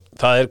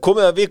Það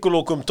komið að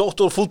vikulokum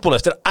doktorfútból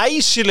eftir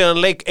æsilegan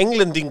leik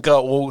englendinga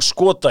og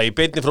Skota í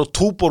beinni frá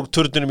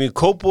Túborg-turninum í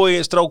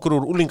Kópavogi, strákur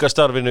úr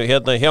unglingastarfinu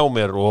hérna hjá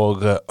mér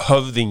og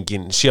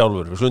höfðinginn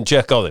sjálfur. Við skulum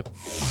tjekka á þeim.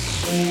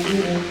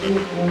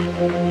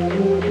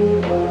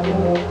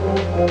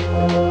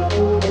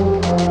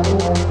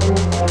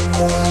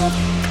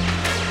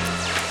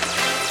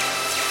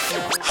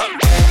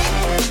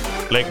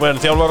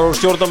 Leikmenn, þjálfarar og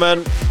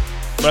stjórnarmenn,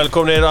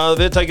 velkomnir að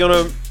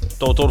viðtækjunum.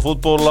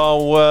 Doktorfútból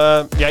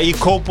í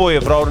Kópavogi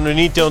frá árinu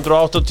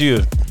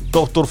 1980.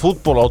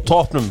 Doktorfútból á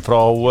toppnum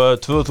frá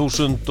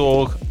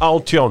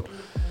 2018.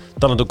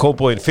 Talandi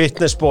Kópavogin,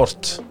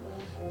 fitnessport,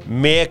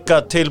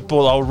 mega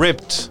tilboð á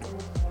Ripped,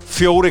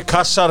 4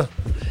 kassar,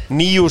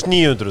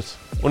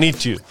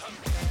 9.990.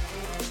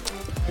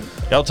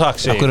 Já,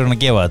 takk, segi. Akkur hann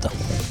að gefa þetta?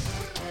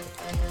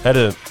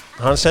 Herðu,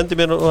 hann sendi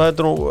mér, og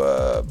þetta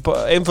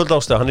einföld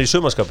ástæða, hann í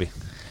sumarskapi.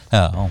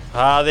 Já.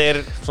 Það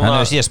svona... Þannig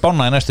að ég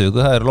spána í næstu viku,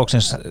 það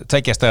loksins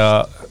tveggjast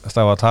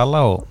að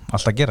tala og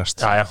alltaf gerast.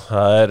 Já,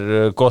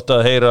 það gott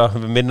að heyra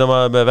minna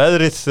maður með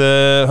veðrið,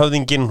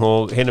 höfðinginn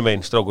og hinum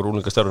einn strákur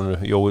úlingastarfinu,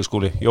 Jói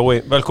Skúli.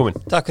 Jói, velkomin.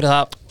 Takk fyrir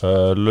það.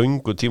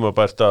 Löngu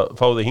tímabært að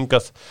fá þig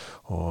hingað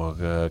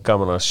og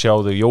gaman að sjá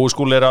þig. Jói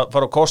Skúli að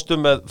fara á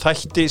kostum með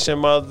þætti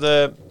sem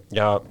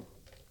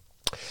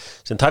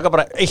sem taka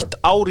bara 1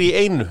 ár í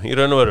einu í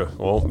raun og veru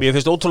og mér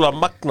finnst ótrúlega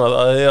magnað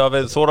að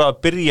við þóra að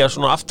byrja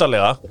svona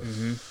aftarlega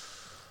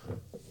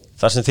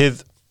þar sem þið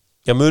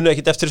muni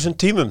ekkit eftir þessum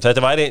tímum.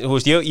 Þetta væri, þú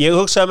veist, ég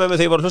hugsaði með mig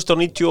þegar ég var að hlusta á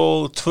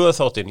 92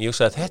 þáttinn, ég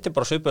hugsaði að þetta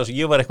bara svipað eins og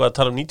ég var eitthvað að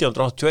tala um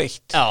 1981.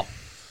 Já,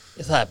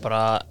 það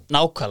bara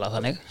nákvæmlega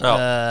þannig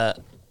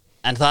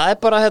en það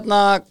bara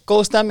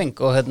góð stemming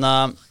og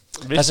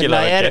þess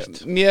vegna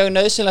mjög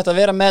nauðsynlegt að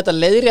vera með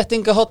þetta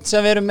leiðréttingahotn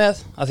sem við erum með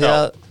af því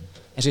að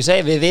eins og ég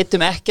segi, við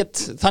vitum ekkert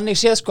þannig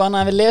séð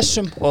annað en við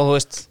lesum og þú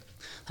veist,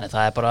 þannig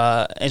það bara,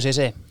 eins og ég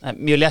segi,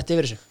 mjög létt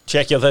yfir þessu.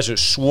 Tjekkja á þessu,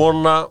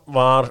 svona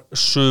var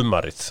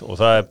sumarið og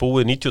það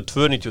búið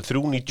 92,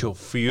 93,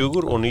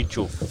 94 og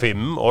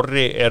 95,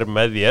 Orri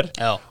með þér.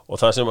 Já. Og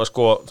það sem að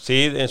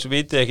þið eins og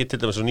vitið ekki til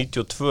dæmis á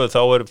 92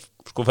 þá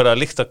fyrir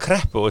að lykta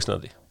kreppu á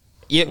Íslandi.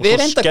 Við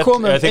reynda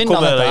komum inn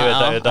á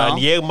þetta. En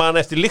ég man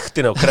eftir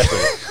lyktin á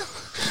kreppunni.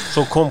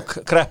 Svo kom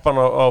kreppan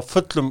á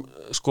fullum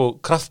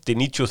krafti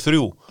 93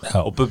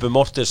 og Bubbi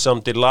Mortens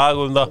samdi lag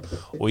það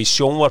og í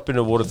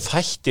sjónvarpinu voru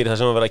þættir þar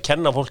sem að vera að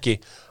kenna fólki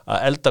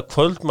að elda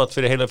kvöldmat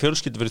fyrir heila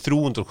fjölskyldu fyrir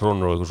 300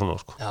 krónur og eitthvað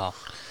svona. Já.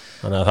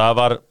 Þannig að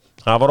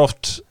það var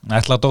oft.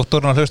 Ætla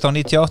doktorinn að hlusta á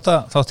 98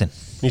 þáttinn?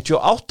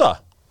 98?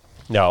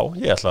 Já,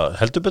 ég ætla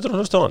heldur betur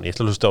að hlusta á hann. Ég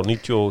ætla að hlusta á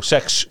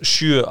 96,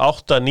 7,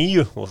 8,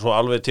 9 og svo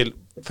alveg til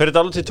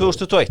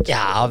 2021.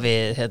 Já,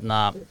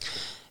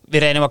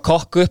 við reynum að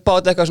kokka upp á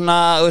þetta eitthvað svona,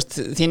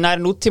 því nær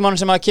nútímanum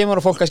sem að kemur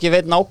og fólk kannski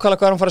veit nákvæmlega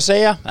hvað hann fara að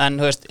segja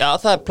en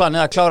það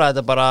planið að klára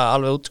þetta bara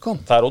alveg út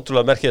Það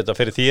ótrúlega merkið þetta,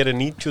 fyrir þér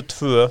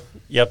 92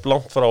 jafn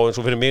langt frá eins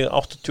og fyrir mig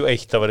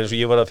 81, það var eins og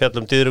ég var að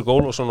fjalla Diðrik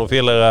Ólafsson og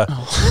félaga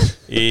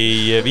í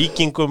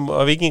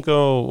Víkinga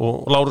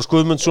og Lárus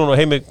Guðmundsson og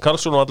Heimi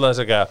Karlsson og alla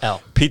þess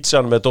að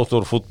pizzan með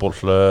doktorfútból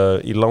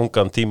í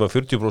langan tíma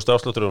 40%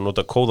 afsláttur og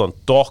nota kóðan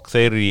DOC,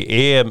 þeir í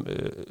EM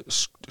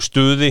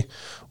stuði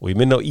og ég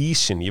minna á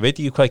ísinn, ég veit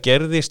ekki hvað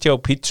gerðist hjá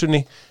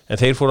pizzunni en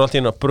þeir fóru alltaf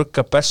inn að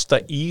brugga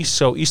besta ís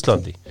á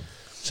Íslandi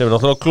sem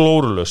náttúrulega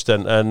glórulaust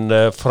en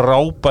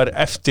frábær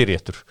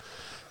eftirréttur.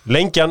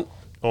 Lengjan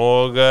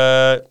og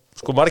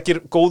margir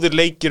góðir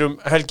leikir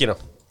helgina.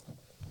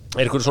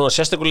 Eitthvað svona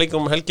sérstakur leikir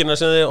helgina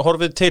sem þið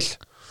horfið til?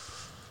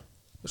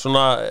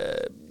 Svona,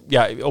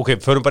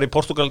 förum bara í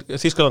Portugal,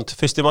 Þýskaland,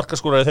 fyrsti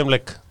markaskórar í þeim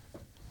leik.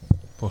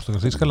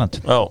 Portugal, Þýskaland?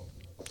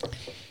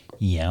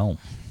 Já.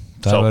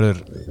 Það verður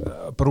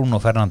Bruno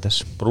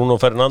Fernandes.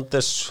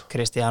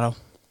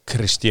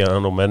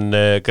 Cristiano, menn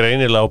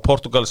greinilega á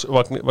Portugals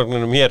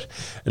vagninum hér,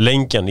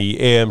 lengjan í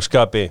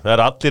EM-skapi.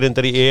 Það allir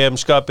reyndar í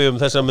EM-skapi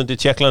þess að myndi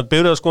Tékkland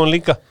bifreiðaskoðun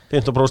líka,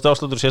 15%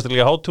 afsláttur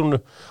sérstaklega hátúrunu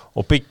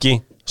og byggi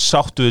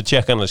sáttuðu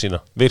Tékkana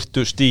sína,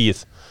 virtu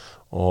stíið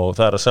og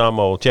það að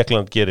sama og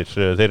Tékkland gerir.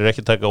 Þeir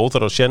ekki taka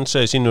óþarfa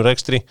sjensa í sínu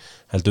rekstri,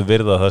 heldur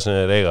virða það sem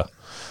þeir eiga.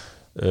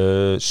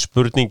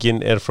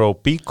 Spurningin frá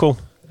Bíkó.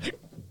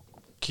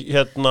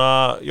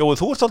 Jói,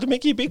 þú ert alltaf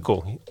mikið í Bíkó.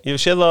 Ég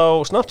hef séð það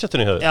á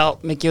Snapchatinu hjá þér. Já,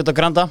 mikið út á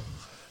Granda.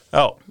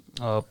 Já.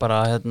 Og bara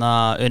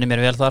unni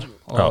mér vel þar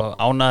og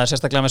ánæður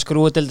sérstaklega með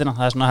skrúfudildina.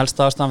 Það svona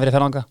helsta ástæðan fyrir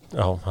ferðanga.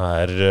 Já,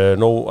 það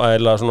nóg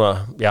ægilega svona,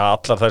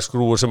 allar þær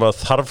skrúfur sem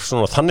að þarf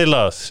svona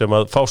þanniglega sem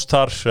að fást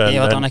þar.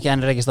 Ég veit hann ekki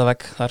enn rekist á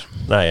vegg þar.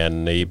 Nei,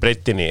 en í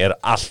breytinni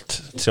allt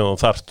sem þú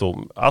þarft og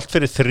allt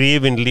fyrir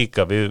þrifin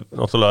líka. Við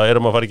náttúrulega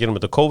erum að fara í gerum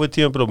þetta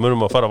COVID-tímabil og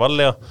munum að fara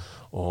varlega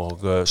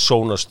og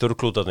Sóna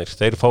Sturklútarnir,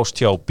 þeir fást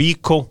hjá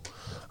Bíkó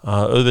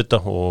að auðvita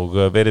og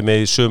verið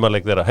með í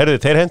sumarleik þeirra. Herðu,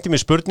 þeir hendi mér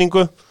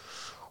spurningu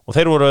og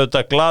þeir voru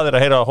auðvitað glaðir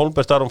að heyra að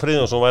Hólmbert Aron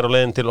Friðjónsson væri á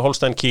leiðin til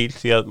Holstein Kiel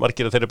því að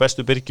margir af þeirra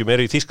bestu byrgjum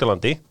í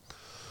Þýskalandi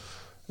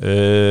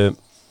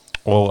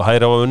og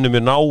hæra á unni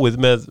mjög náið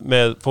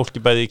með fólki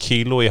bæði í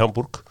Kiel og í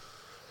Hamburg.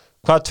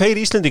 Hvaða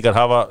 2 Íslendingar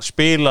hafa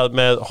spilað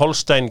með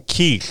Holstein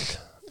Kiel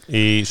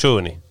í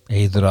sögunni?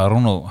 Eiður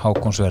Aron og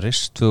Hákon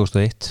Sverris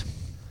 2001.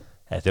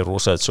 Þetta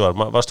rosaðið svar.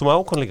 Varstu með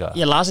Hákon líka?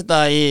 Ég las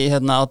þetta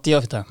á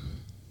D.O.F. í dag.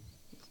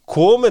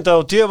 Kom þetta á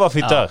D.O.F.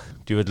 í dag?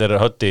 Djúvill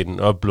höddin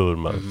öflugur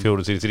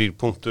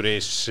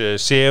 433.is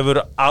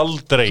sefur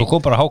aldrei. Svo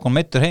kom bara Hákon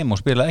meiddur heim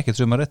og spilaði ekkert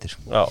sumar eftir.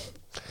 Já,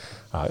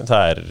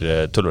 það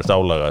tölvert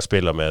álag að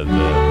spila með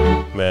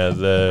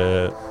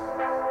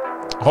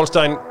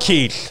Holstein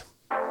Kiel.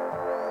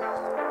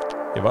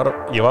 Ég var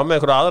með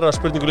einhverja aðra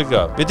spurningu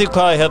líka. Vitið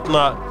hvað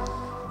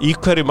í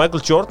hverju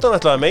Michael Jordan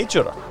ætlaði að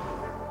majora?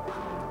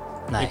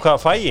 Nei. Í hvaða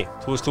fæi?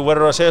 Þú veist, þú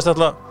verður að segja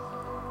þetta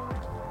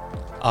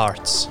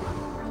Arts.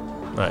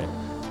 Nei.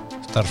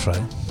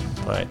 Starffræði.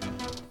 Nei.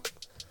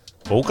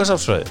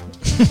 Bókasafnsfræði.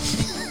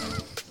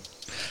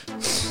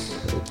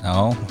 Já,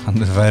 hann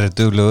væri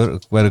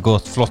duglegur, væri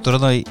gott flottur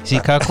þarna í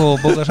Chicago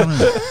og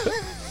bókasafninu.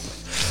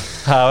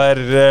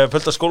 Það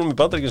fullt af skólum í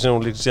Bandaríkjum sem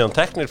hún líka síðan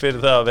teknir fyrir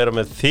það að vera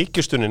með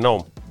þykjustunni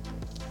nám.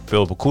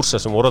 Bjóða upp á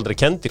kursa sem voru aldrei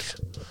kendir.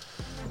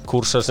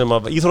 Kursar sem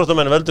að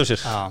íþróttamenn veldu sér.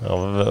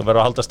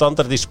 Verða að halda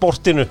standard í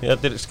sportinu.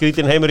 Þetta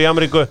skrítin heimur í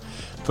Ameríku.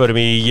 Förum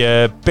í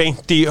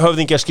beint í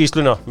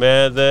höfðingjaskýsluna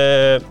með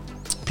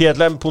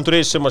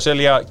PLM.is sem að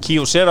selja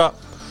Kyocera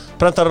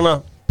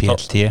prentarana.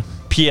 PLT.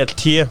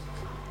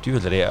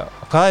 Djúvillir ég.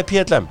 Hvað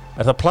PLM?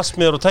 Það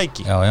plastmiðar og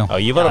tæki? Já.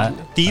 Ég var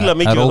að díla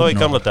mikið með þá í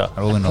gamla daga.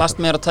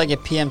 Plastmiðar og tæki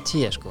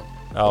PMT sko.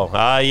 Já,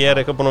 ég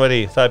eitthvað búin að vera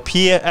í. Það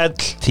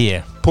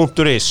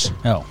PLT.is.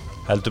 Já.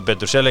 Heldur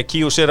betur, selja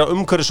Kyocera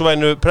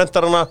umhverfisvænu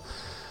prentarana.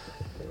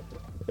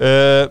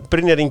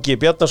 Brynjar Ingi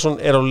Bjarnason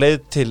á leið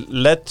til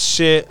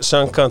Lecce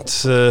samkvæmt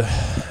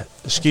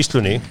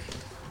skýslunni.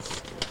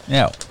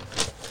 Já.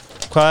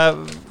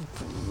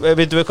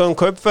 Vitum við hvað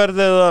kaupverð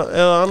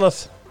eða annað?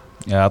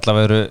 Já,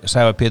 allavega eru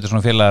Sævar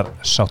Pétursson og félagar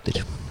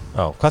sáttir.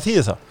 Já, hvað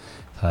þýðir það?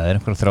 Það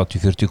einhverja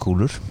 30-40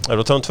 kúlur. Það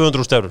eru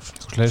 200.000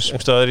 €.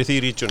 Einhverstaðar í því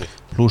regioni.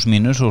 Plus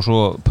mínus og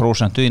svo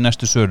prósentu í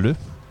næstu sölu.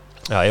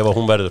 Já, ef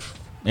hún verður.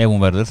 Ef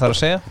hún verður þar að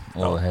segja.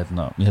 Og ég held að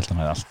hann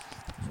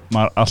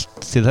hefði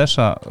allt til þess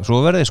að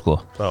svo verði sko.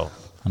 Já.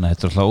 Þannig að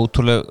þetta alltaf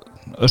ótrúlega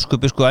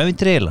öskubisku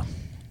ævintýri eiginlega.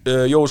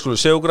 Jói skulu,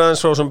 segur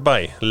græðins frá sem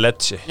bæ,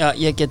 Lecce. Já,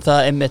 ég get það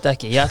einmitt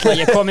ekki. Ég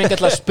kom hingað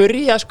til að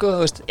spurja sko,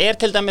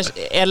 til dæmis,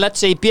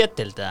 Lecce í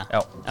B-deild eða?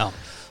 Já.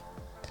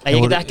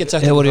 Ég get ekkert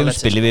sagt Þeir voru í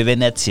umspili við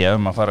Venezia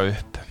að fara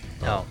upp.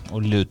 Já. Og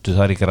lutu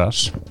þar í gras.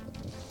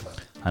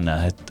 Þannig að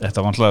þetta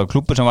var alltaf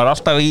klúbbur sem var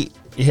alltaf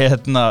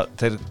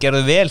þeir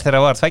gerðu vel þegar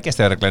það var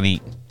tveggjastigareglan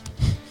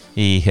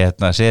í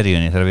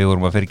seríunni þegar við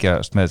vorum að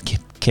fylgjast með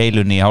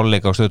keilunni í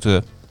hálfleik á Stöð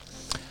 2.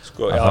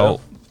 Sko,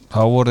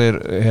 þá voru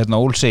þeir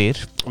ólsegir.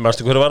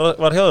 Manstu hverju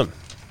var hjá þeim?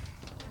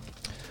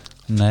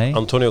 Nei.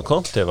 Antonio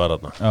Conte var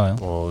þarna. Já.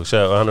 Og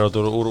hann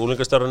úr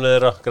úlingastarfinu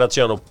þeirra.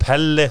 Graziano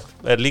Pelle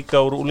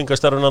líka úr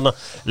úlingastarfinu þarna.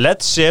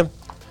 Lecce,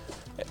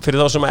 fyrir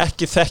þá sem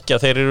ekki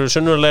þekkja, þeir eru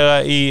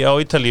sunnulega á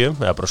Ítalíu,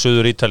 eða bara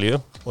suður Ítalíu,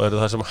 og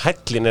eru það sem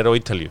hællin á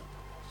Ítalíu.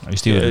 Í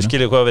stígvélinu.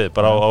 Skiljið hvað við,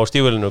 bara á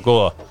stígvélinu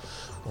góða.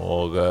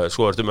 Og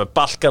svo ertu með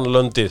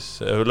Balkanlöndin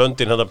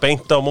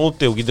beint á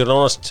móti og getur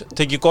nánast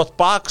tekið gott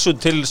baksud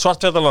til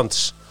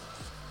Svartfjallalands.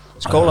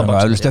 Skólabaksud. Það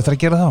var eflust eftir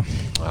að gera það.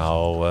 Já,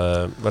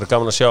 verður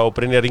gaman að sjá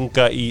Brynjar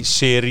Inga í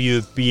seríu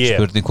B.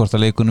 Spurning hvort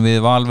að leikunum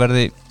við Val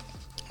verði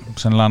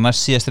sennilega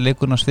næst síðasti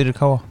leikunars fyrir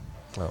Káa.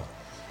 Já.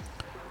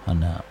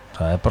 Þannig að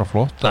það bara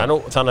flott.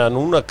 Þannig að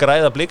núna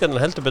græða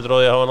blikarnir heldur betur á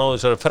því að hafa náðu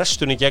þessari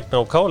frestun í gegn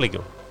á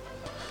Káa-leikjum.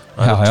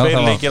 Það eru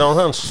 2 leikir án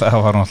hans.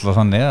 Það var náttúrulega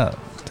þannig að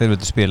þeir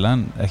vildu spila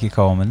en ekki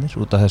Káamennir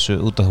út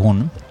af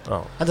honum. Já.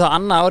 Þetta var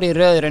annað ári í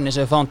röðurinni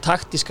sem við fáum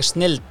taktíska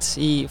snild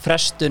í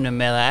frestunum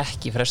eða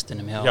ekki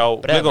frestunum. Já,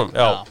 blikunum,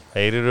 já.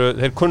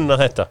 Þeir kunna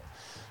þetta.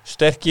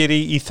 Sterkir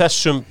í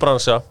þessum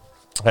bransa.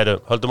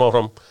 Höldum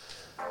áfram.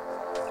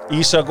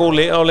 Ísak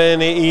Óli á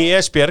leiðinni í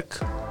Esbjerg.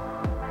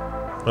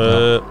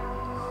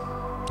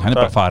 Hann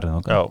bara farin.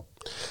 Já.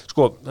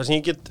 Sko, það sem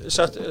ég get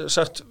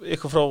sagt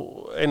ykkur frá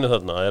einu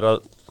þarna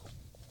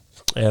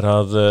er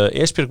að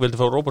Esbjerg vildi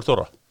fá Róbert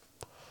Orra.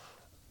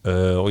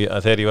 Og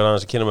þegar ég var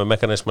aðeins að kynna með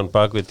mekanisman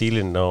bak við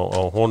dílinn á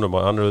honum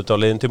og hann auðvitað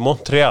á leiðin til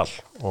Montreal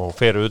og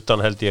fer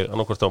utan held ég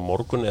annarkvort á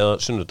morgun eða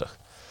sunnudag.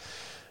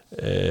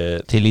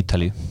 Til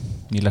Ítalíu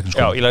í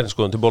læknisskoðun. Já, í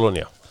læknisskoðun til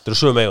Bologna. Þetta eru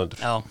sömu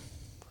eigendur. Já.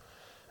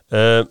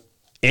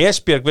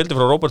 Esbjerg vildi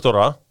frá Róbert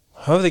Orra,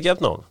 höfði ekki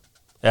efna á hann.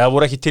 Eða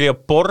voru ekki til í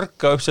að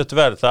borga uppsett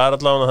verð. Það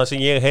allavega það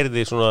sem ég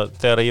heyrði svona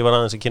þegar ég var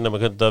aðeins að kynna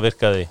með hvernig það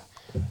virkaði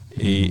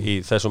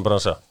í þessum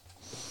bransa.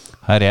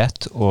 Það er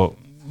rétt og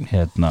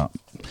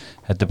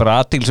þetta bara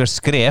athyglisvert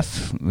skref.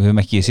 Við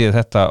höfum ekki séð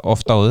þetta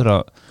oft áður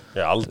að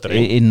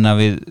innan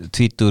við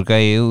 20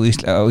 gæi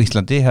á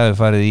Íslandi hafi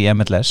farið í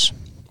MLS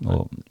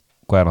og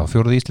hvað það,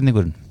 4.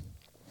 Íslendingurinn?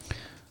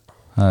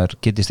 Það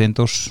Kitty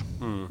Steindors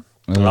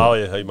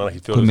ég man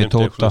ekki 4. Gummi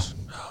Tóta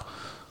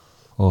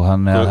og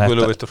hann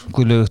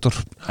Guðlaug Viktor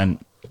en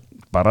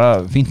bara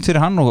fínt fyrir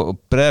hann og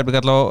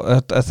Breiðarblik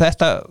allavega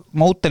þetta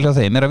módel hjá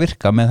þeim að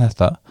virka með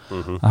þetta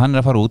að hann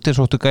að fara út til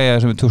sóttu gæja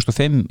sem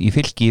 2005 í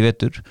Fylki í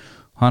vetur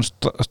hann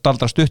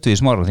staldra stutt við í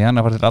Smára því hann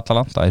að fara til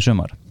Atalanta í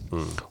sumar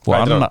og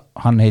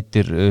hann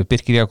heitir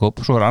Birkir Jakob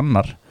svo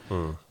annar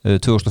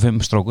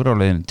 2005 strákur á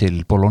leiðin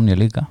til Bologna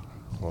líka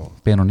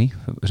Benoni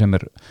sem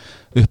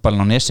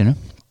uppalinn á nesinu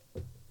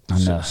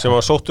sem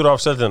var sóttur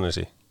af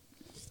Seltjarnarnesi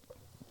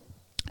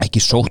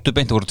ekki sóttu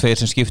beint, það voru 2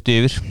 sem skiptu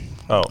yfir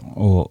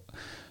og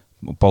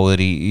báðir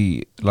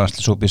í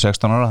landsliðshópi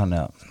 16 ára þannig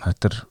að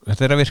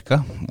þetta að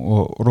virka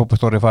og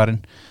Róbert Orri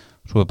farinn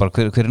svo bara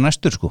hver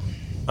næstur sko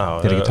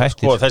þeir ekki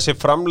tættir sko, þessi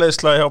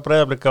framleiðsla hjá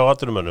Breiðablik á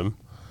atvinnumönnum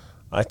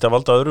ætti að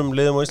valda öðrum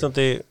liðum á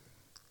Íslandi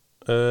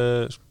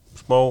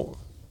smá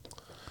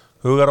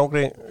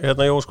hugarangri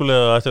hérna Jóskúli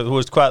þú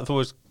veist hvað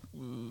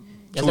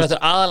Ég ætla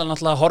aðalega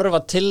náttúrulega að horfa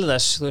til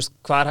þess þú veist,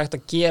 hvað hægt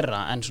að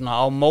gera en svona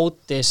á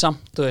móti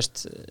samt þú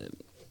veist,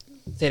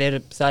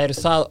 það eru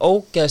það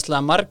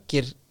ógeðslega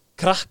margir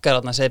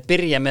krakkar þarna sem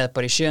byrja með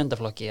bara í 7.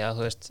 flokki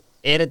þú veist,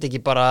 þetta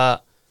ekki bara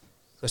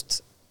þú veist,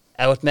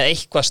 ef þú ert með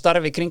eitthvað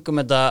starfi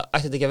kringum þetta,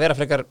 ætti þetta ekki að vera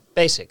frekar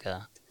basic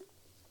eða?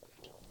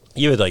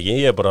 Ég veit ekki,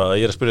 ég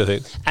er að spyrja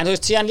þig En þú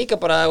veist, síðan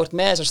líka bara að þú ert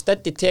með þessar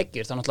steady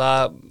tekjur þá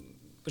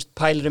náttúrulega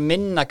pælir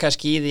minna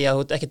kannski í því að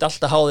þú ert ekkert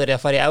alltaf háðir í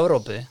að fara í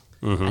Evrópu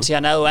en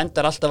síðan ef þú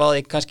endar alltaf á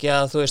því kannski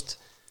að þú veist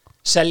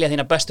selja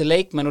þína bestu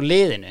leikmenn úr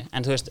liðinu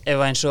en þú veist ef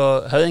eins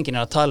og höfðingin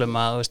að tala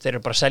að þú veist þeir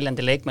eru bara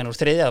seljandi leikmenn úr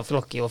 3.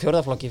 flokki og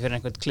 4. flokki fyrir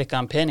einhvern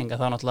klikkaðan peninga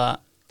þá náttúrulega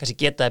kannski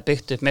geta það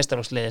byggt upp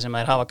meistaraflokksliði sem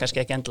þeir hafa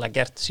kannski ekki endilega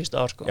gert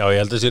síðustu ár sko. Já ég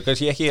held að það sé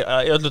kannski ekki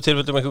í öllu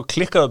tilfellum einhver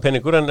klikkaða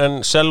peningur en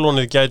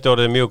sellónið gæti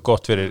orðið mjög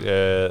gott fyrir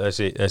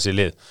þessi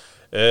lið.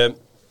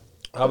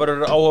 Það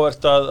verður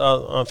áhugavert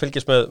að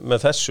fylgjast með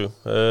þessu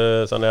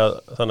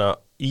þannig að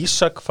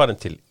Ísak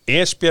farin til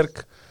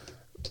Esbjerg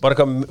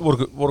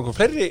voru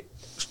fleiri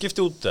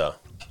skipti út eða?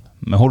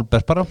 Með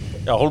Hólberg bara?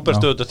 Já, Hólberg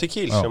stöðu til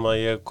Kíl sem að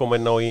ég kom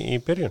inn á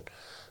í byrjun.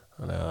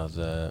 Þannig að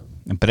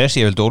en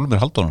Bresi vildi Ólmur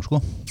halda honum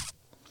sko.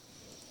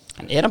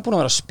 En hann búin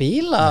að vera að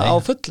spila á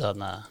fullu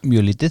þarna?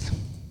 Mjög lítið.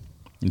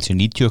 Þessi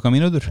 90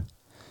 mínútur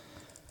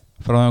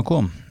frá það að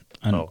kom.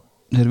 En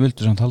þeir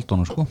vildu samt halda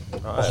honum sko.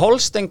 Og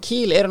Holstein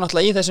Kíl eru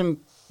náttúrulega í þessum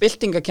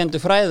byltingakendu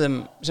fræðum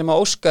sem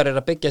að Óskar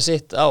að byggja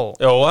sitt á.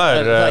 Já,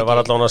 það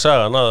var allan að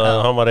segja að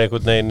hann var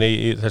einhvern veginn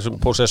í þessum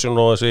possession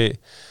og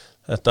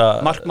þetta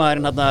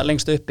markmaðurinn hann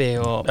lengst uppi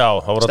og já,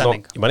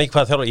 stemming. Ég man ekki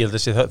hvað þjálfari, ég held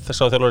að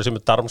þess að þjálfari sem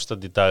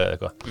Darmstadt í dag eða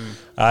eitthvað.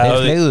 Þeir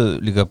flegðu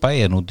líka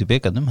bæjan út í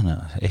byggarnum,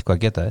 eitthvað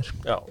að geta þér.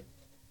 Já,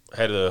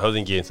 heyrðu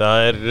höfðingi,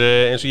 það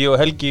eins og ég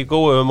og Helgi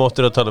góðu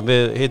móttir að tala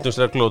við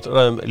hittumst reglót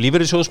ræðum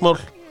lífeyrissjóðsmál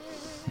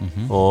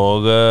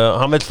og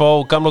hann vil fá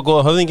gamla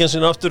góða höfðingjan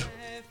sinna aftur.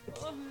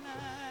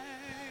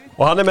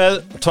 Og hann með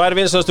 2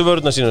 vinsastu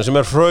vörðna sína sem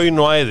hraun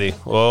og æði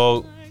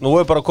og nú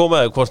bara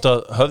komaði hvort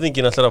að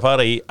höfðingin ætlar að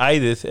fara í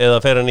æðið eða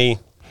fer hann í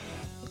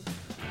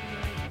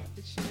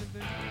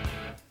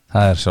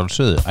Það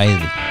sjálfsögðu,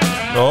 æði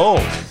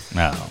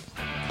Já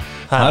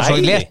Það svo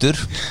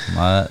léttur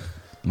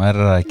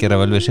maður að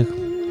gera vel við sig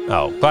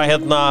Já,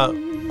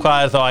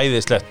 hvað þá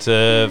æðislegt?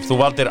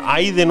 Þú valdir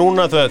æði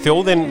núna þegar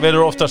þjóðin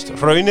velur oftast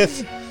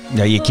hraunið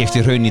Já, ég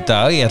keypti hraun í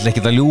dag, ég ætla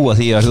ekki að ljúga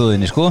því að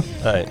hljóðinni sko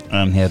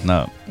en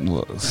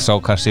sá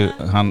kassi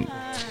hann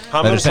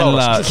verður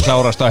sennilega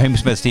klárast á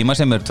heimsmeðstíma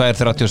sem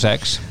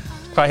 2.36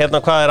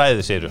 Hvað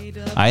æði segirðu?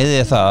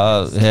 Æði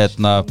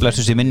það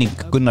blessus í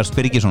minning Gunnars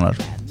Birgissonar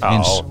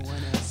eins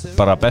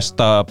bara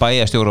besta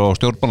bæjarstjóra og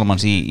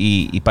stjórnmálamanns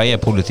í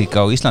bæjarpólitík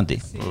á Íslandi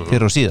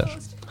fyrr og síðar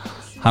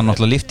hann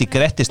náttúrulega lyfti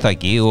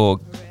grettistæki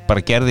og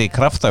bara gerði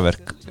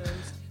kraftaverk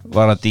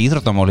varandi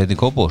íþróttamál hérna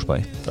í Kópavogsbæ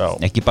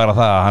ekki bara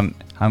það að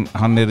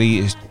hann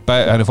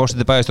er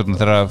fórsetið bæjarstjórn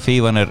þegar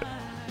fífan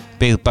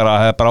byggð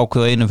bara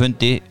ákveð á einum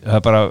fundi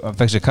það bara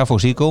fekk sér kaffe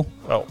og síkó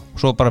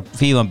svo bara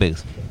fífan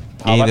byggð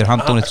yfir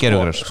handónið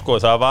gerðugræs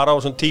það var á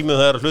þessum tímum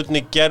þegar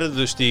hlutinni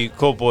gerðust í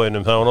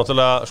Kópavoginum það var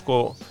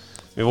náttúrulega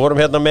við vorum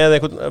hérna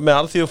með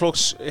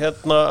alþýðuflokks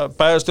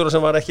bæjarstjóra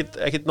sem var ekkit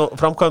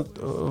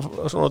framkvæmt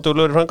svona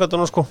duglegur í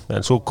framkvæmdunum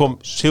en svo kom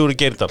Sigurður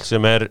Geirdal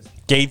sem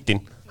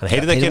geitin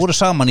þeir voru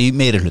saman í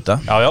meiri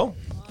hluta já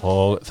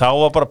og þá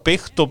var bara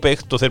byggt og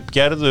þeir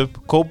gerðu upp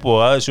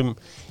Kópavogi að þessum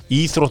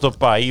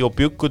íþróttabæ og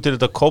byggu til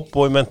þetta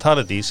Kópavogi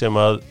mentality sem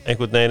að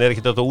einhvern veginn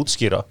ekkert að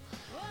útskýra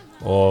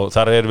og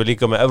þar erum við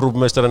líka með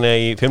Evrópumeistarana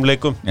í 5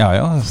 leikum já,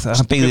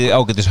 það byggði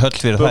ágætis höll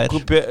fyrir þær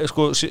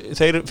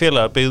þeir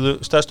félagar byggðu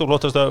stærstu og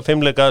flottasta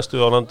 5 leika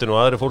aðstöðu á landinu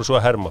og aðri fóru svo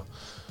að herma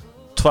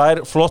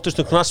 2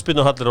 flottustu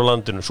knattspyrnuhallir á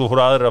landinu svo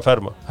fóru aðri að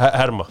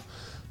herma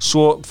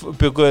svo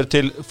byggu þeir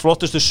til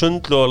flottustu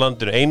sundlu á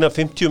landinu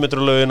 50 metra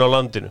laugin á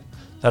landinu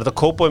það þetta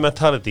Kópavogi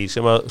mentality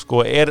sem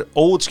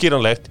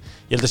óútskýranlegt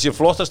ég held að sé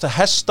flottasta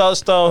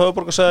hestaðstað á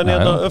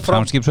höfuðborgarsvæðinu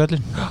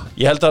Framskipsvöllin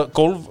ég held að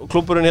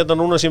golfklúbburinn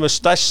núna sé með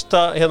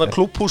stærsta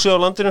klúbhúsið á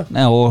landinu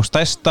og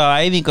stærsta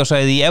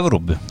æfingasvæði í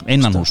Evrópu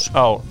innanhús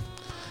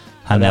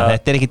þannig að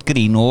þetta ekkit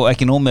grín og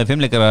ekki nóg með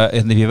 5 leikara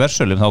upp í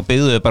Versölum þá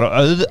byggðu þau bara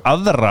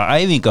aðra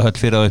æfingahöll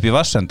fyrir það upp í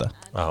Vassenda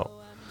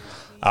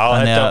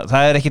þannig að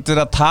það ekkit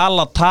verið að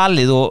tala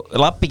talið og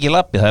lappi ekki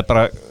lappi það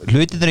bara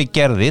hlutinir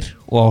gerðir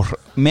og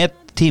með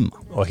tíma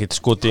og ekkert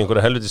skoti í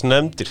einhverja helvitis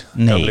nefndir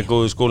gamli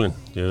góðu skólinn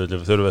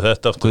þurfum við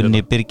þetta aftur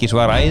Gunni Birgis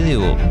var æði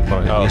og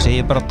ég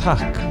segi bara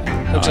takk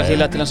hugsa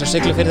hlýlega til hans að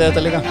Siglufirði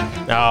þetta líka.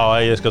 Já,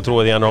 ég skal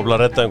trúa því hann hófla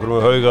að redda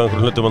einhverjum hauga,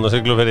 einhverjum hlutum hann að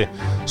Siglufirði.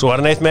 Svo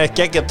var hann eitt með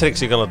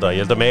geggjatrix í gamla daga.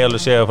 Ég held að megi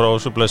alveg segja frá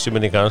svo blessi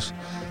minning hans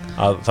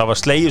að það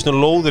var slegist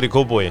lóður í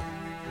Kópavogi.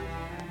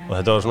 Og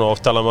þetta var svona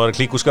oft talað um að vera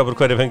klíkuskapur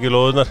hverju fengi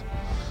lóðurnar.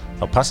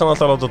 Þá passa hann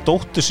alltaf að láta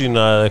dóttur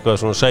sína eða eitthvað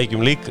svona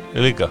sækjum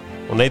líka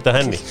og neita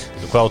henni.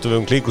 Hvað áttu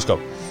við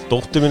klíkuskap?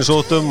 Dóttur mín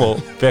sóttum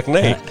og fekk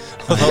nei.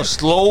 Og þá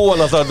sló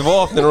hann alltaf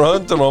vopnin úr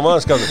höndum á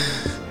mannskapnum.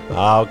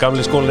 Já,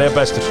 gamli skólinn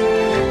bestur.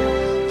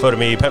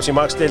 Förum í Pepsi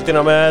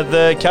Max-deildina með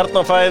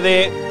kjarnafæði.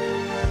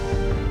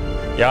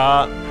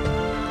 Já,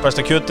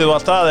 besta kjötið og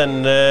allt það, en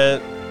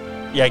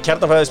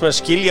kjarnafæðismenn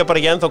skilja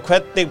bara ekki ennþá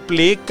hvernig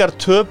Blikar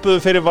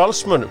töpuðu fyrir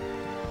Valsmönnum.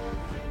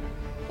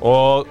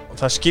 Og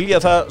það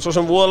skilja það svo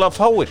sem voðalega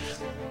fáir.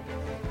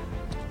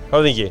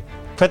 Höfðingi,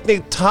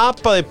 hvernig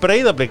tapaði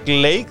Breiðablik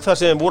leik þar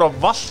sem þeim voru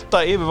að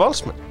valta yfir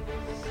Valsmenn?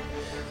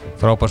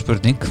 Frábær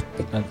spurning.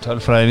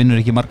 Tölfræði vinnur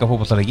ekki marga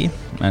fótboltaleiki,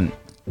 en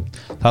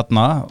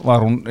þarna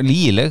var hún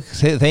lygileg,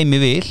 þeim í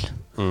vil.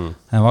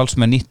 En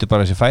Valsmenn nýttu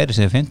bara þessi færi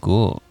sem þeir fengu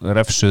og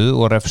refsuðu.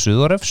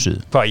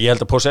 Hvað, ég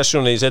held að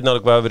possessioni í seinni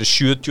hálfleik hafi verið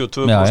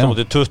 72%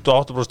 móti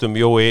 28%.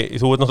 Jói,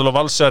 þú ert náttúrulega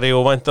valsari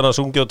og væntanlega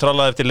sungið og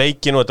trallaði eftir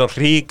leikin og þetta var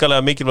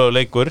hrikalega mikilvægur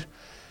leikur.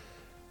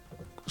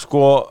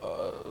 Sko,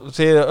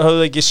 þið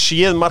höfðu ekki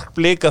séð mark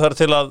Blika þar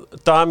til að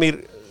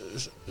Damir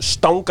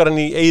stangar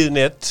hann í eigið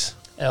net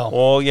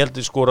og ég held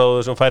að skora á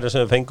þessum færi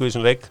sem þeir fengu í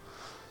þessum leik.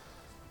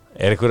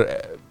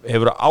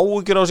 Hefur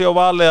áhyggjur á sig á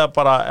vali eða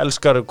bara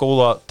elskar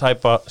góða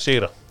tæpa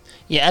sigra?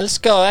 Ég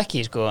elska það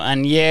ekki sko,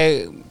 en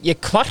ég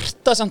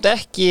kvarta samt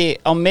ekki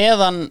á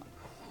meðan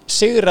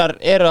sigrar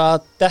eru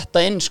að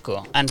detta inn sko,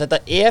 en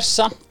þetta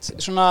samt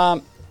svona,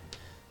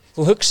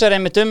 þú hugsar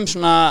einmitt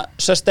svona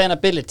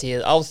sustainability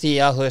á því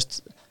að þú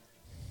veist,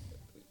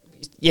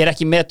 ég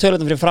ekki með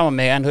tölutum fyrir fram á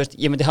mig, en þú veist,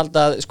 ég myndi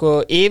halda að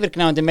sko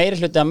yfirgnæfandi meiri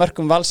hluti að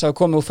mörkum Vals hafa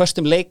komið úr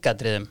föstum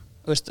leikadriðum,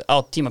 þú veist, á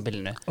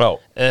tímabilinu.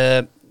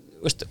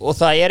 Og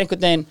það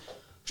einhvern veginn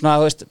svona,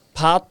 þú veist,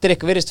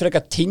 Patrik virðist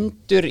frekar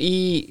tindur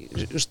í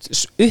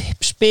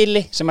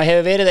uppspili sem að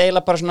hefur verið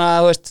eiginlega bara svona,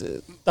 þú veist,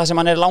 það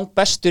sem hann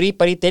langbestur í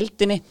bara í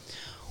deildinni.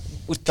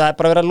 Það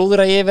bara verið að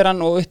lúðra yfir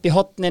hann og upp í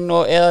hornin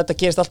og eða þetta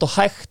gerist allt og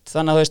hægt,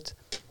 þannig að þú veist,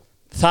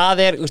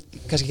 það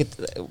kannski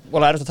ekki,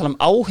 voru að tala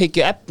um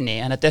áhyggju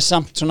efni, en þetta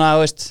samt svona,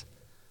 þú veist,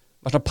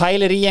 maður svona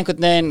pælir í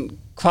einhvern veginn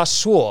hvað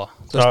svo.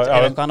 Þú veist,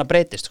 ef eitthvað annað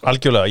breytist sko.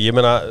 Algjörlega, ég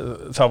meina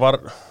það var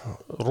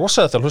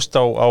rosalega að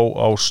hlusta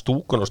á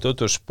Stúkun og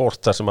Stöðugur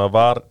Sport þar sem að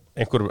var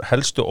einhver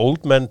helstu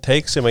old man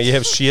take sem að ég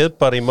hef séð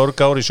bara í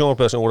mörg ári í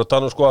sjónvarpið sem voru að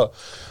tala sko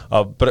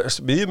að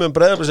miðjumenn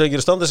Breiðabliks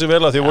ekki standa sig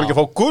vel að því voru ekki að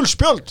fá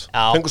gulspjöld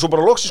fengur svo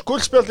bara loksins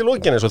gulspjöld í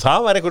lokinni svo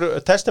það var einhver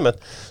testament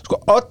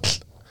sko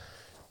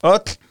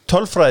öll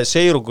tölfræði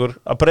segir okkur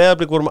að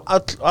Breiðablik voru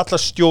með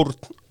alla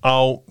stjórn á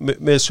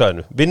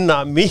miðsvæðinu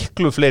vinna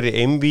miklu fleiri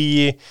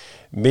einvígi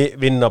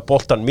vinna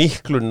boltan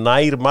miklu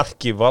nær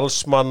marki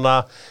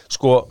Valsmanna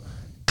sko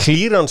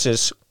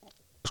clearances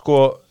sko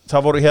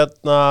það voru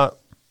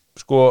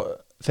sko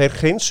þeir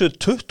hreinsuðu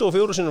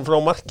 24 sinnum frá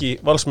marki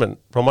Valsmenn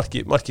frá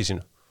marki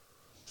sínu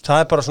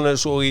það bara svona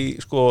svo í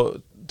sko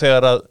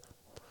þegar að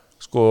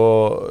sko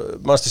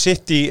Manchester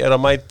City að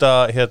mæta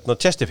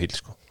Chesterfield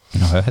sko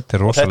já,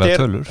 þetta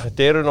rosalega tölur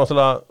þetta eru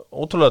náttúrulega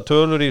ótrúlega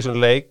tölur í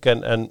svona leik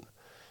en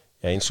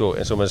já, eins og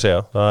maður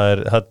segja,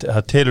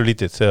 það telur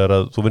lítið þegar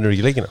að þú vinnur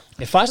ekki leikina.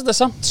 Ég fannst þetta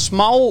samt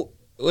smá,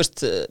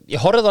 veist, ég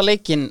horfði á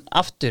leikinn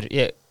aftur,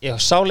 ég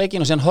sá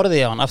leikinn og síðan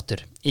horfði ég á hann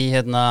aftur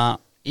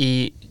í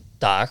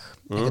dag,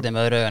 einhvern veginn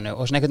með öðru auganu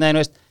og svona einhvern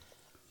veginn, veist,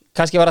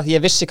 kannski var að því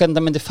ég vissi hvernig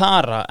það myndi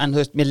fara, en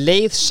þú veist, mér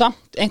leið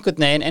samt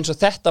einhvern veginn eins og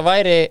þetta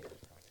væri,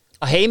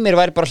 að Heimir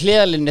væri bara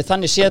hliðalinni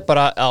þannig séð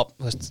bara, já,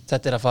 þú veist,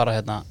 þetta að fara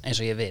eins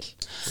og ég vil.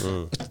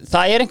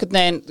 Það einhvern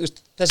veginn, veist,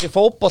 þessi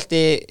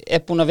fótbolti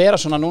búin að vera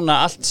svona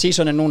núna, allt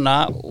sísoni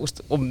núna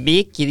og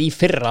mikið í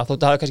fyrra, þótt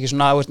að hafa kannski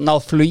svona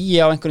náð flugi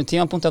á einhverjum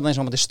tímapunkti eins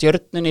og á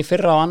Stjörnunni í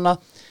fyrra og annað,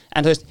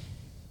 en þú veist,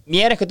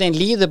 mér einhvern veginn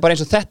líður bara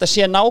eins og þetta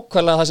sé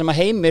nákvæmlega það sem að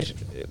Heimir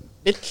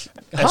vill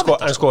hafa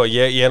en sko,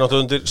 ég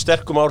náttúrulega undir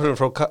sterkum áhrifum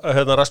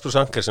frá Rasmus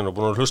Ankersen og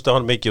búin að hlusta á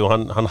hann mikið og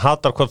hann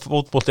hatar hvað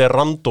fótbolti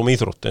random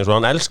íþrótt, eins og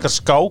hann elskar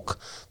skák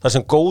þar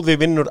sem góði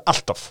vinnur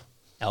alltaf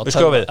við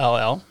skoðum við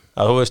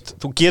að þú veist,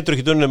 þú getur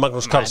ekki unnið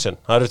Magnús Carlsen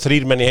það eru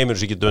 3 menn í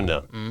heiminum sem getur unnið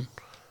hann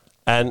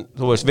en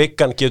þú veist,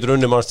 Viggan getur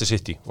unnið Manchester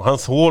City og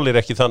hann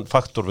þolir ekki þann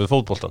faktor við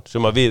fótboltan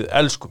sem að við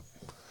elskum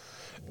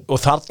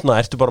og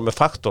þarna ertu bara með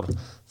faktor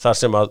þar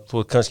sem að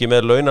þú kannski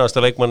með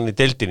launaðasta leikmannin í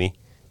deildinni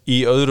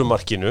í öðru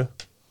markinu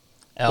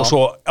og svo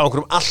á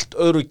einhverjum allt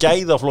öðru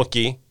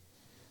gæðaflokki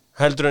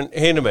heldur en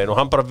hinum einn og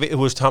hann bara,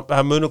 þú veist,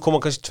 hann munu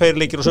koma kannski 2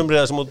 leikir á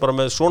sumriða sem út bara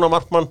með svona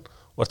markmann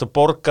og ert að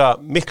borga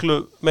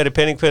miklu meiri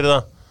pening fyrir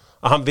það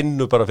að hann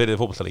vinnur bara fyrir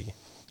því fótboltaleiki.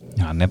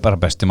 Já, hann bara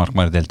besti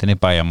markmaður í deildinni,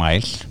 bæja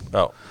mæl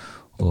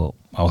og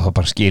á það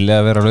bara skilja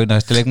að vera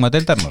launaðasti leikmaður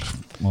deildarinnar.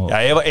 Já,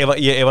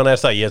 ef hann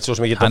það, ég svo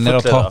sem ég geta hann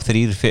á topp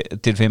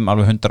 3-5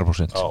 alveg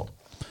 100%. Já,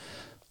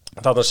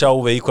 þarna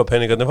sjáum við í hvað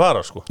peningarnir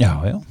fara, sko. Já.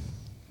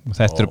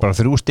 Þetta eru bara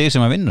 3 stig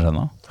sem að vinnur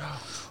þarna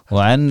og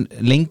enn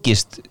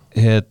lengist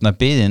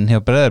biðin hjá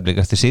Breiðablik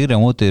eftir sigri á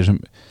móti þessum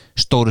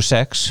stóru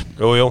 6.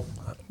 Jú,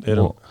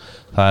 og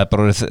það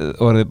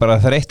orðið bara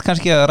þreytt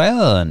kannski að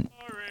ræða það en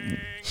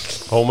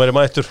Hómer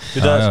mættur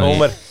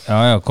Hómer.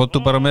 Já,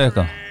 kottu bara með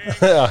eitthvað.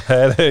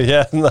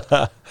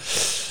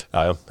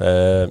 Já,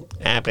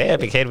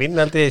 Breiðablik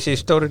vinna aldrei þessi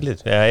stóru lið.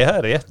 Já, það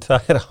er rétt,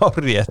 það er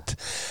árétt.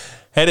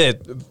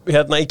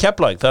 Í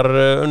Keflavík, þar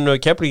unnu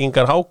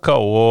Keflvíkingar HK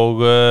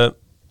og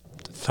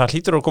það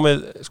hlýtur að komið,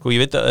 sko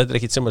ég veit að þetta er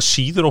ekkit sem að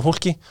síður á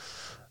fólki,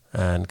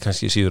 en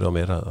kannski síður á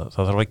mér að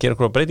það þarf að gera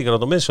einhverja breytingar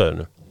á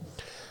miðsvæðinu.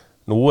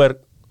 Nú er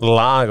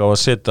lag á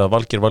að setja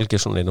Valgeir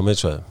Valgeirsson inn á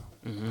miðsvæðinu.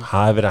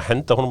 Það hefur verið að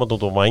henda honum að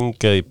og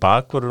vangað í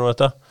bakvörðun og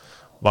þetta.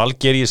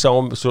 Valgeir ég sá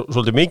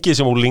svolítið mikið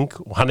sem úling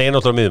og hann er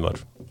náttúrulega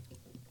miðjumaður.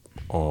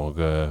 Og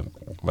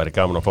væri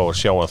gaman að fá að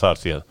sjá hann þar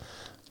því að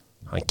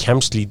hann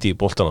kemst lítið í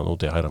boltanan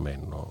úti að hæra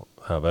megin og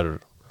það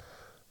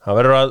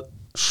verður að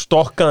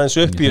stokka þess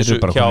upp í þessu. Þetta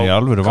er bara komið í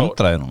alvöru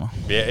vandræði núna.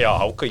 Já,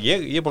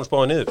 ég er búin að spá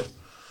það niður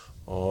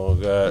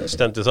og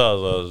stemdi það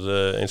að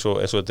eins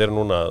og þetta er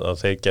núna að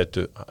þeir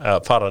gætu að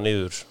fara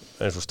niður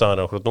eins og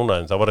staðan okkur núna,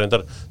 en það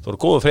voru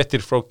góða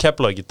fréttir frá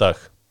Keflavík í dag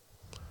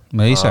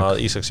með Ísak.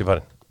 Að Ísaks í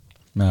farin.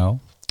 Já.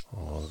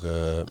 Og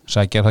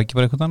sækjar það ekki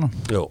bara eitthvað annan?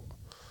 Jú,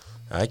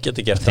 það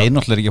geti gert það. Þeir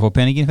náttúrulega ekki að fá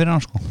peningin fyrir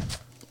hann sko.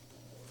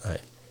 Nei,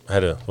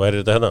 herru, þú herir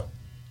þetta hérna.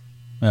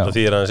 Já. Það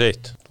þýðir aðeins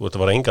eitt, þú ert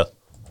að fara hingað.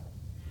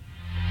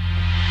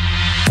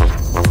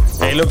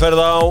 Heilumferð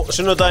á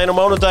sunnudaginn og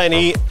mánudaginn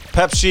í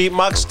Pepsi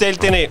Max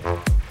deildinni.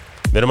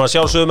 Við erum að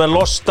sjálfsögðu með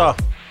Losta.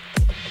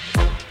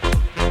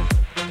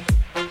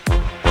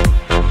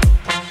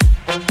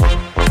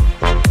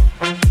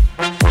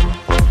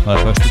 Það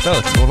er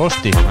föstudagur og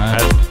Losti. Það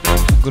er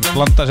einhver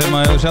blanda sem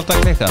að hefur sjálf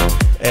að klikka.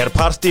 Er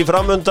partí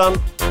framundan.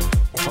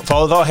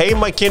 Fáðu þá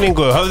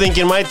heimakynningu.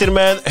 Höfðingin mætir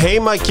með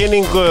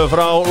heimakynningu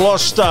frá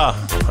Losta.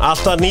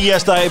 Alltaf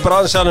nýjasta í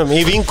bransanum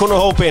í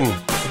vinkunuhópin.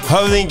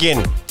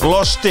 Höfðingin,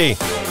 Losti,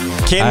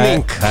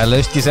 kynning. Það er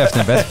laust í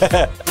september.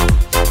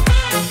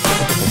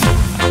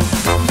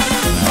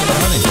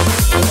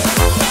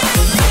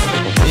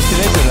 Fyrsti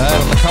leikur, það er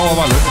alltaf K.A.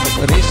 Valur,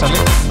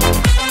 risaleg.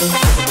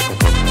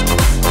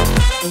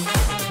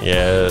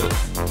 Ég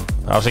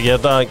afsaki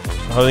þetta,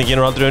 Höfðingin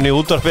er aldrei unni í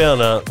útvarpið,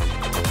 þannig að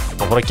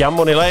hann fór að gjamma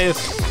hún í lagið.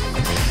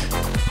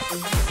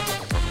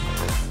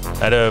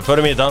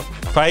 Förum í þetta.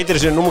 Hvað heitir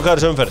þessu númer hvað er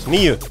þessu umferð?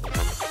 9?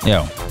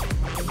 Já.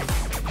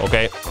 Ok,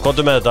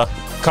 komdu með þetta.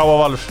 K.A.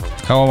 Valur.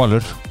 K.A.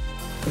 Valur.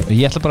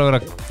 Ég ætla bara að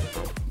vera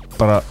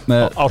bara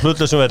með á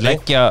hlutlausum velli.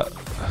 Leggja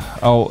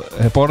á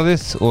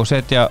borðið og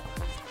setja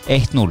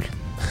 1-0.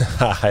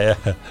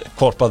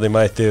 Korpaði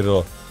mætir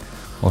og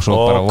svo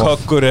bara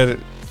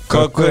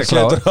Kökkur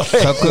klæddur á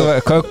leik.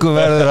 Kökkur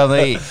verður að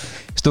það í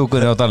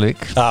stúkunni á Dalvík.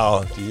 Já,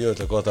 ég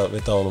ætla gott að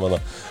vita á honum hana.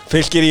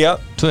 Fylkir í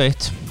að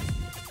 2-1.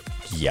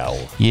 Já.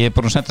 Ég er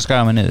búin að senda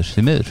Skagamenn niður,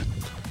 því miður.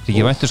 Því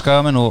ég væntu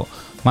Skagamenn og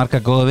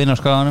marga góða vinn á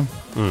Skaganum,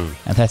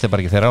 en þetta er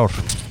bara ekki þeirra ár.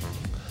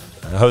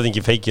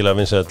 Höfðingi feikilega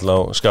vinsæll á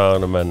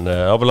Skaganum, en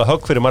ábúinlega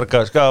högg fyrir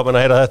marga Skagamenn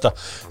að heyra þetta.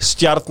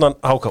 Stjarnan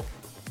HK.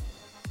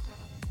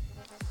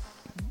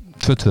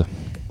 2-2.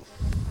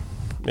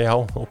 Já,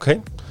 ok.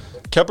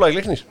 Keflavík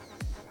Leiknir.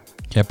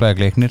 Keflavík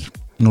Leiknir,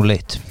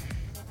 0-1.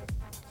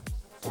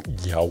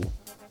 Já.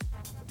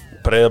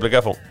 Breiðablik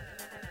FH.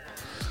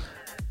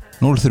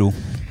 0-3.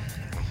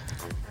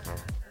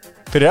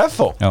 Fyrir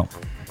FH? Já.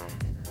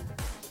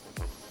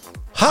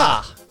 Ha?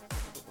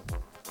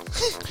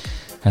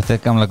 Þetta er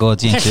gamla góða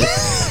jinxið.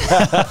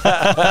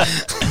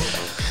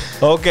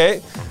 Ok,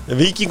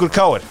 Víkingur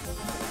KR.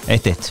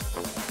 1-1.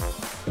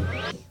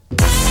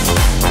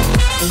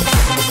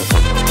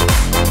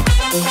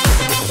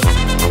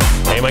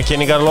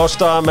 Heimakynningar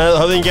Losta með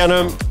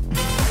Höfðingjanum.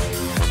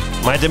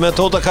 Mæti með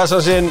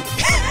Tótakassan sinn.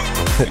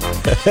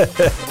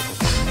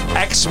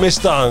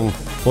 X-mistan.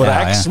 Þú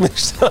er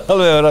X-mistan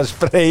alveg að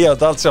spreyja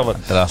á allt saman.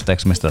 Þetta er allt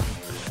X-mistan.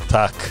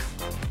 Takk.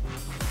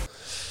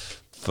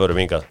 Förum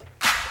hingað.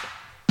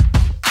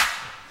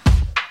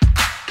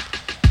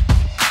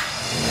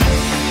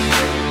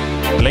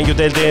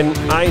 Lengjudeildin,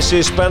 æsi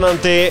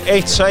spennandi,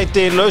 1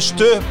 sæti laust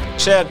upp,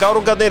 segja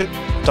gárungarnir.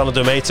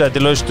 Talandi 1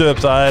 sæti laust upp,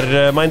 það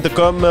er Mind the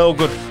Gum með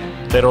okkur.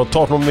 Þeir eru á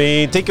toppnum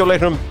í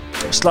tyggjóleiknum,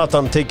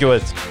 Zlatan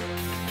tyggjóið.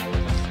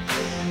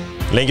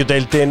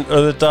 Lengjudeildin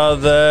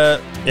auðvitað,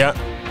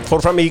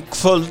 fór fram í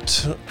kvöld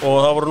og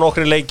það voru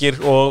nokkri leikir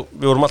og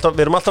við erum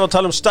alltaf að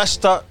tala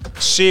stærsta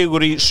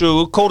sigur í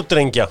sögu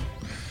kórdrengja.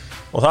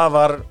 Og það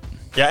var,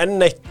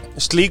 enn eitt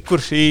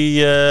slíkur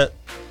í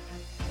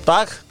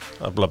dag.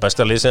 Það er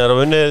besta lið sem er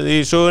að unnið í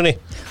sögunni.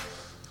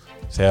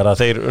 Þegar að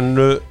þeir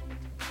unnu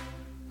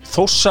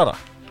Þórsara.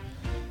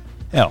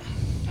 Já,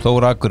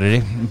 Þór Akureyri,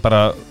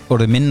 bara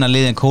orðið minna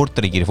lið en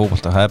kórdrengir í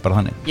fótbolta, það er bara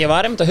þannig. Ég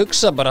var einmitt að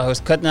hugsa bara,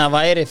 hvernig það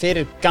væri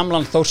fyrir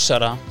gamlan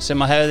Þórsara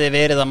sem að hefði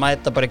verið að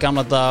mæta bara í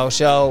gamla dag og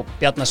sjá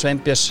Bjarna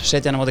Sveinbjörns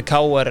setja hann á móti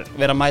KR,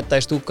 vera að mæta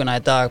í stúkuna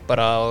í dag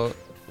bara og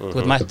þú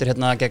veit mættur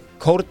hérna gegn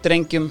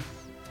kórdrengjum.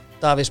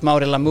 Davíð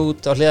Smári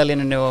Lamút á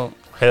hliðarlínunni og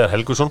Heiðar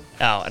Helgusson.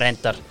 Já,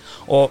 reyndar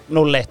og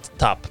 0-1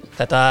 tap.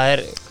 Þetta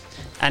er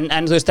En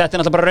þú veist, þetta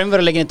náttúrulega bara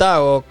raunveruleikin í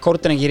dag og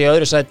kórdrengir í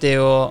öðru sæti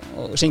og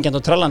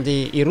syngjandi og trallandi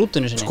í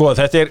rútunni sinni. Sko,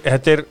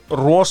 þetta er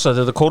rosa,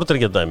 þetta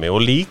kórdrengjadæmi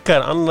og líka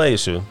annað í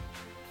þessu.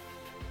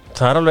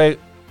 Það alveg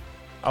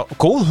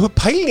góð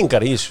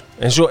pælingar í þessu.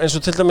 Eins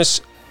og til dæmis,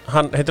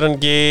 heitir hann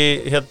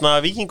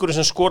ekki víkingurinn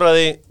sem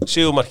skoraði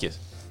sigurmarkið?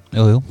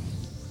 Jú.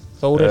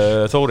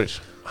 Þórir.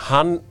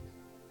 Hann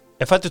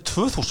fæddur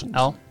 2000.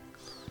 Já.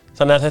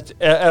 Þannig að þetta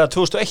er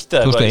 2001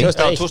 eða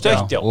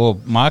 2001, já.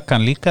 Og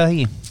makan líka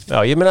því. Já,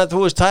 ég meina að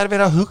þú veist, það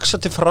verið að hugsa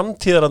til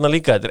framtíðar þarna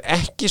líka. Þetta er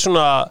ekki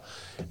svona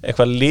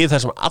eitthvað lið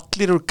þar sem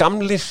allir eru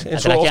gamlir.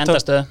 Þetta er ekki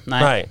endastöð,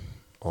 nei.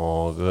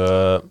 Og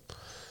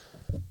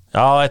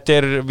já, þetta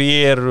er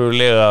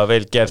verulega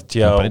vel gert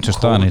hjá. Bara eins og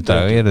staðan í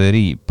dag eru þeir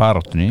í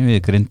baráttunni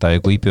við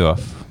Grindavík og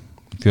IBVF.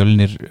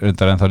 Fjölnir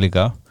undar ennþá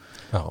líka.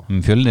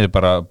 Fjölnir er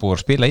bara búið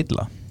að spila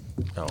illa.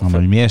 Þannig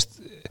að mest,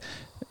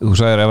 þú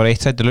sagðir að það var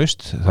eitt sæti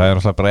laust, það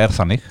er alltaf bara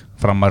þannig.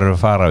 Framar eru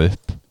að fara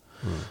upp.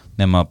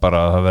 Nema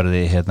bara að það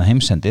verði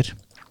heimsendir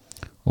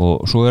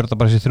og svo er þetta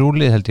bara þessi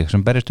þrjúlið held ég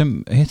sem berist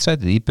hitt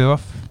sætið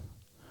IBVF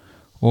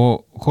og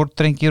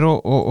kórdrengir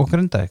og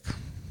Grindavík.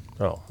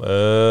 Já,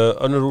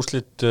 önnur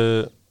úrslit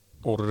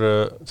úr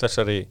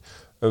þessari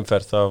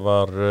umferð, það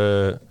var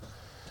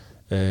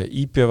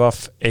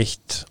IBVF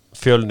 1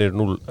 Fjölnir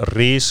 0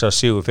 risa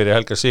sigur fyrir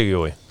Helga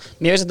Sigurjói.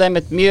 Mér finnst þetta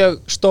einmitt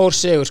mjög stór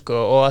sigur sko,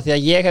 og að því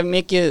að ég hef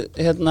mikið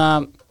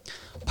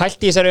pælt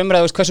í þessari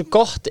umræðu hversu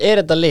gott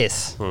er þetta lið.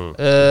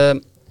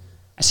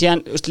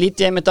 Síðan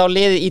lítið ég einmitt á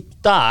liðið í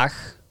dag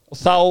og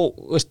þá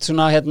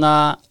svona,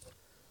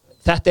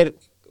 þetta er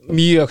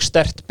mjög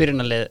sterkt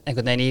byrjunarlið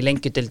einhvern veginn í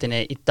lengjudildinni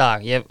í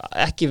dag. Ég hef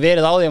ekki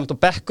verið á því að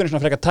bekkurinn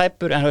svona frekar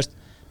tæpur en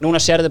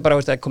núna sérðu bara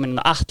að komin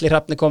Atli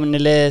Hrafn komin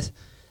í liðið,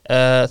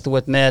 þú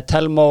ert með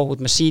Telmo, þú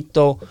ert með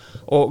Sító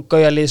og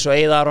Gauja Lýðs og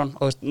Eiðar Aron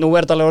og nú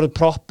er þetta alveg orðið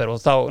proper og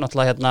þá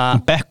náttúrulega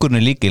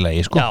bekkurinn er líka í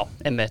lagi sko. Já,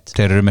 einmitt.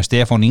 Þeir eru með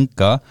Stefán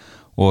Inga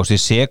og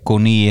þessi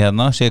Seko nýi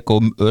Seko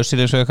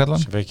Ösir eins og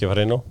kallan. Sem fekk ég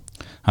fara inn á.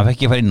 Hann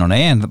fekk ég fara inn á,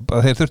 nei, en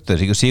þeir þurftu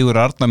þess. Sigur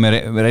Arnar með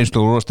reynslu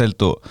og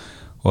úrsteld og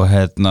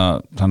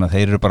þannig að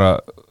þeir eru bara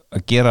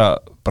að gera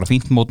bara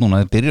fínt mót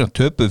núna. Þeir byrja að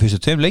töpu fyrstu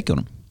 2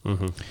 leikjunum.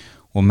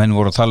 Og menn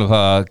voru að tala um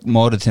það að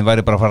Móritsson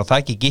væri bara að fara að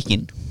taka í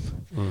gikkinn.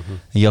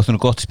 Ég átti nú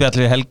gott spjall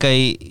við Helga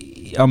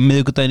á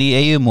miðvikudaginn í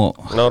Eyjum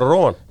og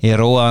ég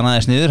róaði hann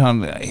aðeins niður.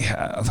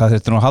 Það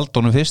þurfti nú að halda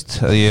honum fyrst.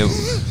 Ég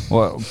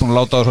var búin að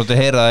láta á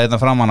svolítið heyra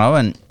það framan af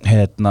en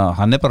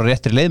hann er bara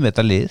réttri leið með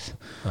þetta lið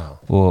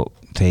og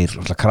þeir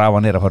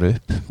krafan er að fara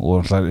upp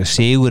og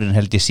sigurinn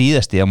held ég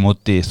síðasti á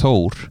móti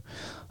Þór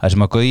það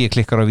sem að Gauji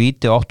klikkar á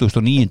víti á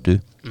 89.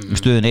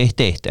 Stöðun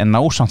 1-1 en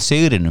násamt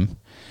sigurinnum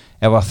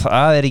ef að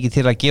það er ekki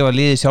til að gefa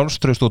liði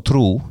sjálfstraust og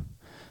trú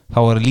þá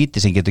er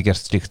lítið sem getur gert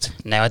slíkt.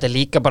 Nei, þetta er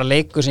líka bara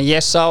leikur sem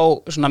ég sá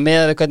svona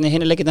með við hvernig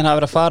hinni leikirnir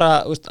hafa verið að fara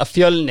að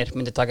Fjölnir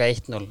myndi taka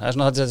 1-0. Það er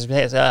svona það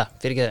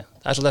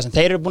er svona það sem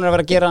þeir eru búin að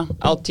vera að gera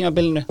á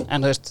tímabilinu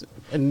en þú veist,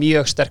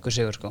 mjög sterkur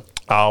sigur sko.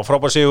 Já,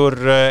 frábær sigur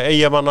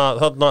Eyjamanna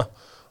þarna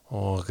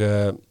og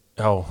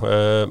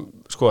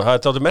sko, það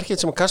er þáttu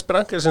merkitt sem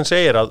Kasper Ankersen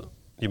segir að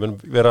ég mun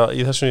vera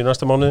í þessu í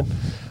næsta mánuðin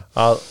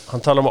að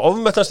hann tala um að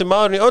ofmettasti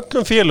maðurinn í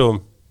öllum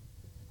félögum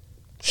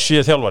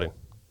sé þjálfarinn.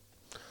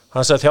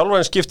 Hann sagði að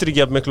þjálfarinn skiptir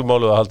ekki jafn miklu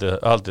máli að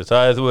haldi.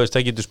 Það er, þú veist,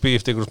 það getur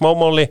skipt ykkur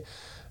smámáli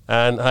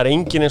en það er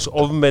engin eins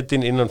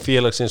ofmetinn innan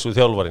félagsins og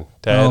þjálfarinn.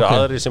 Það eru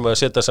aðri sem að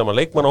setja saman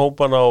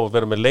leikmannahópana og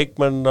vera með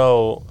leikmennina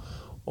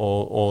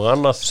og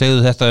annað.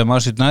 Segðu þetta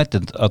Manchester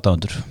United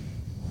aðdáendur?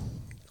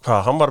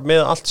 Hvað, hann var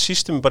með allt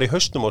systemi bara í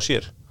hausnum á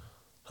sér.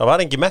 Það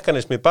var engin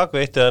mekanismi bak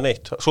við eitt eða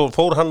neitt. Svo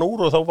fór hann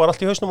úr og þá var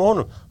allt í hausnum á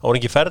honum. Það var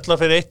engin ferðlar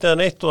fyrir eitt eða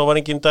neitt og það var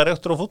engin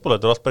direktor á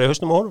fútbolta. Það var allt bara í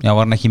hausnum á honum. Já,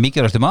 var hann ekki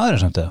mikilvægasti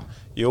maðurinn samt eða?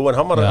 Jú, en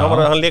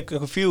hann leik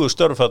 4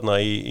 störf þarna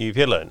í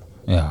félaginu.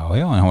 Já,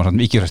 en hann var samt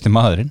mikilvægasti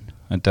maðurinn.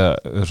 Þetta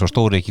er svo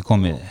stóri ekki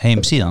komið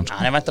heim síðan.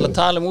 Hann er væntanlega að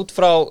tala út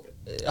frá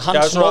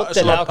hans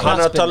módeli á knattspyrnu.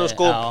 Hann er að tala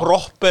sko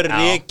proper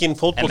rekin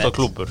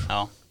fótboltaklúbbur.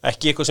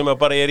 Ekki eitthvað sem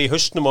bara er í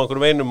hausnum á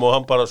einhverjum einum og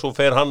hann bara, svo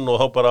fer hann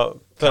og þá bara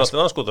fer allt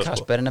í anskota.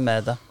 Kasperinn er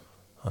með þetta.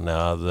 Þannig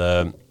að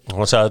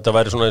hann sagði að þetta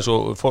væri svona eins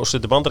og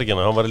fórseti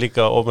Bandaríkjanna, hann var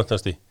líka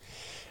ofmennasti.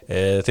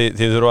 Þið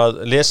þurfa að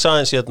lesa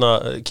eins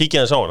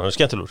kíkja eins á hann er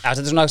skemmtilegur.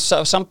 Þetta er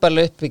svona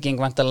sambærlega uppbygging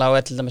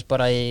vantarlega og til dæmis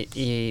bara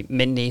í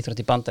minni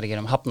íþrótt í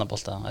Bandaríkjunum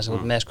hafnabolta.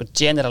 Með sko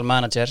general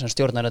manager sem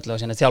stjórnar öllu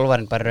og síðan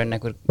þjálfarinn bara raun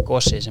einhver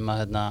gosi sem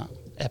að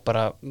er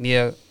bara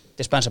mjög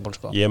dispensable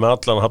sko. Ég er með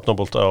allan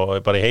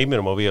hafnabolta bara í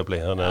heiminum á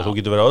Viaplay þannig að þú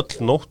getur verið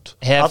öll nótt,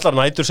 allar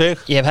nætur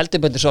seg. Ég hef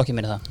heldur betur sokki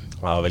minni það.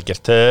 Já, vel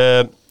gert.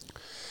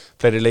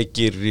 Fleiri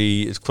leikir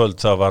í kvöld,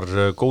 það var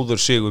góður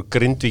sigur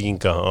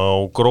Grindvíkinga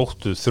á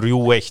Gróttu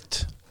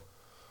 3-1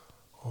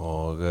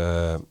 og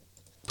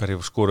hverju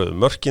skoruðu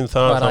mörkin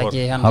það? Var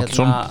ekki hann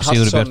Hallsson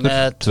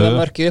með 2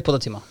 mörki upp á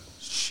það tíma?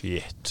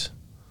 Shit.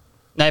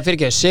 Nei, fyrir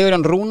ekki,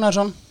 Sigurjón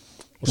Rúnarsson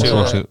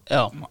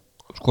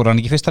skoraði hann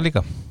ekki fyrsta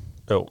líka?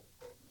 Jú,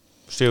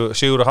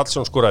 Sigurður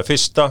Hallsson skoraði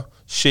fyrsta,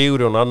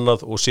 Sigurjón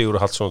annað og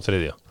Sigurður Hallsson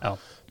þriðja.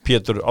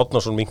 Pétur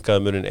Árnason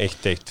minkaði munin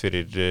 1-1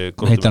 fyrir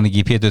Gróttu. Heitir hann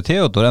ekki Pétur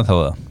Theodor ennþá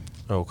það?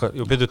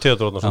 Jú, Pétur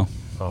Theodor Árnason.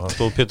 Það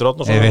stóð Pétur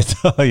Árnason. Ég veit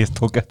það, ég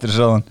tók eftir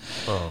þess aðan.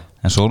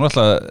 En svo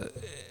náttúrulega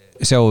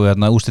sjáum við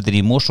hérna úrslitin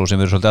í Mosó sem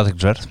verður svolítið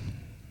aðteklisverð.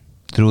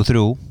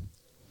 3-3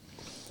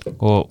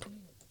 og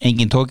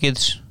engin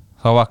Tókits,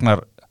 þá vaknar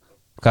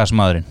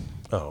gasmaðurinn.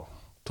 Já,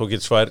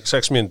 Tókits fær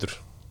 6 mínútur.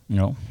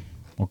 Já,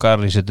 og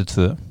Garli setur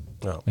 2.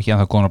 Ekki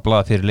að það konar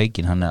blað fyrir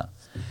leikinn, hann að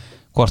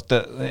hvort,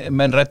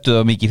 menn rættu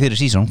það mikið fyrir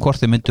sísón, hvort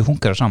þeir myndu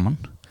fungera saman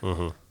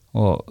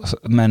og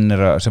menn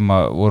sem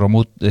voru á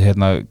móti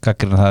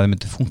gaggrina það þeir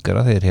myndu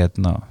fungera, þeir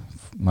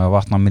maður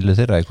vatna millu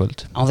þeirra í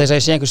kvöld. Án þess að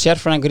ég sé einhver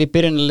sérfræðingur í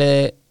byrjunli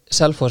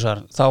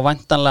Selfossar, þá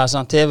væntanlega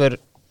samt hefur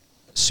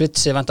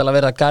svitsi væntanlega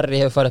verið að Garri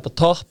hefur farið upp á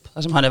topp,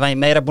 þar sem hann er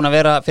meira búin að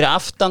vera fyrir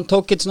aftan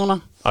Tókits núna.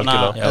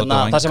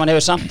 Það sem hann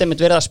hefur samt einmitt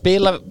verið að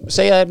spila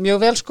segja þeir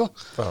mjög vel sko.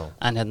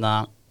 En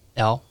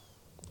já,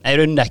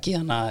 er unni ekki,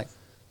 þannig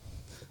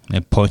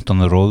að point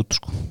on the road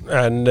sko.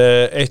 En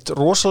eitt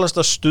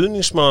rosalegsta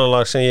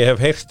stuðningsmannalag sem ég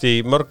hef heyrt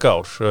í mörg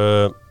ár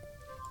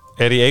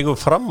er í eigu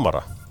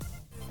Framara.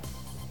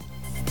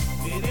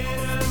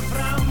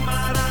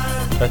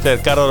 Þetta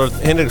er Garðar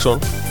Örn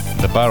Hinriksson,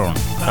 The Baron.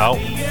 Já.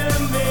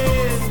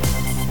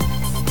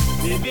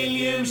 Við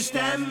viljum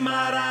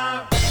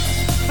stemmara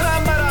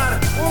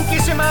Framarar, ungi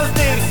sem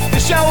aldir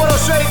Við sjáum á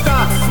sveita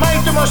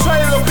Mætum á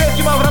svæðið og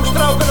hvetjum áfram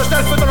strákan og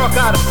stelpunar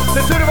okkar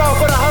Þau þurfa á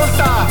okkur að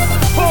halda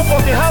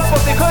Fótbolti,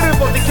 handbolti,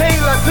 körfubolti,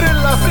 keila,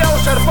 krulla,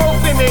 frjásar,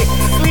 bókvinni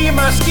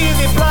Glíma,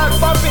 skíði, flag,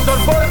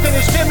 badminton,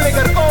 bortinni,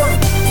 svimleikar,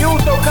 golf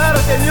Judo,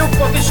 karate,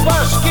 mjúkbolti,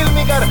 squash,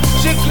 skylmingar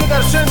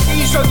Siglingar, sund,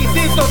 ísokki,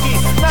 þitokki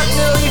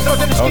Nagnið og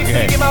íþróttinni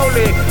skiptir ekki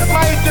máli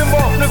Mætum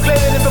vopnu,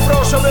 gleðinni með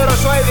brós og vera á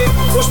svæðið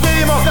Og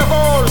styðjum okkar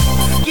ból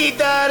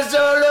Gítar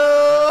solo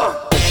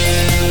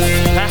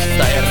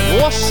Þetta er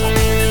rosa.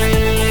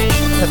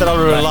 Þetta er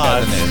alveg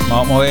lag.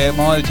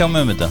 Má ég tjá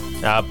mig þetta?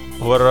 Já,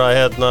 þú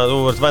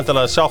verður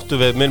væntanlega sáttu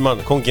við minn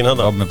mann, kónginn hann.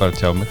 Já, mér bara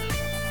tjá mig.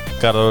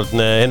 Garðar Örn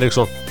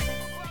Hinriksson.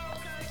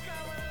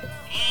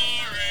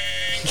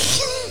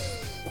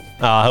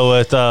 Já, þú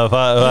veit að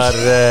það var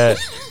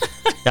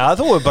já,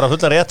 þú er bara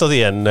fullar rétt á því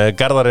en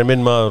Garðar er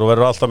minn maður og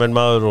verður alltaf minn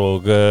maður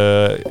og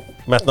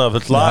metnaða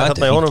fullt lag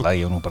hérna í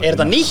honum. Er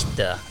þetta nýtt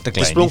eða? Þetta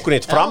er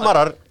splunkunýtt.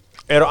 Framarar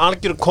eru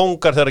algjör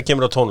kóngar þegar það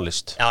kemur á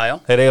tónlist. Já.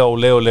 Þeir eiga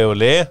ole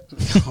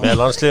með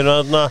landsliðinu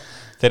þarna.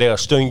 Þeir eiga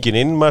stöngin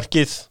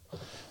innmarkið.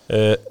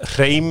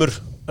 Hreimur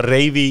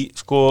reyfi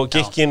sko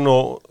gikkinn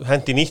og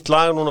hendi nýtt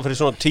lag núna fyrir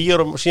svona 10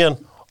 árum síðan.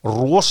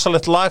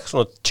 Rosalegt lag,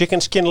 svona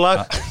chicken skin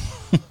lag.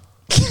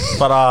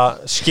 Bara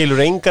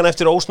skilur engan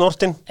eftir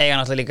ósnortin. Eiga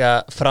náttúrulega líka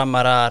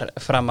framarar.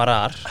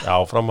 Já,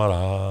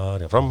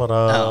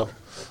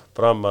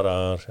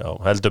 framarar, já,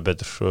 heldur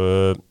betur.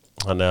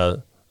 Þannig að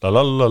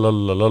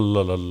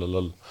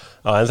lalalalalalalalalal.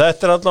 En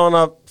þetta er allavega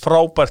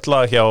frábært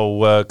lag hjá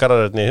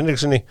Garðari Erni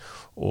Hinrikssoni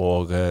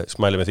og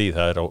smæli með því,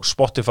 það er á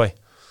Spotify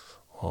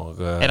og,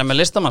 Er það með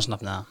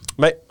listamannsnafn eða?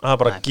 Nei, það er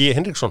bara G.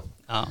 Hinriksson.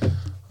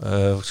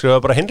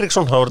 Skrifaði bara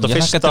Hinriksson, það var þetta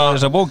fyrsta. Ég hætti að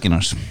þessa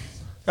bókinans.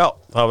 Já,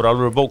 það var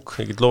alveg bók,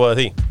 ég get lofaði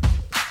því.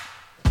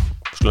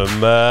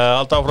 Skulum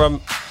allt áfram.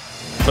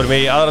 Förum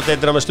í aðra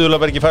deildina með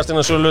Stuðlabergi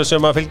fasteignasölu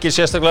sem að fylgir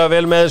sérstaklega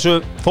vel með þessu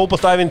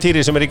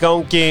fótboltaævintýri sem er í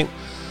gangi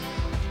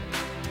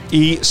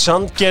í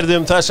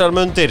Sandgerðum þessar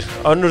mundir.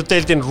 Önnur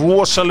deildin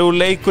rosalegu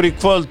leikur í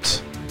kvöld.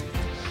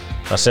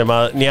 Þar sem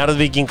að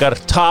Njarðvíkingar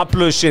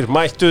taplausir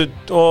mættu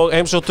og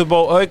heimsóttu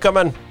á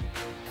Haukamenn.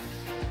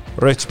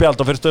 Rautt spjald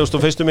á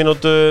 41.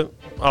 mínútu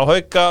á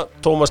Hauka.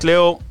 Tómas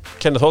Leó,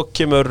 Kenneth Hogg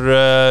kemur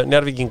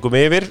Njarðvíkingum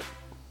yfir.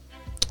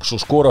 Svo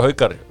skora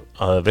Haukar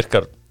að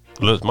virkar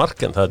löðt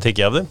mark en það er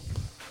tekið af þeim.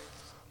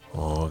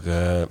 Og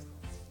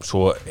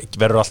svo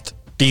verður allt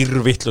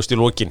dýrvittlust í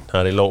lokin. Það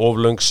er eiginlega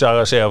oflöng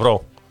saga að segja frá.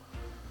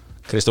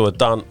 Kristófer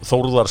Dan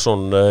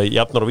Þórðarsson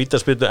jafnar á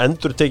vítaspyrnu,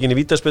 endur tekin í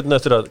vítaspyrnu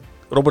eftir að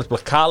Robert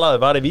Blakalaði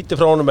var í víti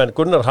frá honum en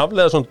Gunnar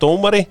Hafleðarsson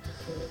dómari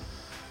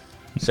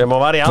sem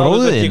að var í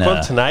aðalhlutverki í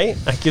kvöld. Nei,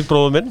 ekki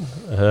bróður minn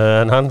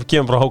en hann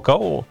kemur frá HK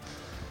og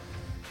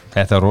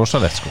Þetta var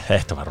rosalegt sko.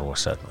 Þetta var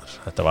rosalegt,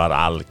 þetta var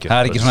algjör.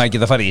 Það er ekki svona að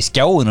geta farið í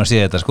skjáin og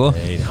sé þetta sko.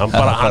 Nei, hann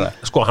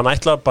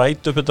ætlaði að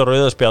bæta upp þetta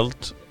rauða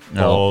spjald.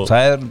 Já,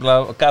 það er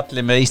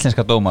galli með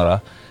íslenska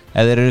dómara.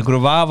 Ef þeir eru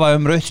einhverju vafa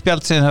rautt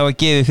spjald sem það var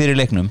gefið fyrir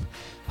leiknum,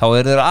 þá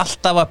eru þeir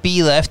alltaf að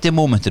bíða eftir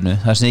mómentinu,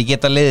 þar sem þeir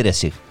geta leiðrétt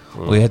sig.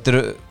 Og þetta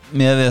eru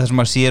með það sem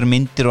maður sér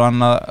myndir og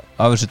annað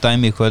af þessu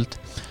dæmi í kvöld.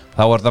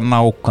 Þá var það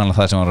nákvæmlega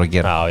það sem hann var að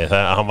gera. Já,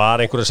 hann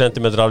var einhverja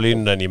sentimetra af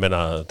línunni en ég meina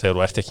þegar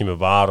þú ert ekki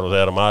með var og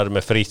þegar maður er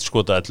með frítt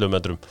skota 11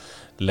 metrum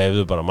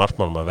leyfðu bara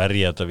markmannum að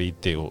verja þetta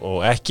víti og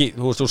ekki,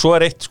 þú veist, og svo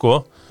er eitt sko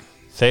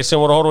þeir sem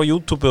voru að horfa á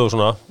YouTube og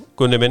svona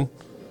Gunni minn,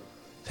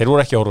 þeir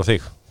voru ekki að horfa á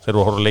þig þeir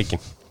voru að horfa á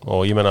leikinn og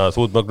ég meina að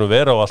þú ert mögnum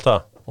vera og allt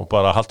það og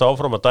bara halda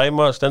áfram að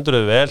dæma,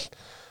 stendur þau vel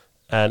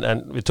en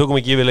við tökum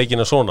ekki yfir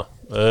leikina svona.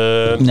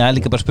 Nei,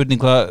 líka bara spurning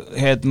hvað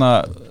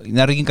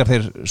Njarðvíkingar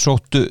þeir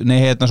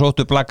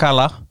sóttu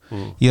Blakala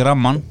í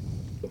ramman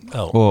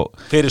og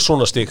fyrir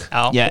svona stig.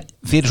 Já,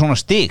 fyrir svona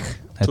stig.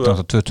 Þetta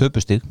var 2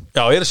 töpustig.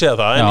 Já, ég segja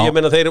það, en ég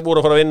meina þeir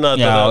voru að fara að vinna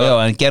þetta. Já,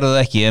 en gerðu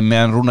það ekki, en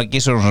meðan Rúnar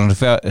Gissurason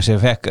sem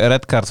fekk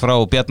redkart frá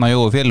Bjarna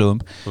Jó og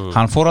félögum,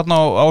 hann fór hann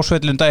á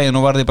svellum daginn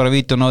og varði bara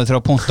víti og náði 3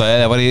 punkta,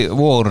 eða var í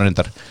Vogurinn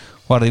reyndar,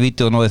 varði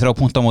víti og náði 3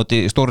 punkta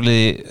móti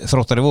stórliði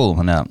Þróttar í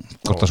Vogum, þannig að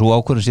hvort að svo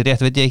ákvörðun sér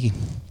rétt veit ég ekki.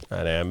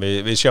 Nei,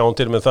 við sjáum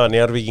til með það,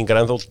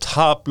 Njarðvíkingar ennþá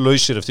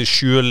taplausir eftir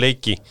 7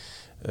 leiki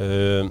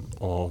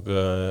og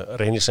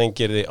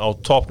Reynisengirði á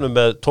toppnum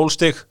með 12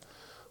 stig.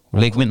 Og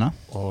leikminna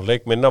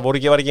var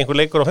ekki einhver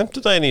leikur á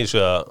 50 daginn í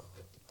þessu að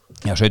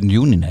já, 17.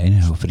 júni, nei,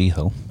 það var frí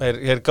þá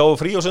er gáðu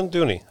frí á 17.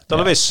 júni, það er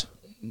alveg viss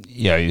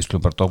já, ég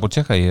skulle bara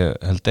doppeltjekka, ég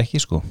held ekki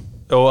sko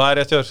já, það er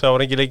rétt, það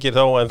var engin leikir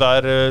þá en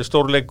það er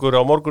stórleikur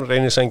á morgun,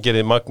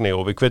 Reynisengirði Magni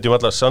og við hvetjum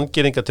alla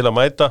Sandgerðinga til að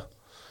mæta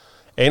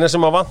eina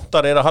sem að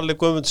vantar er að Halli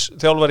Guðmunds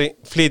þjálfari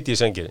flyti í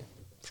Sandgerði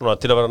svona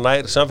til að vera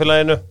nær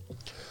samfélaginu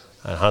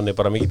en hann er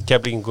bara mikill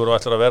Keflvíkingur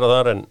og ætlar að vera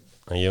þar en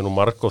ég hef nú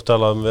margótt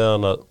talað við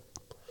hann að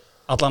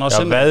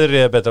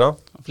veðrið er betra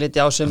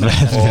flytja á sumri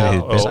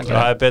og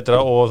það er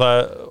betra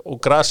og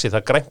grasi,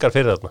 það grænkar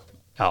fyrir þarna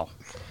já.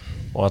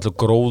 Og allur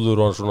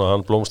gróður og svona,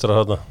 hann blómstrar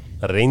þarna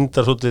það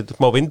reyndar svolítið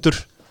smá vindur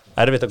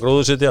erfitt að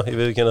gróðursetja, ég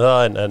veit ekki henni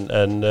það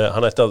en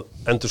hann ætti að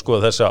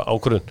endurskoða þessa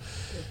ákvörðun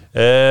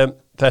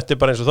þetta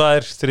er bara eins og það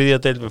er 3.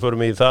 deild, við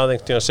förum í það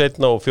einhvern tíðan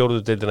setna og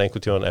 4. deildina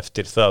einhvern tíðan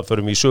eftir það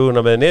förum í söguna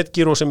með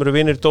Netgyro sem eru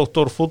vinir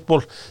Dr.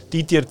 Fútból,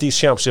 Didier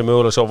Deschamps sem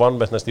mögulega sá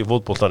vannmettnast í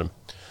fútboltanum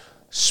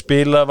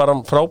var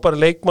hann frábæri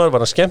leikmaður,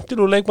 var hann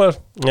skemmtilegur leikmaður?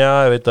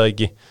 Já, ég veit það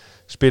ekki.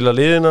 Spila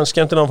liðin hann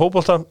skemmtilegan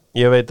fótbolta?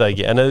 Ég veit það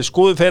ekki. En ef þið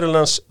skoðu ferilinn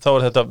hans, þá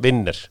er þetta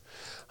vinner.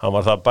 Hann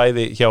var það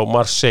bæði hjá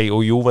Marseille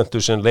og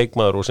Juventus sem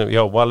leikmaður og sem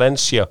hjá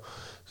Valencia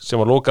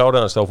sem var loka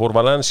árið hans. Þá fór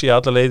Valencia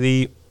alla leið í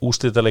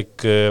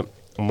úrslitaleik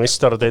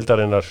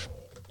meistaradeildarinnar.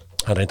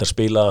 Hann reyndar að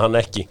spila hann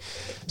ekki.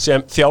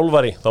 Sem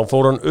þjálfari, þá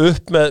fór hann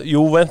upp með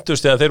Juventus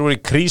þegar þeir voru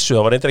í krísu.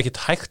 Það var reyndar ekkit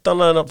hægt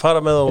annað en að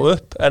fara með þá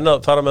upp en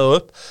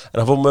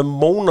hann fór með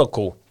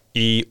Monaco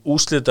í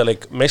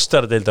úrslitaleik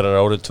meistaradeildarinnar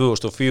árið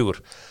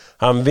 2004.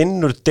 Hann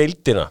vinnur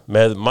deildina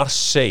með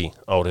Marseille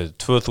árið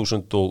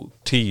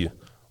 2010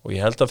 og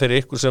ég held að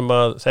fyrir ykkur sem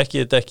að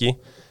þekki þetta ekki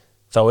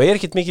þá er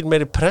ekkit mikil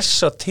meiri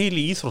pressa til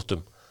í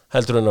íþróttum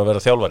heldur en að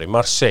vera þjálfari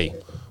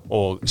Marseille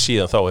og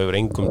síðan þá hefur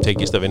engum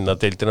tekist að vinna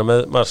deildina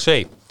með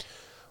Marseille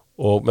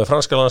og með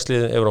franska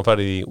landslið hefur hann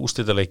farið í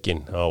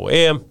úrslitaleikin á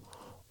EM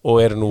og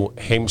er nú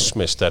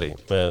heimsmeistari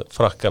með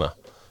frakkana.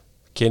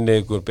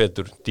 Kynnið ykkur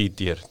betur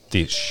Didier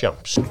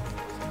Deschamps.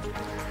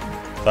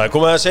 Það er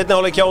komið að setna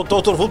áleik hjá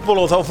Dr. Fútból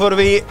og þá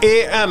förum við í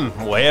EM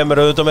og EM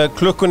er auðvitað með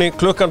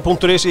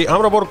klukkan.is í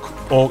Hamraborg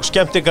og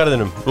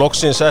skemmtigarðinum.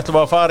 Loksins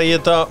ætlum við að fara í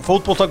þetta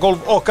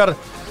fótboltagólf okkar.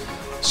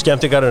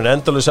 Skemmtigarðin,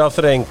 endalaus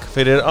afþreying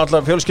fyrir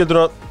alla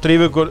fjölskylduna,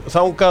 drífu ykkur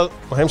þangað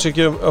og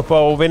heimsækjum upp á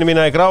vini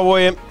mína í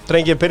Grafvogi.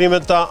 Drengir, byrjum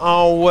þetta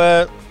á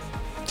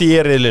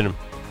D-riðlinum.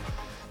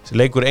 Þessi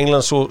leikur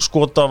Englands og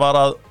Skota var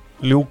að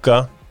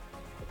ljúka.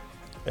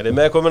 Er þið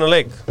með komin að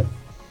leik?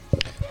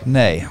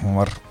 Nei, hann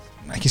var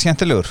ekki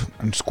skemmtilegur,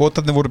 en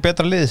Skotarnir voru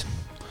betra lið.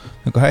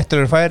 Einhver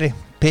hættulegur færi,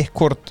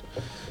 Pickford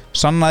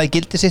sannaði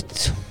gildi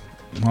sitt,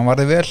 hann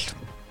varði vel,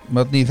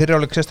 með í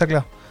fyriráleik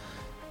sérstaklega,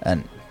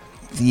 en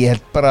ég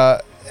held bara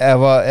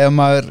ef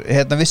maður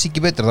vissi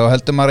ekki betur þá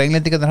heldur maður að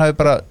englendingarnir hafi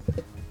bara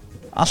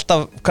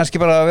alltaf kannski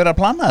bara verið að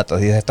plana þetta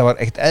því þetta var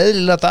ekkert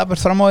eðlilega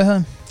daburt fram á í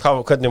höfum.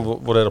 Hvernig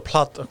voru þeir að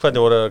plata?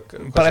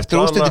 Bara eftir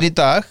úrslitin í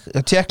dag,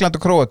 Tékkland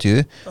og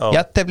Króatíu,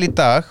 jafntefli í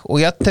dag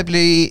og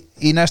jafntefli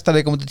í næsta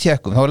leik á móti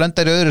Tékkum, þá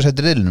lenda þeir í öðru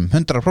sæti riðlinum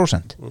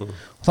 100%.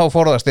 Og þá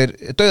forðast þeir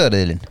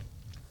dauðariðlin.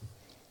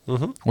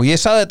 Og ég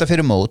sagði þetta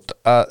fyrir mót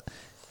að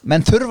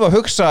menn þurfa að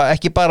hugsa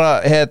ekki bara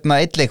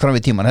einn leik fram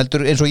við tíman,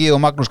 heldur eins og ég og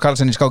Magnús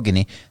Carlsen í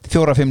skákinni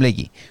 4-5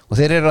 leiki og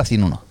þeir eru að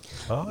því núna.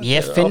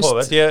 Ég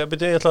finnst ég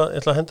ætla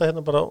að henda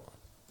hérna bara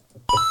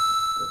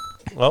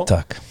á.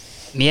 Takk.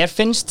 Mér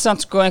finnst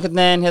samt sko einhvern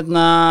veginn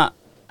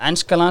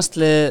enska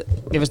landslið,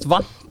 ég finnst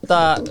vanta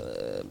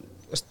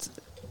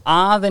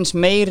aðeins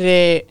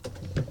meiri.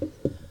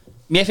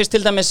 Mér finnst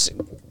til dæmis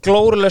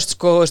glórulaust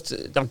sko,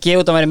 það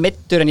gefur þetta að vera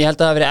middur en ég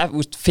held að það hafi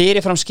verið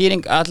fyrirfram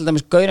skýring að til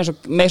dæmis gaur eins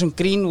og Mason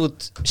Greenwood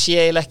sé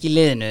eiginlega ekki í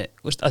liðinu,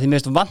 að því mér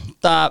finnst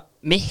vanta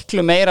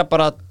miklu meira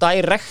bara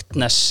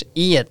directness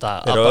í þetta.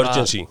 Meira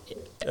urgency.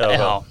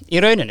 Já, í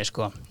rauninni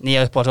sko,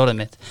 nýja uppáhaldsorðið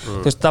mitt.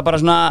 Þú veist, það er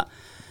bara svona,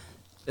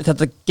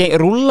 þetta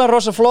rúlar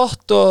rosa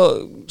flott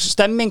og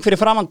stemming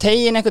fyrir framan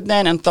tegin einhvern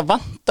veginn, en það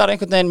vantar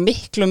einhvern veginn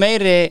miklu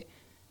meiri,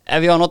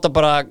 ef ég á að nota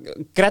bara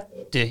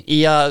grettu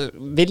í að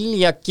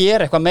vilja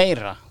gera eitthvað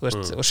meira,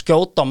 veist, og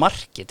skjóta á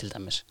marki til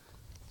dæmis.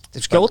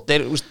 Skjóta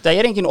það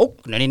er engin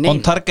ógnun í neinu.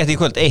 On target í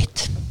kvöld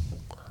 1.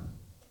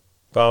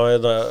 Hvað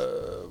er það?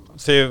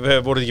 Þið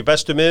voruð ekki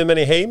bestu miðjumenn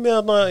í heimi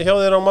þarna hjá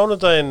þér á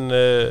mánudaginn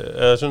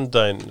eða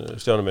sunnudaginn,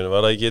 Stjáni minn,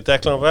 var það ekki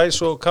Declan Rice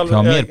og Calvin?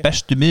 Já, mér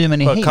bestu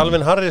miðjumenn í heimi.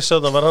 Calvin Harris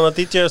þarna, var hann að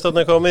DJ-ast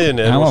þarna eitthvað á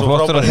miðjunni? Hann var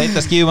flottur að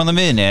heita skífumann á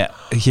miðjunni.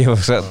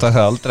 Ég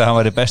sagði aldrei að hann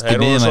væri bestu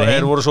miðjumenn í heimi.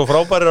 Þeir voru svo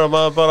frábærir að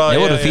maður bara...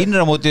 Þeir voru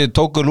fínir á móti,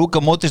 tóku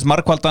Luka Modric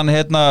markvaldan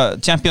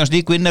Champions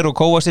League winner og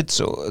Kovacic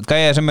og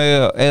gæja sem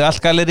eiga allt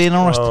gælir í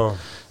nánast.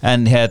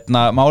 en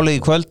málið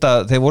í kvöld að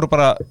þeir voru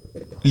bara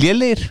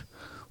lélegir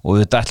og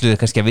þetta ætluðu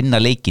kannski að vinna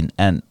leikinn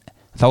en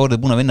þá eru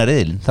þið búin að vinna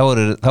riðilinn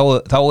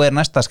þá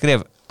næsta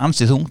skref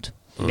ansið þungt.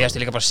 Mér finnst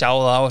líka bara að sjá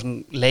það á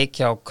leik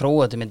hjá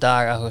Króatum í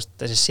dag að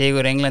þessi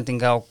sigur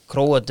Englendinga á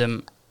Króatum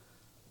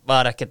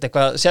var ekkert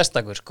eitthvað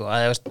sérstakur sko.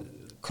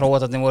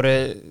 Króatarnir voru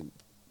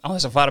á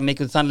þess að fara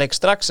mikið þann leik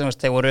strax en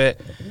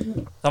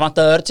það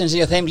vantaði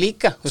urgency á þeim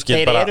líka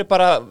þeir eru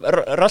bara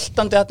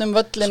röltandi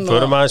þarna völlin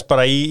förum aðeins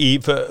bara í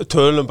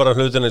tölum bara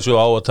hlutin eins og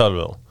á að tala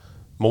við á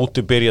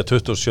móti byrja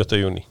 27.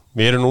 júní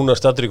við erum núna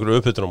staddir ykkur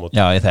upphytunarmóti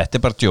já þetta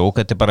bara djók,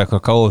 þetta bara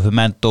eitthvað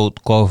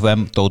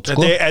KFM-dót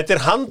sko þetta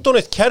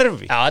handóneitt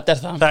kerfi já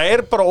þetta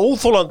það bara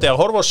óþólandi að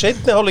horfa á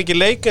seinni hálfleiki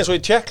leik eins og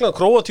í Tékkland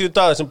Króatíu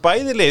dag sem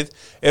bæði lið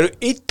eru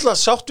illa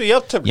sáttu í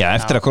jafntefli já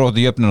eftir að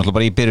Króatíu jöfnir náttúrulega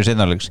bara í byrju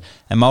seinni hálfleiks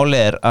en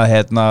málið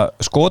að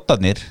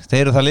skotarnir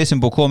þeir eru það lið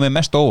sem búið komið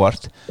mest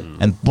óvart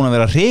en búin að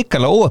vera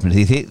hrikalega óvapnir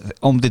því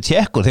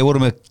Tékkur, þeir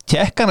voru með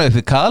Tékkana upp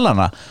í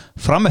kaðlana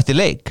fram eftir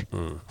leik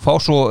fá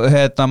svo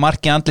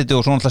marki andliti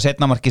og svo náttúrulega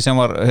seinna marki sem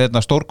var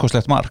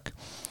stórkostlegt mark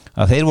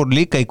að þeir voru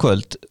líka í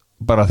kvöld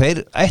bara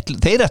þeir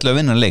ætlu að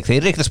vinna leik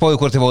þeir reikta spáðu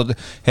hvort þeir fóðu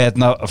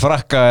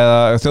Frakka eða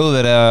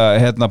Þjóðverð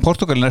eða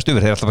Portugalin næstu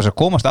yfir þeir ætla að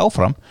komast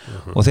áfram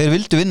og þeir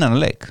vildu vinna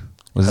leik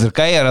og þeir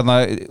gæjar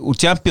úr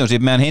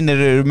Championship meðan hinn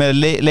eru með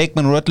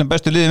leikmenn úr öllum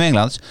bestu liðum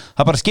Englands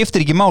það bara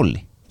skiptir ekki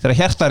máli þegar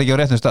hjarta ekki á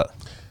réttum stað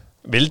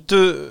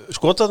vildu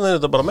skotarnir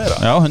þetta bara meira?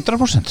 Já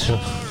 100%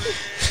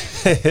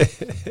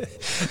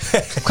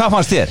 Hvað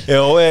fannst þér?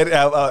 Jó,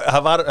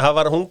 það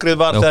var hungrið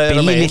var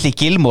Billy Little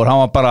Gilmore, hann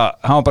var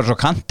bara svo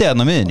kantið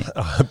hann á miðinni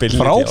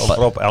frábær, já,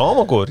 hann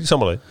var góður í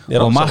samanlagi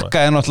og Makka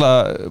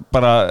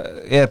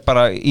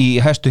bara í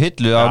hæstu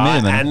hillu á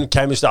miðinni en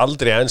kæmistu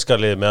aldrei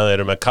enskarlið með að þeir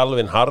eru með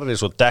Calvin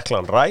Harris og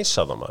Declan Rice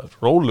að það maður,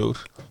 rólugur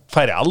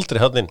færi aldrei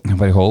hann inn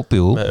hann var í hóp,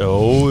 jú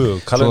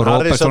Calvin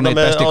Harris Robertson er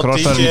besti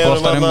krossarinn í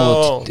boltanum og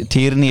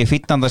Tierney er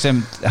fittanda sem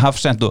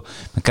hafsend og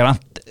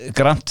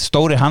Grant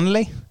Stóri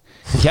Hanley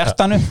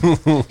hjartanu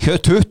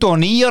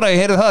 29 ára, ég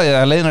heyrði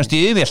það leiðnast í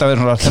yfir, ég ætla að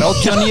vera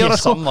 39 ára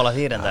sko.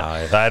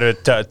 Það eru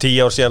 10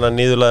 ár síðan að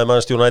niðurlaði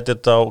Manchester United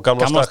á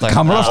Gamla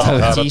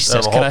Stað Jesus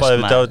Christ hoppaði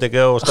við David De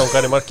Gea og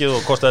stóngar í markið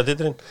og kostaði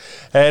titilinn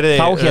þá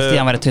hélt ég að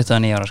hann væri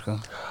 29 ára sko.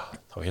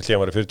 Þá hélt ég að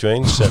hann væri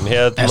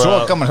 41 en svo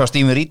gaman sá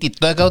Steve Reed í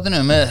dögátinu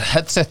með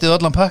headsetið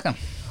allan pakkan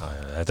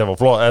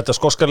þetta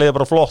skoskarliði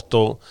bara flott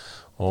og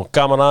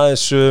gaman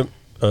aðeins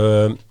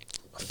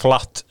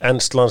flatt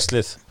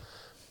enslandslið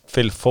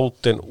Phil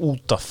Foden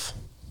út af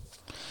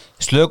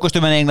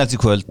slökustu menn Englands í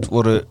kvöld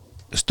voru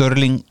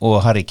Sterling og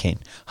Harry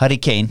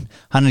Kane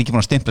hann ekki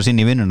búin að stimpla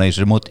sinni í vinnuna í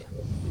þessari móti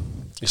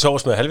ég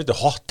sáast með helviti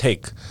hot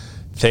take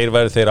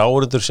þeir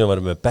áhorfendur sem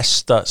væru með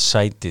besta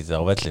sætið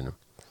á vellinum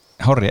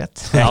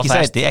hárrétt,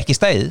 ekki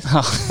stæðið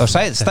þá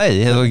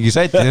stæðið, hefur ekki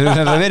sætið það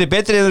hefur verið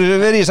betri ef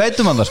það verið í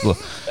sætum hann sko.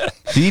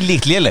 því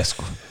líkt lélegt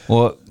sko.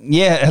 og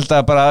ég held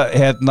að bara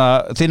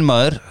þinn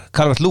maður,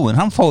 Calvert-Lewin,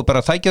 hann fóði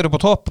bara þækjaður upp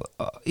á topp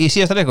í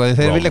síðasta leiku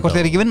þeir vilja hvort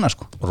þeir ekki vinna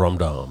sko.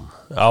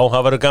 já,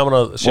 það verður gaman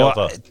að sjá og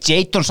það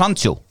Jadon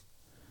Sancho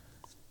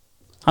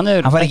hann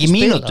fær ekki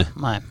mínútu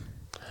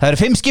það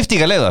eru 5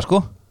 skiptingar leiða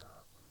sko.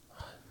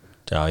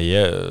 já,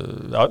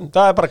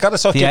 það er bara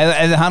garðið sátt því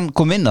ef hann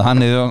kom inn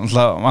hann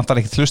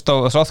vantar ekki hlusta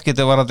á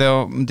Southgate var að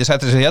það myndi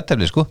sæta þessi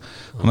jættefli sko.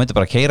 hann myndi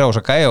bara keira á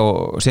þess að gæja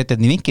og setja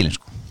þetta í vinkilin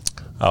sko.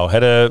 Já,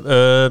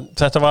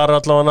 þetta var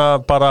allavega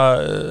bara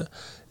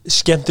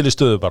skemmtileg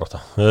stöðu bara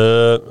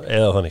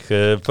eða þannig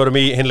förum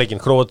í hinleikin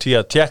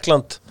Króatía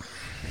Tékkland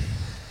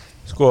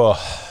sko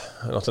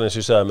náttúrulega eins og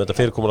ég sagði með þetta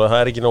fyrirkomulega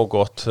það ekki nógu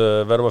gott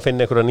verðum að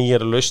finna einhverja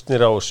nýjar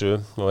lausnir á þessu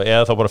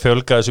eða þá bara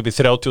fjölga þessu upp í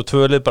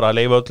 32 lið bara að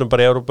leifa öllum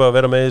bara í Evrópu að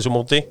vera með þessu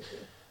móti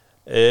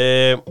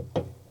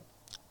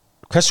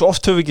hversu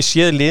oft höfum við ekki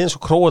séð lið eins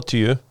og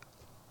Króatíu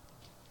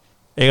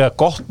eiga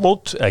gott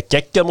mót eða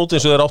geggjað mót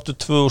eins og þeir áttu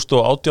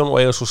 2018 og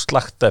eiga svo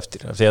slagt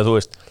eftir því að þú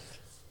veist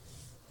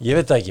ég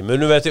veit ekki,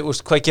 munum við eftir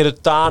hvað gerðu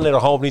Danir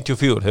á HM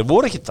 94 þeir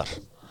voru ekki þar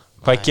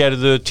hvað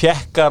gerðu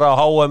Tékkar á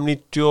HM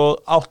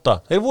 98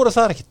 þeir voru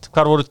þar ekkit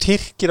hvað voru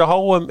Tyrkir á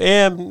HM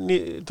EM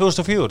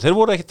 2004 þeir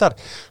voru ekkit þar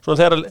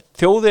svona þegar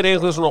þjóðir eiga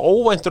einhvern svona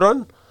óvænt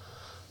rönn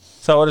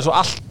þá er eins og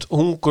allt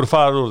hungur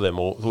farið úr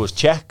þeim og þú veist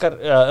Tékkar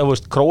þú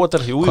veist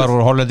Króatar hvað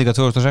voru Hollendinga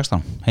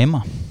 2016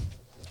 heima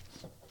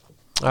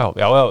Já,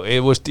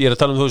 ég er að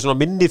tala um þú svona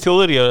minni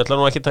þjóður, ég ætla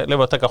nú ekki að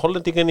leyfa að taka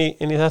Hollendinga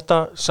inn í þetta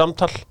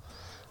samtal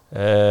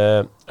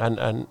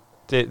en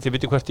þið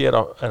veitum hvert ég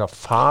er að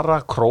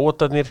fara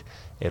Króatarnir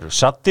eru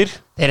sattir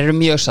þeir eru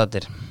mjög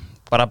sattir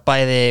bara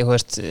bæði, þú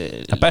veist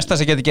það besta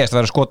sem getur gæst að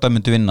vera Skota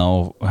myndi vinna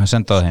og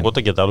senda það heim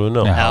Skota geta alveg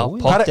vinna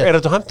er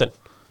þetta Hampton?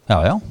 Já,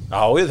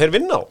 þeir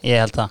vinna á ég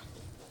held það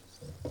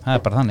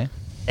er bara þannig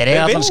þeir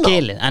eiga allan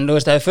skilið, en þú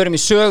veist, ef við förum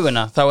í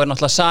söguna þá er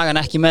náttúrulega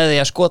sagan ekki með því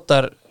að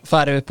Skotar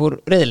fari upp úr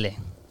riðli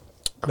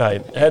Nei,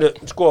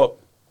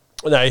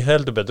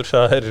 heldur betur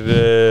það er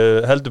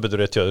heldur betur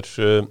rétt hjá þér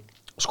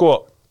sko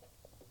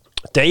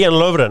Dejan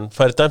Lovren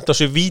fær dæmt á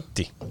sig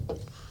víti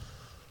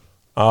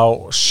á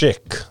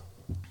Schick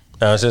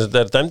eða sem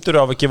þetta er dæmdur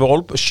af að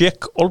gefa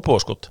Schick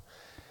olbúaskot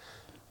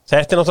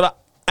þetta náttúrulega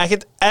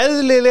ekkert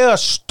eðlilega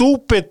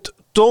stúpid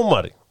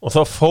dómari og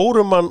þá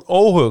fórum mann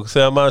óhug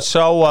þegar maður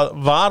sá að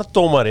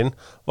vardómarinn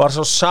var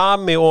svo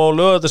sami og á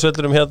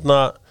Laugardalsvellinum hérna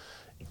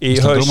í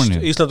haust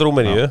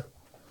Ísland-Rúmeníu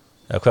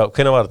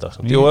hvernig var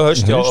þetta? Jú,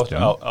 haust,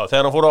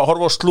 þegar hann fór að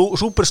horfa á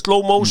super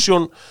slow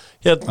motion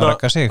hérna,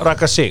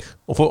 raka sig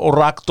og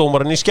rak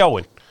dómarinn í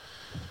skjáin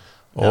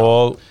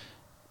og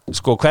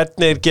sko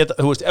hvernig geta,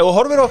 þú veist, ef þú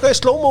horfir okkar í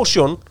slow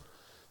motion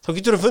þá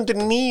getur þú fundið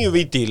 9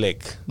 víti í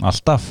leik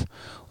alltaf,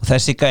 og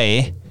þessi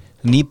gæi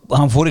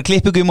hann fór í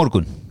klippingu í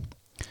morgun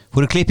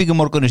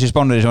þessi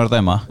Spánverji sem var að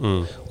dæma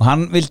og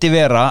hann vildi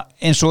vera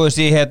eins og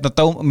þessi hérna,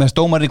 með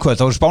dómarinn í kvöld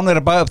þá voru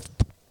Spánverji að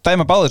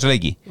dæma báða þessu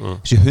leiki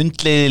þessi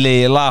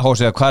hundleiðilegi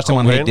Lajos eða hvað sem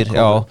hann heitir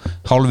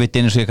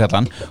hálfvitinn eins og ég kalla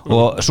hann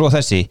og svo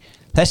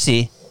þessi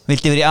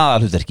vildi vera í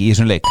aðalhlutverki í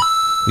þessum leik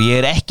og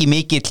ég ekki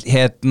mikill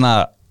hérna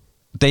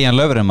Dejan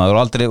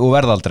Lovren-maður og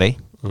verð aldrei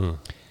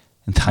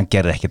en hann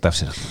gerði ekkert af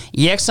sér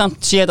ég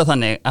samt sé þetta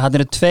þannig að það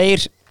eru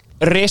 2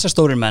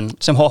 risastórir menn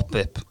sem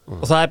hoppa upp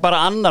og það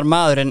bara annar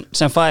maðurinn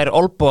sem fær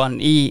olbúan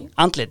í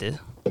andlitið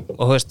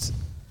og þú veist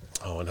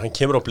en hann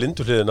kemur á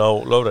blinduhliðin á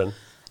Lovren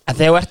en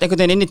þegar þú ert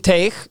einhvern veginn inn í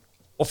teig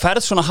og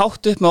ferð svona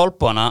hátt upp með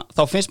olbúana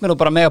þá finnst mér nú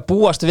bara með að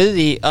búast við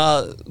því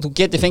að þú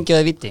geti fengið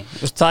það viti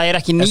það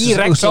ekki ný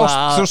regla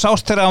Þú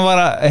sást þegar hann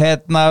var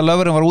að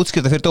Lovren var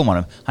útskipta fyrir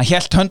dómanum hann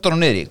hélt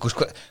höndunum niðri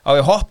á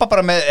ég hoppa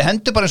bara með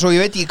hendur bara eins og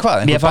ég veit ekki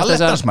hvað Mér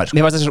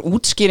fannst þessar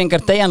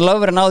útskýringar Dejan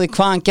Lovren á því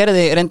hvað hann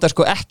gerði reynda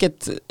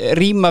ekkert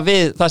ríma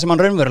við það sem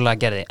hann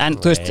raunverulega gerði en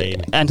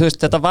þú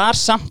veist þetta var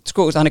samt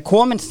hann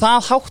kominn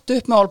það hátt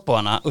upp með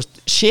olbúana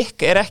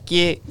Schick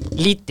ekki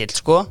lítill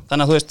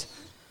þannig að þú veist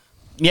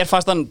mér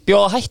fannst hann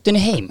bjóða hættunni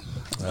heim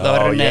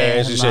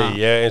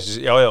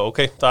ok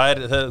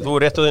þú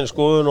rétt á þinn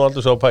skoðun og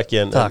aldur svo á pakki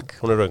en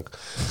hún röng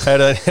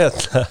hérna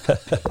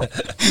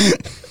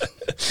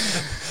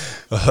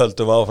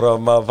höldum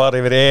áfram að fara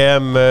yfir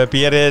EM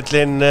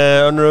B-riðillinn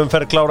önnur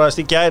umferð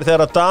kláraðist í gær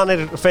þegar að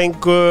Danir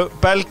fengu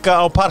belga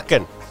á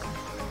Parken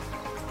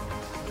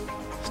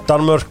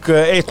Danmörk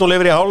 1-0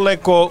 yfir í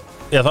hálfleik og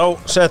þá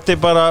setti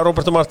bara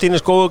Roberto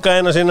Martínez góðu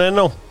gæðina sína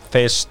inn á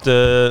fyrst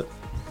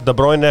De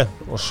Bruyne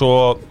og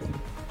svo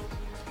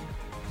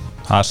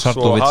Hazard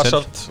og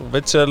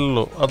Witsel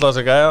og alla þess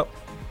að gæja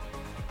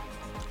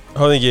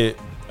hafði ekki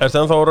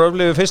ertu ennþá að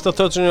röfli við fyrsta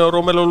touchinu á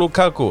Romelu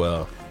Lukaku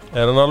eða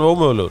hann alveg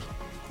ómögulegur?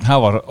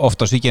 Það var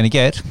ofta svíkjan í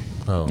gær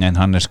en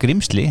hann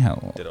skrimsli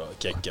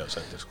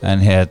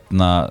en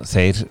hérna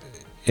þeir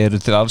eru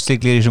til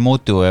allsliklir í þessu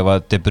móti og ef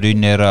að De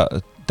Bruyne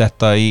að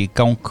detta í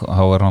gang þá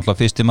hann alltaf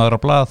fyrsti maður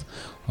á blað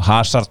og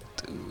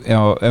Hazard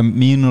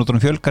mínútur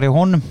fjölgar í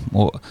honum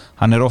og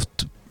hann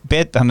oft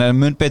hann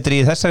mun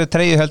betri í þessari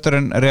treyju heldur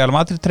en Real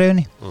Madrid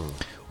treyjunni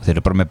og þeir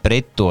eru bara með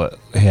breytt og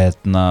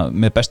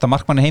með besta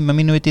markmanni heima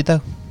mínu viti í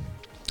dag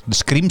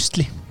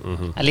skrimsli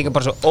en líka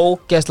bara svo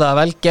ógeðslega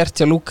vel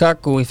gert hjá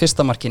Lukaku í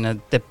fyrsta markinu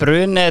De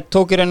Bruyne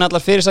tók í raun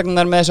allar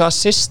fyrirsagnar með þessu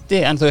assisti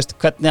en þú veist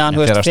hvernig hann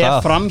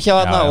fer framhjá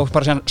þarna og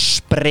bara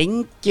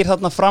sprengir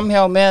þarna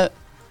framhjá með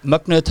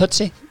mögnuðu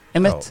touchi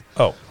einmitt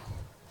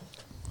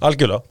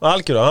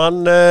algjörlega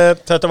hann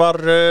þetta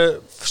var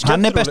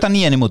hann besta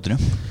nýjan í mótinu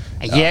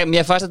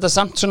Mér fannst þetta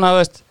samt svona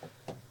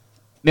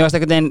mér fannst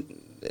einhvern veginn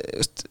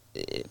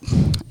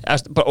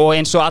og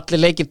eins og allir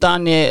leikir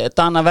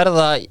Dana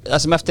verða það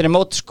sem eftir í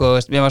mót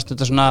mér fannst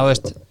þetta svona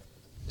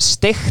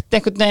steikt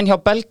einhvern veginn hjá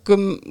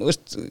belgum mér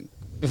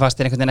fannst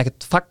þetta einhvern veginn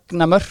ekkert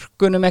fagna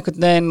mörkunum einhvern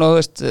veginn og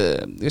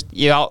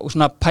ég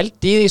svona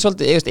pældi í því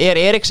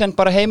svolítið Eriksen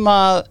bara heima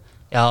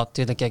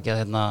þú veit ekki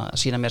að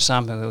sína mér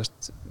samhug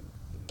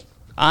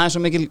aðeins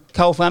svo mikil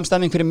KFM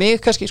stemming fyrir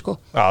mig kannski þú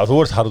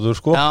ert harður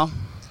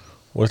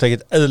og þetta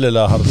ekkert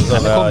eðlilega harður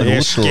þannig að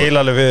ég skil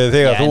alveg við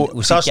þig að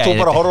þú sast þú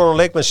bara horfður á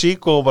leik með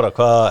Síko og bara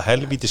hvað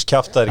helvítis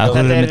kjaftaðir það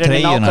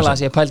nákvæmlega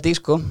sem ég pældi í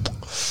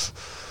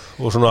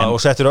og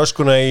settir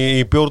öskuna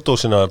í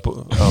bjórdósina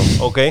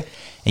ok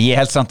ég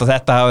held samt að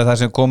þetta hafi það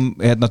sem kom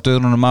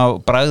döðunum á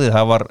bragðið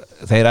það var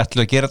þeir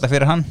ætlu að gera þetta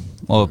fyrir hann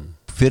og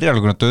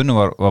fyrirjáleikurinn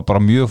döðunum var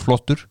bara mjög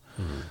flottur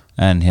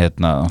en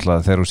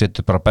þegar þú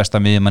setur bara besta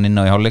miðjumann inn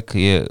á í hálfleik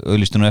ég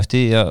auðlisti nú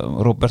eftir að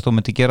Roberto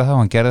myndi gera það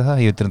og hann gerði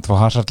það, ég veit að fá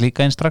Hazard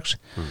líka inn strax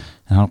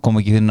en hann kom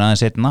ekki fyrir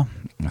aðeins setna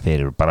þeir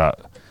eru bara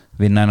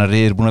búin að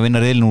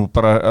vinna riðil nú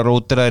bara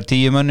rótir þær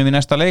 10 mönnum í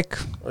næsta leik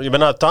ég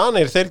menna að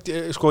Danir þeir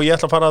ég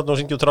ætla að fara að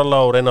syngja og tralla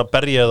og reyna að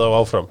berja þá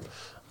áfram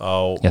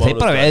þeir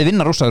bara eða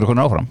vinna rússaður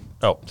konar áfram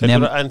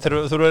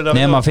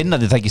nema að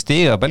finna þið það ekki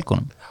stiga að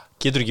belgunum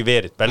getur ekki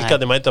verið,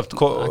 belgandi mæta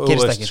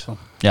gerist ekki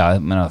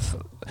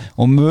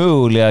og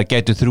mögulega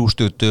gætu 3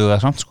 stuttu eða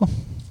samt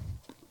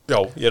já,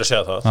 ég að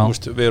segja það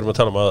við erum að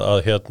tala um að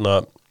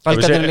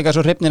belgarnir eru líka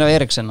svo hrifnir af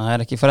Eriksen það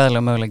er ekki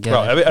fræðilega mögulega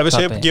ef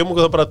við gefum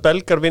okkur það bara að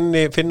belgar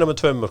finna með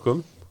 2 mörkum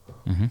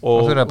og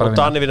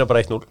Dani vinna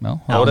bara 1-0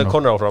 þá er það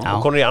Conor áfram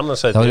og Conor í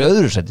annars sæti þá er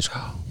öðru sæti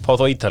fá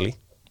þá Ítali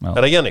er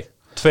það ekki hannig?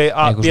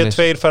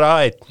 B2 fara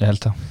A1 ég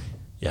held það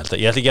Ég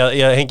held ekki að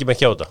ég hengi mig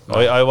ekki á þetta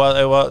og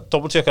ég var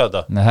doppeltjekka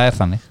þetta nei, það er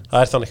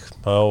þannig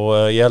þá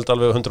ég held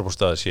alveg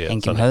 100% að það sé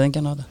engin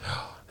höfðingjan á þetta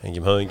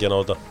hengjum höfðingjan á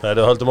þetta.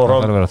 Það höldum áfram.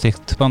 Það þarf að vera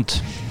þykkt band.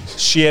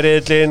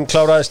 Sérriðillinn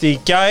kláraðist í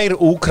gær,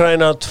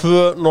 Úkraína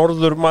 2,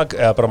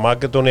 eða bara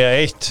Makedónia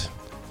 1.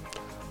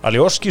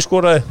 Alioski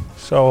skoraði,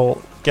 sá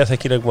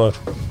geðþekkileikmaður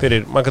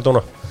fyrir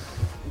Makedóna.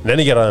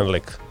 Nenni ekki ræðan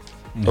leik.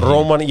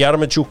 Roman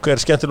Jarmečuk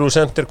skemmtilegu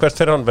sendir, hvert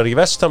fyrir hann? Verður ekki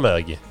Vestham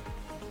eða ekki?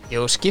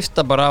 Jú,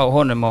 skipta bara á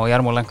honum og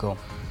Jarmolenko.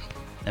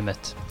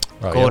 Einmitt.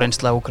 Góð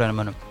reynsla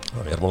Úkraínumönnum.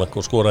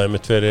 Jarmolenko skoraði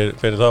einmitt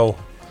fyrir þá.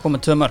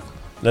 Komið 2 mörk.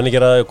 Nenni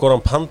ekki ræði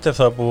Goran Pandev,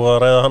 það búið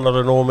að ræða hann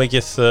alveg nógu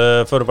mikið.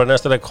 Förum bara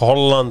næsta leik,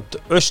 Holland,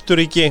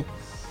 Östuríki.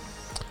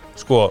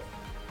 Sko,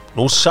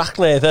 nú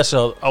sakna ég þess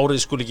að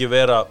árið skuli ekki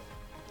vera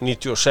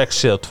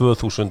 96 eða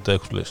 2000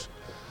 eitthvað.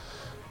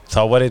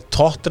 Þá var ég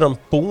Tottenham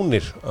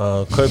búnir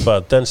að kaupa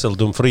Denzel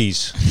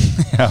Dumfries.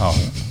 Já.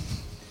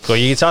 Sko,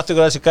 ég get sagt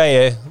ykkur að þessi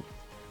gæi,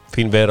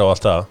 fín vera og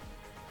allt það.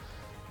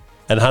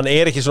 En hann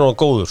ekki svona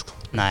góður, sko.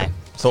 Nei.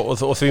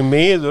 Og því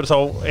miður þá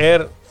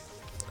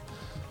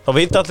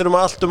veit allir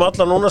allt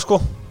alla núna, sko.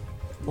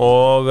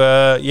 Og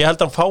ég held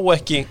að hann fá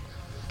ekki.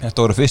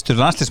 Þetta voru fyrstur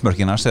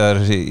landsliðsmörkin hans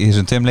eða í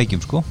þessum 2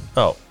 leikjum, sko.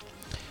 Já.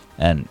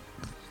 En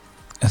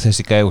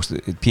þessi gæi,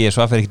 PSV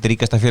ekkert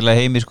ríkasta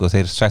félagi heimi, sko.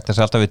 Þeir sætta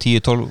sig alltaf við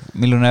 10-12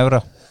 milljónir evra.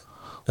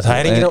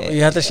 Það enginn,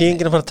 ég held að sé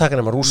enginn að fara að taka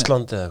nema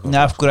Rússland eða eitthvað.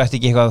 Nei, af hverju ætti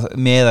ekki eitthvað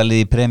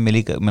meðalið í Premier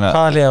líka?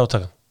 Hvaða lið á að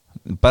taka?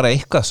 Bara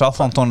eitthvað,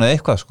 Southampton eða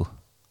eitthvað, sko.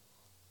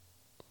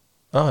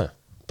 Já,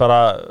 bara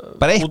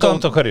eitthvað,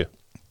 út á hverju?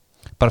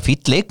 Bara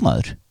fínn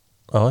leikmaður.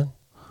 Já.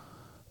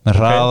 Með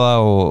hraða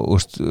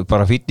og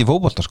bara fínn í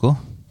fótbolta, sko.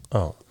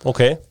 Já,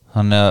 ok.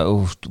 Þannig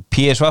að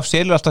PSV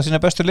selur alltaf sína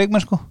bestu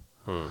leikmenn, sko.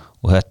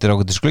 Og þetta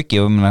ákveðið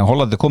skluggi og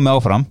Hollandi komið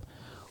áfram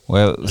og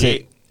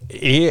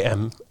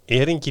EM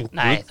engin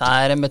Nei,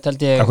 það einmitt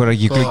held ég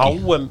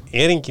HM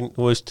engin,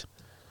 þú veist.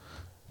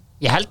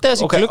 Ég held að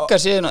þessi gluggar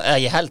síðan,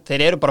 ég held,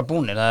 þeir eru bara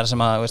búnir, það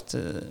sem að, veist,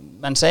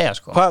 menn segja,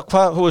 sko.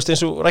 Hvað, þú veist,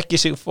 eins og Rækki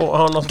sig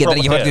Getur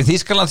ekki vært í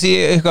Þýskaland í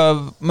eitthvað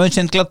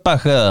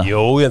Mönchengladbach, eða?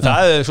 Jú, en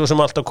það svo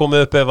sem alltaf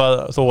komið upp ef að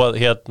þó að,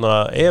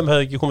 EM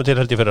hefði ekki komið til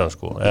held ég fyrir hann,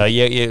 sko.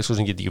 Ég svo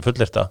sem get ekki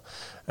fullyrt það.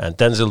 En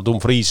Denzel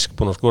Dumfries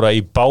búin að skora í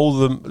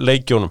báðum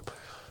leikjónum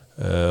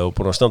og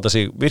búin að standa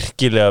sig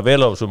virkilega vel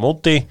á þessu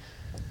móti.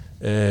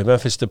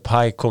 Memphis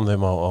Depay kom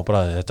þeim á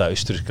bræði. Þetta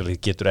austuríska lið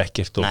getur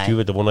ekkert og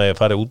djúveit að vona að ég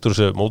fari út úr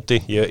þessu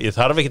móti. Ég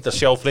þarf ekki að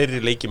sjá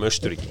fleiri leiki með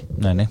Austuríki.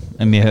 Nei,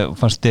 en mér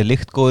fannst þið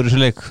líkt góður í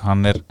þessu leik.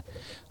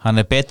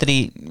 Hann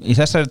betri í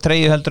þessari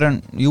treyju heldur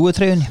en Júi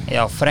treyjunni.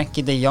 Já,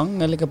 Frenkie de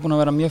Jong líka búin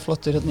að vera mjög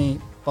flottur hérna í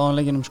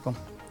báðum leikinum, sko.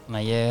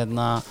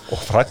 Og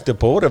Frank de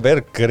Boer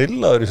verið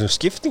grillaður í þessum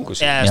skiptingu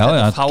sín. Já,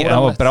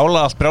 hann var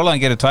brjálað, hann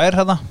gerir 2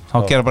 hérna.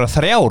 Hann gerir bara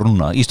 3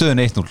 núna í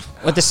stöðunni 1-0.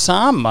 Og þetta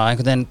sama,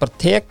 einhvern veginn bara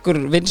tekur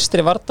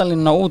vinstri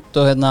vardalínuna út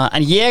og en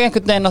ég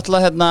einhvern veginn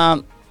náttúrulega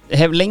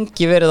hef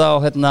lengi verið á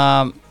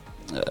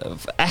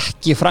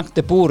ekki Frank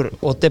de Boer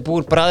og de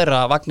Boer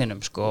bræðra vagninum,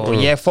 sko. Og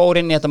ég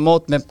fór inn í þetta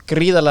mót með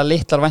gríðarlega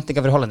litlar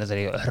væntingar fyrir Hollandi.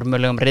 Þetta í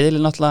hörmulegum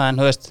riðli náttúrulega,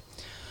 en þú veist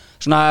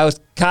svona,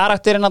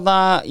 karakterinn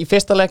í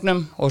fyrsta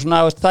leiknum og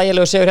svona,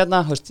 þægilegu sigur hérna,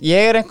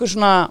 ég einhver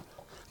svona,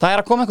 það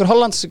að koma einhver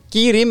Hollands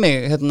gýr í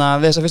mig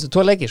við þessa fyrstu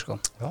 2 leiki, sko.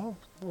 Já,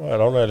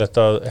 það ánægilegt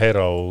að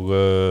heyra og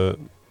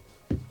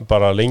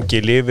bara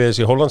lengi lifið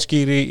þessi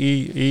Hollandsgýr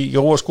í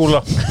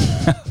Jóaskúla.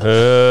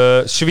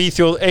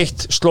 Svíþjóð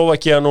 1,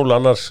 Slovakia 0,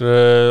 annars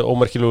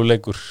ómerkilegu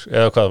leikur,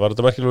 eða hvað, var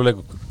þetta merkilegu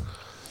leikur?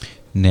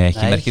 Nei,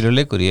 ekki merkilegu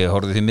leikur, ég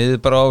horfði því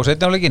miður bara á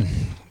seinni hálfleikinn.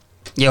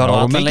 Ég horfði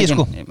á allan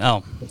leikinn, sko. Já.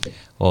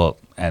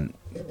 En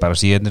bara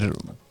síðan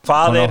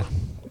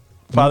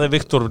hvað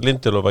Viktor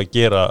Lindelöf að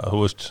gera, þú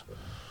veist?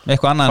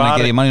 Eitthvað annað en að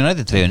gera í Man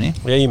United treyjunni.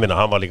 Ég meina,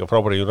 hann var líka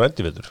frábæri í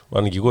United vetur. Var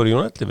hann ekki góður í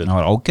United vetur?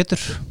 Hann var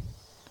ágætur.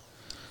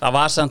 Það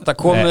var samt að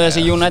koma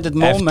þessi United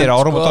moment. Eftir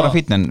árbótana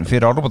fínn, en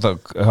fyrir árbóta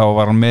þá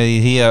var hann með í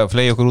því að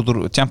fleyja okkur út úr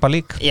Champions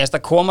League. Ég veist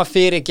að koma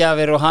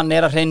fyrirgjafir og hann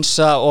að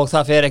hreinsa og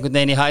það fer einhvern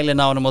veginn í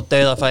hælinn á honum og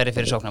dauðafæri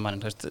fyrir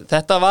sóknarmannin.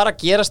 Þetta var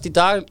að gerast í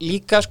dag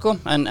líka, sko,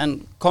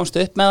 en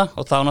komstu upp með það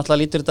og þá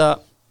náttúrulega lítur þetta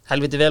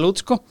helviti vel út,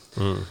 sko.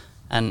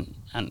 En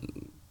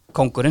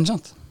kongurinn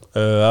samt.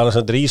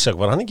 Alexander Isak,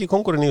 var hann ekki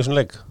kongurinn í þessum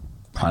leik?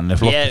 Hann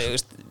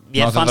flottur.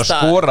 Ég fannst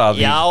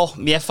það, já,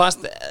 ég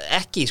fannst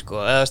ekki,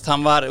 sko.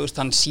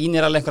 Hann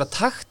sýnir alveg einhverja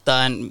takta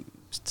en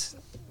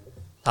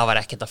það var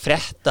ekkert að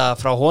frétta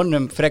frá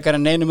honum frekar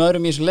en neinum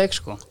öðrum í þessu leik,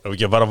 sko. Ef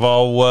ekki bara fá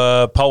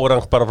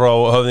powerrank bara frá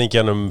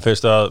höfðingjanum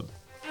fyrst að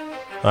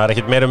það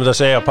ekkert meira þetta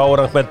að segja.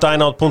 Powerrank með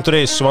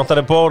dynout.is,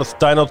 vantarði borð,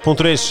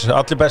 dynout.is,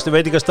 allir bestu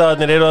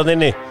veitingastaðarnir eru þarna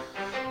inni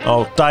á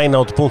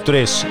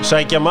dynout.is,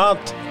 sækja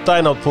mat,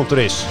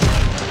 dynout.is,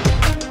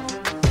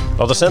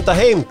 láta senda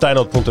heim,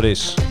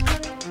 dynout.is,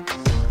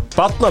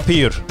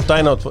 barnapíur,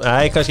 dynout,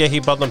 kannski ekki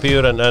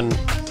barnapíur en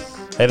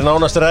þeir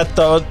nánast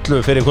redda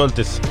öllu fyrir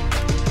kvöldið.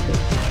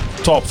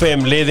 Top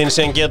 5 liðin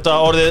sem geta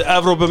orðið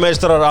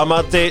Evrópumeistarar að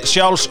mati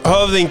sjálfs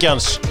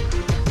höfðingjans.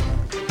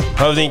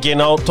 Höfðingin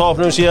á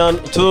topnum síðan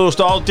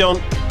 2018.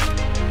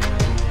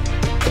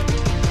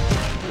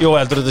 Jú,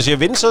 heldur þetta sé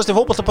vinsælasti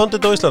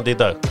fótboltapöndit á Íslandi í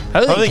dag?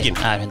 Höfðingin?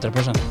 Það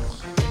 100%.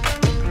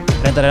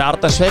 Reyndar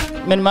Arnar Sveinn,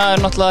 minn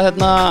maður, náttúrulega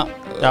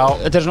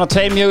þetta svona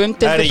 2 mjög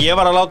umdeildir. Ég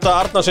var að láta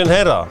Arnarsson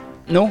heyra.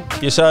 Nú?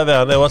 Ég sagði við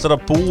hann, ef þú ætlar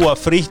að búa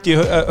frítt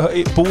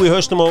búa í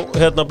hausnum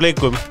á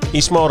Blikum í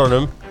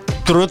Smáranum,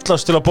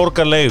 drullast til að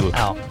borga leigu.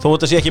 Þó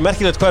þetta sé ekki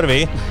merkilegt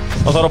hverfi,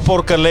 þá þarf að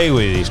borga leigu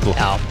í því, sko.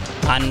 Já,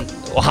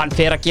 hann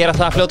fer að gera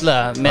það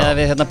fljótlega með að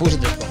við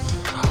búsetu, sko.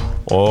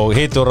 Og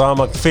hitt og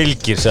rafmagn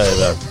fylgir, sagði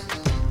það.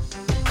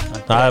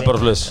 Það bara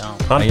fluss.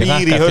 Hann býr í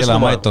hausnum. Ég hlakka til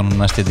að mæta honum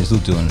næst í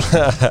stúdíónu.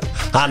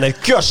 Hann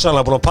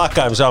gjörsamlega búinn að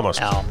pakka þeim saman.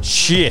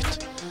 Shit.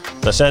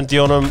 Það sendi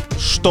honum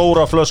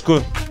stóra flösku.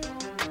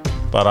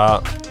 Bara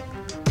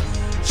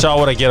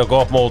sáur að gera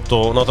gott mót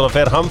og náttúrulega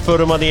fer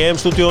hamförum hann í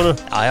EM-stúdíónu.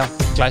 Já,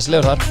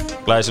 glæsilegur þar.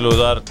 Glæsilegur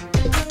þar.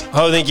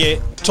 Höfðingi,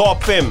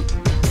 top 5.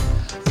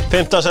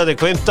 5. sæti,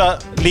 5.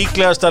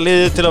 líklegasta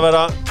liðið til að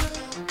vera.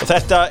 Og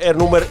þetta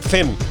númer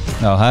 5.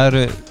 Já, það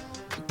eru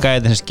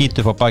gæðin sem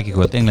skýtur upp á baki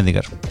kvöld,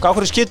 englendingar. Hvað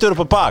hverju skýtur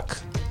upp á bak?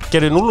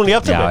 Gerðu 0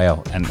 jafntefli? Já,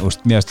 en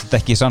mér veist þetta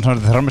ekki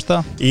samsvarandi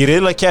þarmestað. Í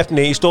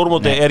riðlakeppni í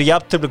stórmóti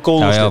jafntefli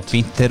góð úrslit. Já,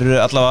 fínt, þeir eru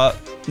allavega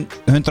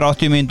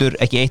 180 mínútur,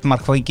 ekki 1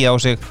 mark fengið á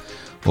sig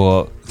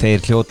og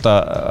þeir hljóta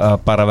að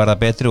bara verða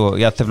betri og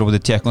jafntefli á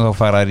móti Tékkum þá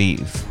fara þær í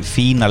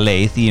fína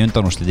leið í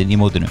undanúrslitin í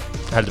mótinu.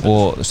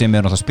 Og sem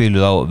náttúrulega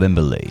spiluð á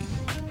Wembley.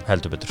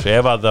 Heldur betur.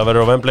 Ef að það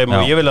verður á Wembley,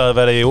 ég vil að það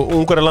verði í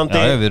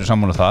Ungverjalandi. Já, við erum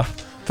sammála það.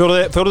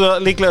 Fjórða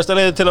líklegasta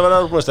liðið til að vera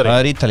Evrópumeistari?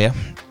 Það Ítalía.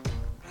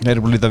 Þeir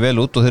eru búin að líta vel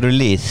út og þeir eru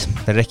lið.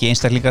 Þeir eru ekki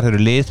einstaklingar, þeir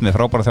eru lið með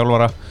frábæra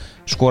þjálfara,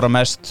 skora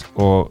mest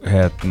og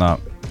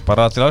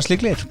bara til alls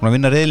líklegir. Búin að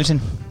vinna riðilinn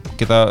sinn,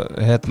 geta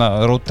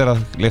róterað,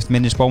 leyft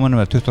minni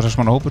spámennum með 26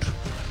 manna hópur.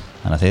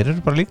 Þannig að þeir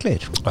eru bara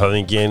líklegir.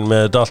 Höfðinginn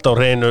með þetta allt á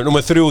hreinu.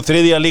 Númer 3,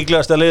 þriðja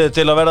líklegasta liðið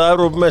til að verða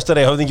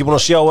Evrópumeistari. Höfðinginn búin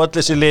að sjá öll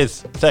þessi lið.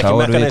 Þekki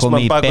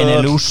mekanisman bak við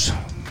öll.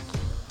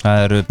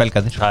 Það eru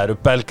belgarnir. Það eru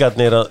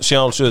belgarnir að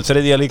sjálfsögðu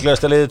þriðja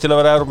líklegasta liðið til að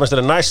vera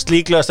Evrópumeistari. Næst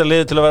líklegasta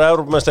liðið til að vera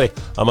Evrópumeistari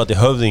að mati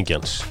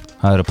Höfðingjans.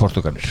 Það eru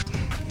Portúgalir.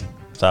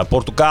 Það er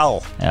Portugal.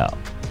 Já,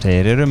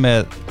 þeir eru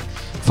með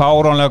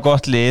fáránlega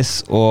gott lið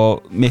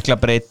og mikla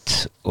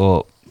breidd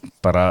og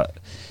bara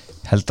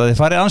held að þið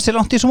farið ansi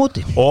langt í þessu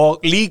móti.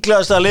 Og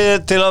líklegasta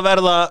liðið til að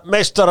verða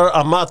meistarar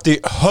að mati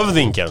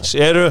Höfðingjans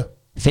eru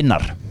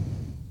Finnar.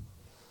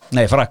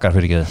 Nei, frakkar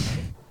fyrir ekki þau.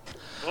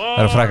 Það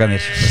eru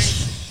frakkarnir.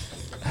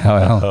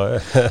 Já.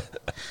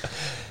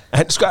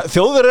 En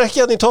Þjóðverðir ekki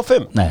hérna í topp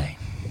 5?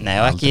 Nei,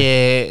 og ekki,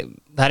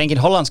 það er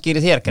engin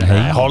Hollandskýri þér.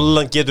 Nei,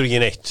 Holland getur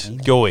ekki neitt,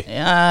 Jói.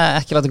 Já,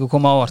 ekki láta ykkur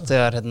koma ávart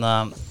þegar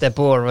De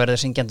Boer verður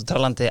syngjandi og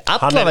talandi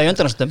allavega í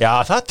undanúrslitum.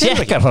 Já, það til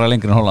ekki. Tékkar fara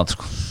lengur en Holland,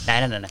 sko.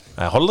 Nei.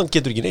 Holland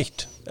getur ekki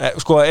neitt. Er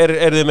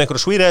þið með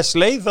einhverju Swedish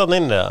leið þannig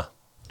inn eða?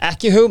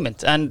 Ekki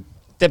hugmynd, en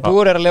De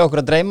Boer að lega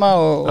okkur að dreyma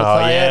og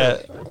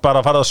það bara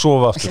að fara að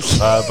sofa aftur.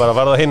 Það er bara að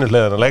fara að hinu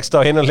hliðina. Leggst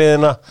á hinu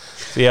hliðina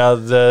því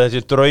að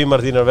þessi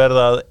draumar þínar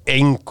verða að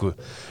engu.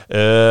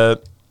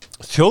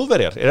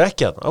 Þjóðverjar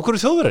ekki hérna. Á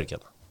hverju Þjóðverjar ekki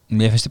hérna?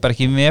 Mér finnst þið bara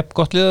ekki með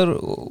gott liður.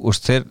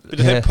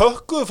 Þeir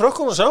pökkuðu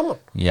frökkunum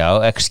saman? Já,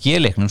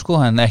 XG-leiknum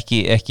sko, en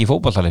ekki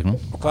fótboltaleiknum.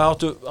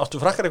 Hvað áttu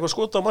frakkar eitthvað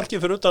skot á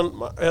markið fyrir utan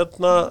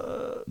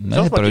Nei,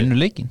 þeir bara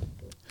unnu leikinn.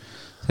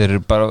 Þeir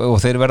eru bara, og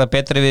þeir verða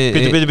betri við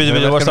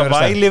Þú varst að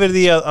væli yfir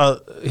því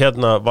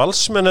að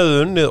valsmenn hefðu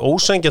unnið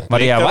ósengjant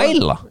Var ég að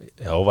væla?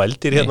 Já,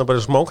 vældir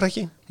bara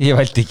smákrakki Ég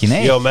vældi ekki,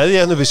 nei Já, með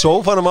því við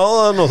sófanum á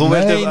þann og þú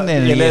Nei,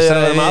 ég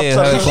sagði við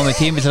það hefði komið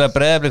tími til að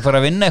Breiðablik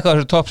fara að vinna eitthvað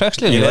þessu top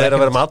 6 lið Ég leiði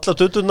að vera með alla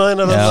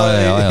tutturnaðina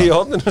í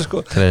hodninu, sko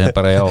Treðin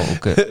bara, já,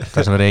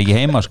 þess að vera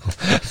ekki heima, sko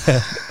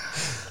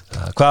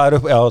Hvað er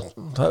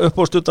upp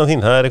á stuttan þín?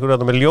 Það er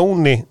einhverjum með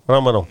ljóni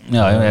framan á.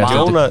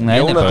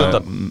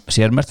 Ljóna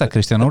sérmerta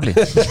Kristján Óli.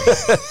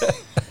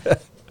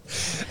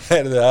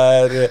 Það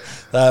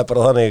er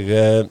bara þannig.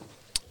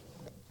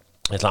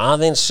 Ég ætla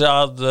aðeins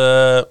að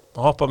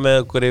hoppa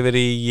með okkur yfir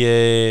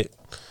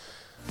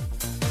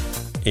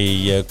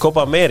í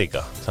Copa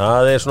America.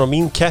 Það er svona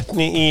mín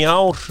keppni í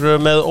ár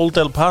með Old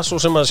El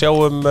Paso sem að sjá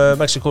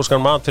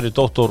mexikóskan mat fyrir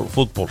Dr.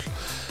 Fútból.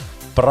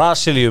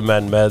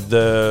 Brasilíumenn með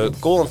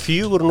góðan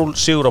 4-0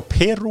 sigur á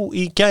Perú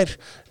í gær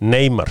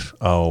Neymar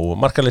á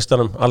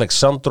markalistanum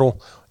Alexandro,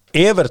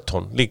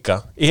 Everton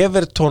líka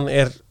Everton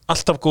er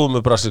alltaf góð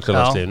með brasilíska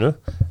landsliðinu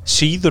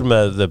síður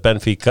með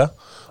Benfica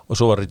og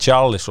svo var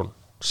Richarlison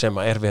sem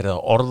er verið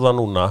að orða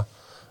núna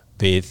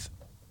við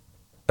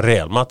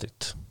Real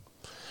Madrid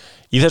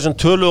í þessum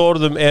tölu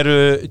orðum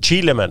eru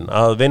Chilemenn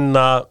að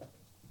vinna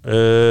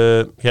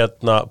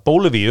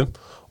Bólivíu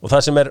og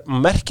það sem er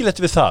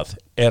merkilegt við það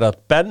er að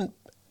Ben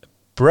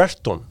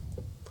Brereton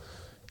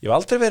ég hef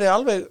aldrei verið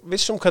alveg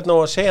vissum hvernig á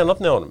að segja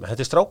nafni á honum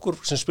þetta er strákur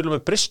sem spilur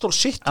með Bristol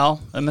City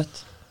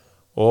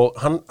og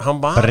hann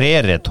var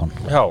Brereton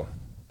já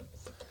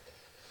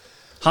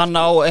hann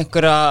á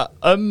einhverja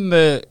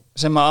ömmu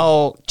sem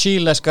á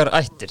chileskar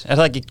ættir er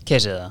það ekki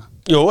keisið það?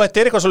 Jú, þetta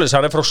er eitthvað svolítið,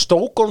 hann er frá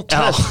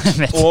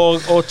Stoke-on-Trent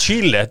og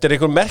Chile, þetta er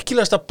einhver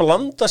merkilegasta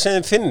blanda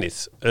sem þið finnið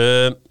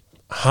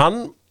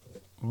hann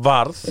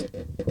varð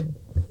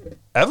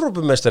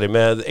Evrópumeistari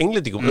með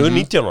Englendingum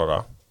 19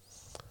 ára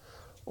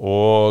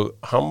og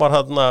hann var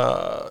hann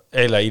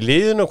eiginlega í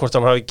liðinu hvort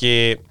hann hafi ekki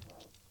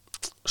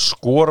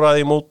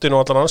skoraði í mótin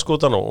og allan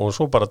anskotan og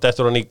svo bara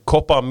dettur hann í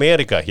Copa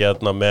America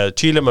hérna með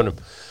Chilemönnum.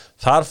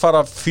 Þar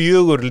fara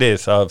 4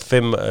 lið af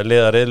 5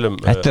 liðariðlum.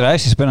 Þetta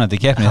æsi spennandi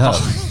keppni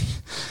það.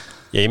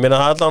 Ég meina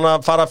það allan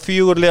að fara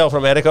 4 lið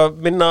áfram. Eitthvað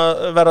minna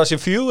verða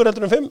sér 4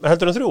 heldur en 5,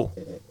 heldur en 3?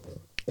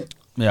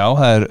 Já,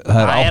 það er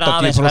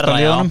 80%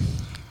 liðunum.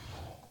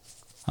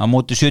 Á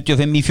móti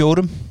 75 í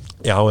 4.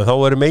 Já, en þá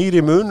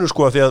meiri munur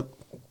sko því að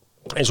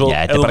eins og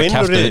ef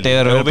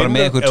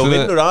þú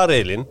vinnur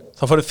A-riðlinn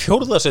þá farið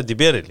 4. seti í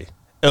B-riðli.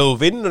 Ef þú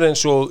vinnur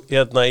eins og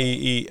hérna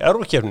í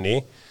Evrópukeppninni,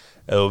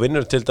 ef þú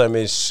vinnur til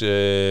dæmis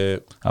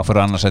þá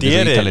farið annars seti í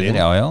Ítalíu,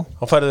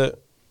 þá farið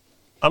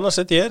annars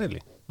seti í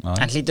E-riðli.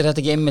 En hlýtur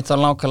þetta ekki einmitt þá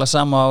nákvæmlega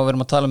sama og við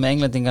erum að tala með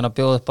englendingarna að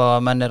bjóða upp á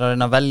að menn að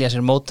reyna að velja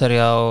sér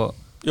mótherja og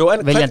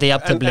viljandi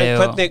jafntefli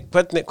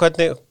hvernig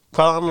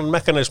hvað annan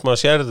mekanisma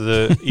sérðu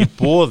í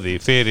boði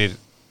fyrir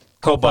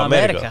Copa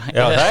America?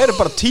 Já, það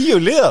bara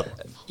 10 liðar.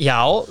 Já,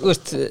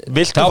 veist,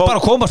 þá bara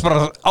komast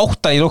bara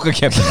 8 í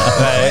lokakeppnina.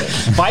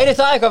 Væri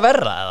það eitthvað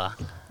verra eða?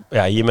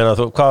 Já, ég meina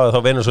hvað þá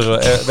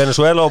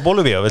Venezuela og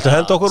Bolívia, viltu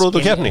henda okkur út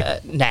úr keppni?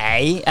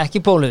 Nei,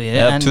 ekki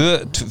Bolívia.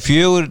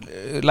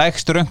 4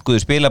 lægstu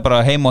rönguðu spila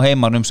bara heim og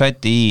heiman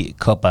sæti í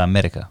Copa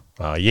America.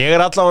 Já, ég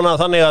allavega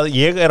þannig að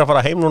ég að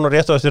fara heim núna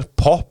rétt á eftir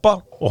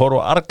poppa og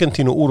horfa á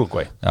Argentínu og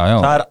Uruguay.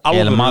 Það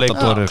alveg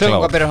leikur.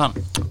 Hvað byrjar hann?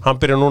 Hann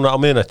byrjar núna á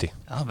miðnætti.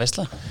 Já,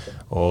 veistlega.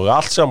 Og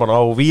allt saman á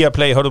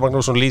Viaplay, Hörður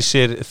Magnússon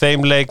lýsir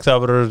þeim leik,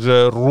 það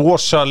verður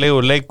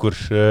rosalegur leikur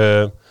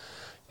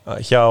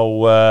hjá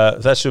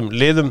þessum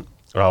liðum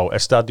á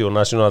Estádio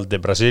Nacional de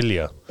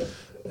Brasília.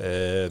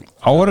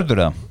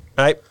 Áhorfendur eða?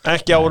 Nei,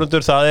 ekki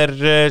áhorfendur, það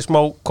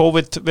smá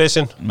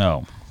COVID-vesen. Já.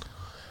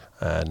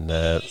 En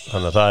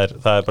þannig að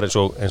það bara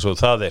eins og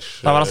það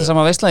Það var alltaf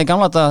sama veistlega í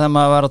gamla daga þegar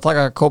maður var að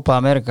taka Copa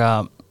America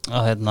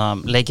að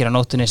leikir á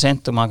nóttunni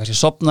sent og maður kannski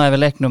sopnaði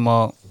við leiknum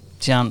og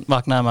síðan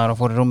vaknaði maður og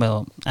fór í rúmið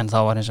en þá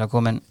var eins og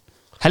komin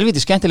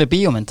helviti skemmtileg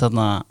bíómynd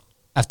þarna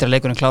eftir að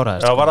leikurinn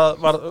kláraðist. Já,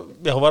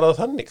 var það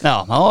þannig?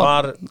 Já, það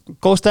var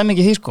góð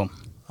stemming í því sko.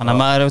 Þannig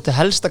að maður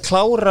helst að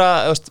klára,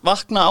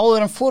 vakna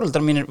áður en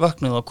foreldrar mínir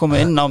vöknuð og komu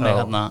inn á mig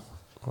þarna.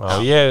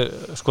 Já,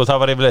 það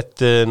var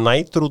yfirleitt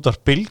nætur út af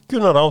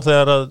bylgjunar á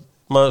þegar að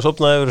maður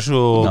sopnaði yfir þessu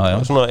og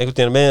svona einhvern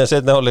veginn með að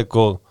setja áleik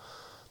og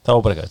þá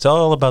bara eitthvað, it's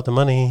all about the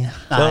money,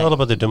 it's all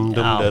about the dum.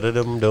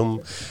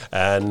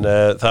 En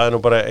það nú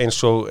bara eins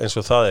og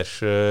það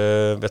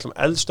við ætlum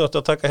eldsnögt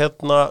að taka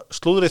hérna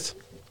slúðrið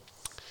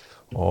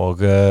og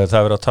það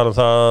verður að tala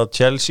það að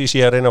Chelsea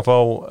sé að reyna að fá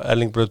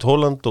Erling Braut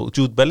Haaland og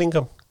Jude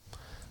Bellingham.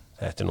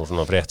 Þetta nú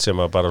svona frétt sem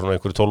að bara svona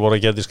einhverju 12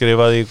 ára geti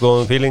skrifað í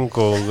góðum feeling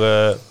og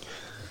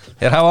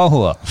Þeir hafa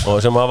áhuga. Og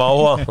sem hafa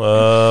áhuga.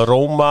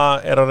 Róma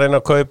að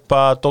reyna að kaupa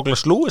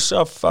Douglas Lewis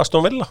af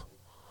Aston Villa.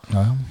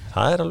 Já.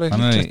 Það alveg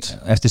líklegt.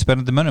 Eftir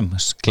spennandi mönnum.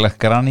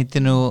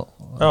 Granítinu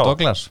og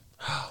Douglas.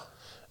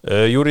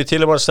 Júri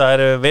Tílemans,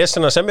 það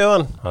vesen að semja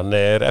hann. Hann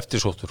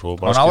eftirsóttur.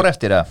 Hann ár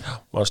eftir það.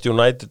 Manchester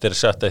United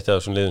sett eitt af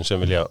þessum liðum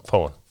sem vilja fá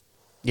hann.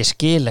 Ég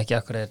skil ekki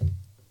akkur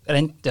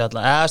reyndi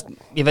alltaf.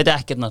 Ég veit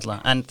ekki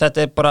alltaf. En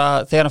þetta bara,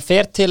 þegar hann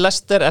fer til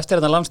Leicester eftir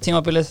þetta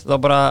landstímabilið, þá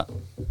bara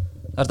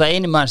það er það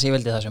eini mann sem ég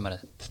vildi það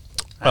sumarið.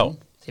 Já.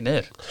 Því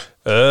miður.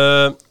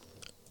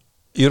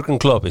 Jürgen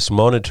Klopp is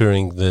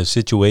monitoring the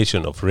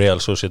situation of Real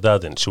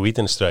Sociedad and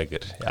Sweden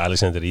striker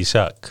Alexander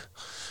Isak.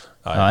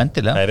 Já,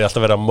 endilega. Það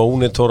alltaf verið að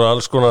monitora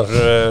alls konar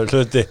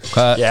hluti.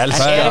 Ég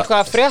elska eitthvað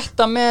að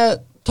frétta með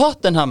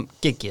Tottenham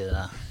giggið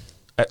það?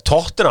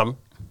 Tottenham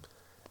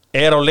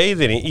á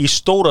leiðinni í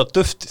stóra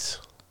duftið.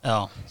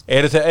 Já.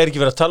 Ekki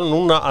verið að tala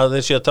núna að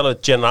þeir séu að tala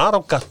Gennaro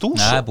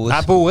Gattuso? Það er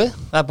búið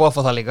að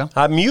fá það líka.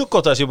 Það er mjög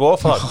gott að það sé búið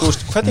að fá það.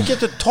 Hvernig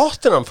getur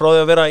Tottenham frá því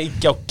að vera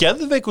á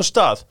geðveikum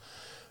stað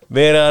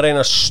verið að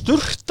reyna að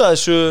sturta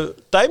þessu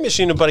dæmi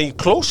sínu bara í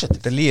klósett?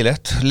 Þetta er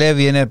lýgilegt.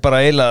 Levíin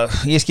bara eiginlega,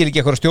 ég skil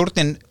ekki hvað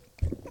stjórnin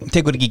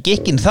tekur ekki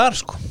gikkinn þar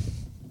sko.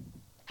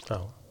 Já.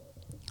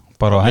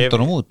 Bara á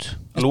hendunum út.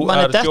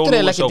 Man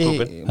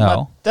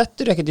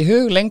dettur ekkert í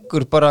hug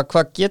lengur bara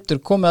hvað getur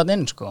komið að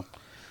inn sko.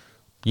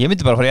 Ég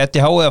myndi bara fara í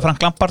ETH eða Frank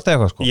Lampard eða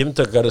eitthvað sko. Ég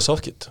myndi að Gareth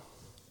Southgate.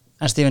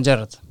 En Steven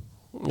Gerrard?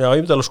 Já, ég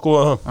myndi alveg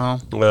skoða það.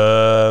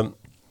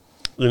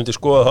 Ég myndi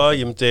skoða það,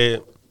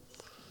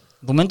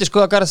 Þú myndi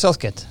skoða Gareth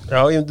Southgate?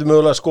 Já, ég myndi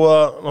mögulega skoða,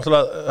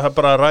 náttúrulega, það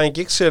bara Ryan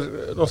Giggs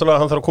náttúrulega,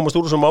 hann þarf að komast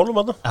úr þessum málum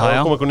þarna. Það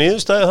kom eitthvað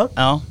niðurstæði það.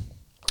 Já.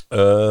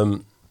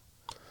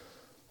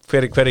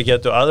 Hver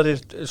getur aðrir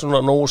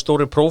svona nógu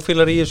stóri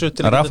prófílar í þessu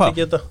til að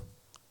geta?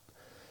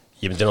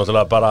 Ég myndi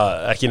náttúrulega bara,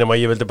 ekki nema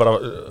ég vildi bara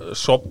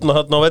sopna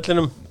þarna á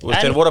vellinum.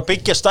 Þeir voru að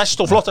byggja stærst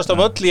og flottasta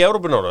völl í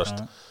Evrópu nárast.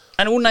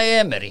 En Unai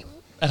Emery,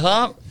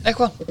 það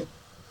eitthvað?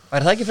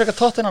 Það ekki frekar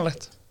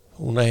Tottenhamlegt?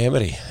 Unai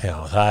Emery, já,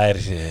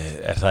 það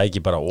það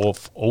ekki bara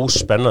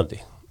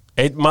óspennandi.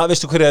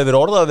 Veistu hver hefur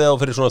verið orðað við á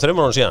fyrir svona 3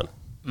 mánuðum síðan?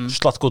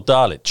 Zlatko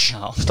Dalic.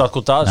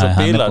 Zlatko Dalic og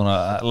Bila. Hann búin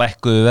að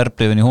lækkuðu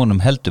verbrifin í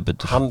honum heldur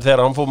betur. Þegar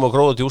hann fór með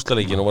Króatí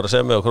úrslitaleikin og var að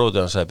segja með á Króatí,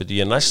 hann sagði,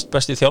 ég næst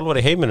besti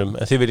þjálfari í heiminum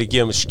en þið viljið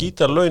gefa mig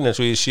skítar laun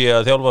eins og ég sé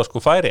að þjálfa sko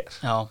færi.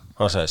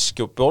 Hann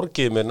sagði,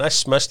 borgiði mér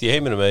næst mest í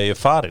heiminum eða ég er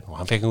farin og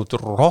hann fekk út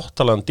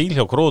rottalan díl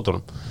hjá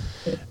Króatunum.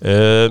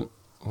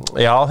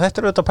 Já,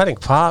 þetta auðvitað pæling.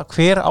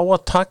 Hver á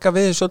að taka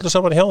við þessu öllu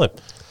saman hjá þeim?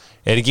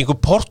 Ekki einhver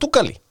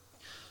Portugali?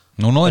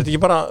 Þetta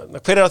ekki bara,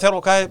 hver að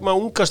þjálfa, hvað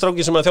maður unga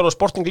stráki sem að þjálfa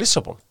Sporting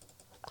Lissabon?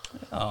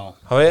 Já.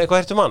 Hafið eitthvað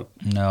heyrt hann?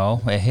 Já,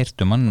 ég heyrt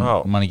hann,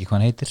 man ekki hvað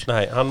hann heitir.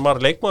 Nei, hann var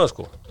leikmaður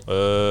sko.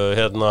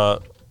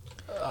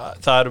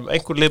 Það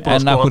einhver liðbúð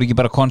en akkur ekki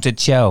bara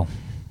Conceição?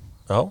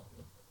 Já.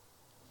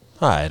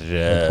 Það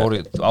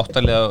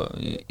áttalega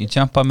í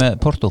tjampa með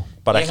Porto.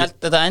 Ég held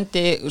þetta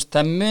endi,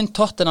 það mun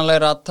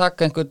tóttinanlegra að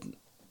taka einhvern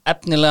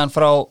efnilegan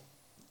frá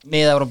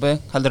Mið-Evrópu,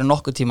 heldur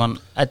nokkuð tíman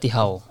Eddie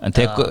Howe. En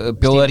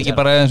bjóðar ekki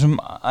bara þessum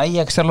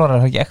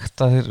Ajax-þjálfarar, ekki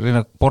ekta þeir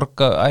reyna að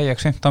borga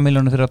Ajax 15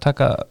 milljónir fyrir að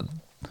taka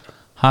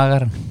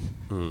Hagarinn.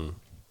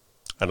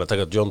 En að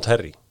taka John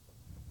Terry.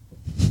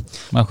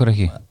 Akkur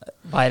ekki.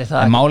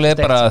 En málið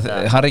bara að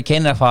Harry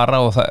Kane að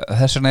fara og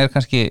þess vegna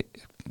kannski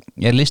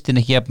listin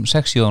ekki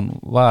sexy og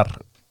var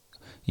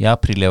í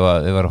apríl ef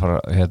þau var að fara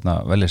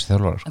velja þessi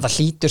þjálfarar. En það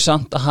hlýtur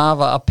samt að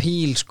hafa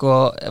appeal sko,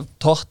 ef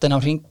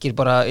Tottenham hringir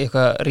bara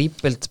eitthvað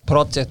rebuild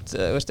project,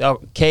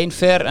 Kane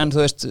fer en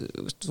þú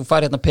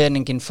fær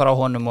peningin frá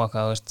honum og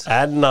eitthvað,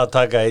 En að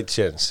taka eitt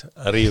séns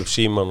að ríða upp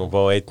síman og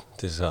fá einn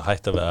til þess að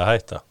hætta við að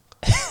hætta.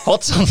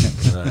 Hodgson?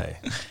 Nei.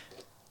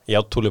 Já,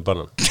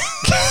 túlibannan.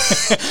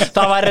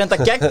 Það væri reynda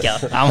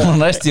geggjað. Það var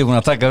næstu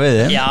að taka við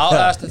þeim. Já,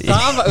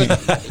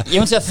 ég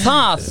myndi að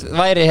það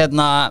væri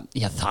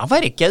já, það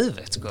væri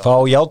geðveikt sko. Fá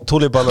já,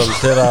 túlibannan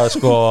til að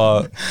sko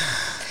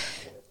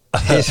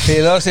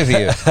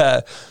filosofíu.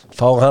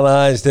 Fá hana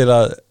aðeins til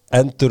að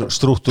endur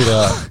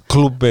strúktúra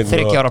klubbin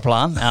 30 ára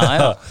plan.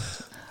 Já.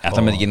 Þetta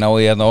með ekki ná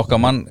í okkar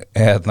mann,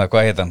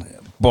 hvað heit hann?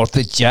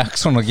 Borti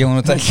Jackson og gefa hún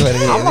þetta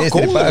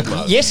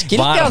ég skildi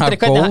aldrei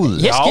hvernig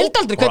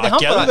hann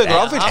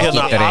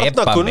bara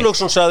Arnar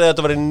Gunnlaugsson sagði að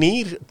þetta var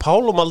nýr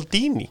Paolo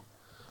Maldini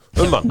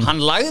hann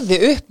lagði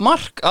upp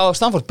mark á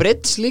Stamford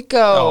Bridge líka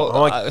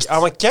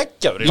hann var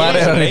geggjaður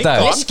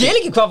ég skil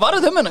ekki hvað var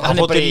það hann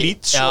fótt í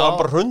Leeds og hann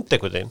bara hrundi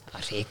eitthvað einn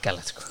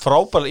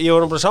frábært, ég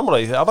var bara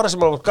samráði það var það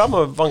sem var gaman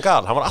með Van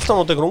Gaal hann var alltaf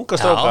náttúrulega einhver unga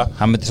stráka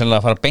hann myndi sannlega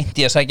að fara beint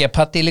í að sækja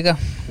Patti líka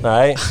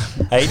nei,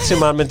 eitt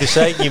sem hann myndi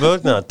sækja í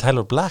vögna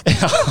Tyler Black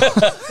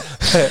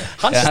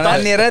hann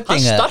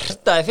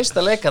startaði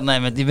fyrsta leikarna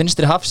í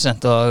vinstri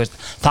hafsend og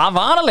það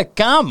var alveg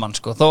gaman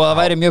sko, þó að það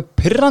væri mjög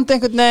pirrandi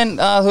einhvern veginn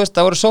að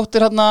það voru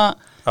sóttir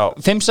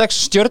 5-6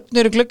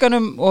 stjörnur í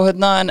glugganum og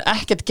en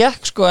ekkert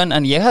gekk sko,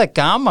 en ég hefði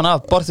gaman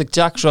af Borthwick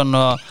Jackson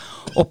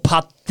og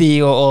Patti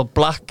og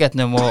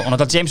Blackettnum og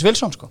náttúrulega James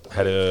Wilson sko.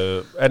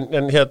 Herru,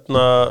 en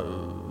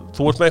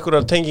þú ert með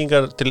einhverjar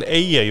tengingar til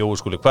Eyja Jói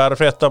skuli, hvað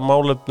að frétta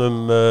málefnum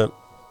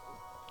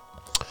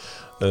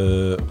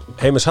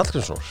Heimis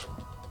Hallgrímssonar?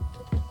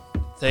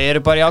 Þau eru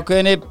bara í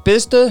ákveðinni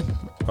biðstöðu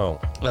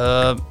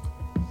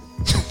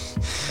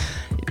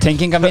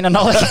tengingar mín að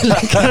náða ekki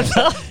lengur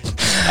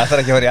Það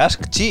þarf ekki að vera í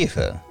Ask Chief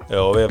eða?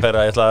 Jó, ég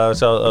ætla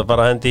að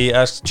bara hendi í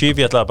Ask Chief,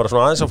 ég ætla bara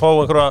svona aðeins að fá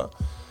einhverja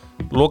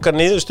loka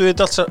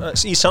niðurstuðið allt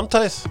í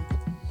samtalið.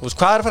 Hvað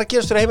er að fara að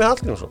gerast fyrir Heimi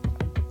Hallgrímsson?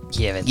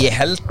 Ég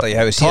held að ég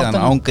hefði síðan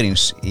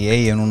ángríns í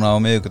Eyju núna á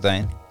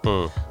miðvikudaginn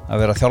að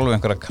vera að þjálfa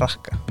einhverja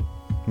krakka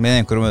með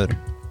einhverjum öðrum.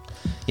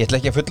 Ég ætla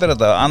ekki að fullera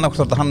þetta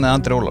annarkvort hann eða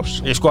Andri Ólafs.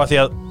 Sko að því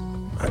að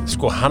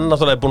hann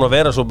náttúrulega er búin að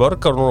vera svo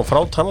mörg ár núna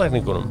frá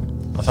tannlækningunum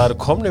að það eru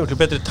komnið ykkur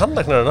betri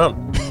tannlæknar en hann.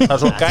 Það er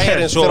svona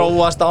gæri eins og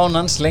þróast án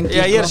hans lengi.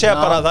 Já, ég segja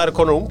bara að það eru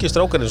konur ungi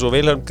strákar eins og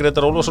Vilhelm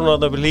Gretar Ólafsson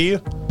að það Líu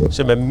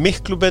sem er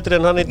miklu betri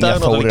en hann í dag.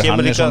 Já, Þórir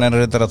Hannesson er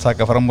reyndar að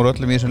taka fram úr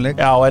öllum í þessum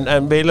leik. Já,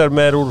 en Vilhelm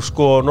er úr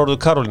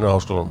Norður Karolínu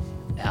háskólanum.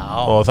 Já.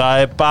 Og það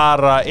er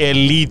bara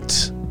elite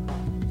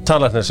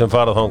tannlæknar sem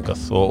fara þangað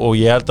og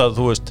ég held að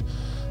þú veist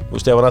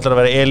ef hann ætlar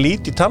að vera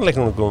elite í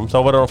tannlækningum þá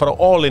verður hann að fara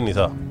all in í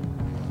það.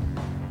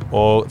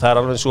 Og það er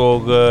alveg eins og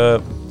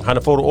hann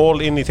fór all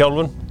in í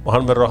þjálfun og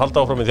hann verður að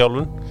halda áfram í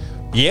þjálfun.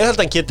 Ég held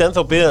að hann geti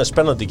ennþá byggðið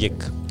spennandi gig.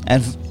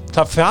 En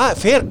það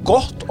fer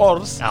gott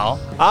orð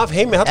af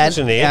Heimi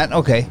Hallgrímssoni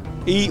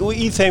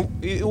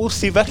úr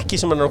því verki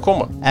sem hann er að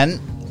koma. En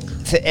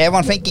ef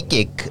hann fengi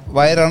gig,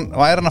 væri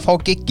hann að fá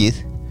giggið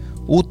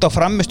út á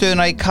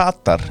frammistöðuna í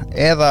Katar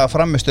eða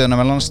frammistöðuna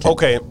með landslið?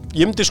 Ok,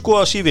 ég myndi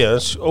skoða CV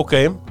hans,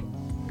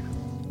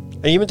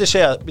 en ég myndi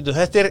segja,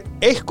 þetta er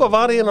eitthvað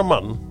var í hennar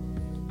mann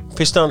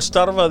fyrst að hann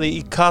starfaði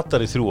í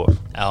Katar í 3 ár.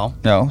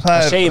 Já,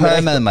 það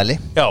er meðmæli.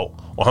 Já,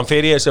 og hann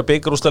fer í þessi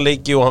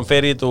bikarúrslitaleiki og hann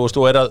fer í þetta og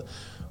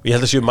ég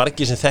held að séu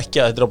margir sem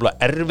þekkja að þetta er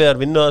ábúinlega erfiðar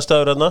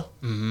vinnuaðstæður þarna.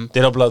 Þetta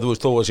er ábúinlega,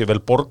 þó að sé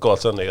vel borga og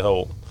allt þannig, þá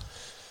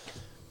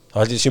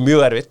held ég sé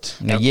mjög erfitt.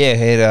 Ég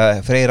heyri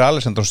að Freyr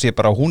Alexander sé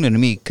bara á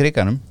húninum í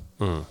kriganum.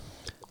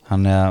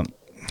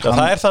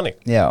 Það er þannig.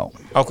 Já.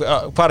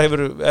 Hvar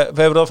hefur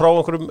það frá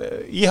einhverjum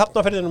í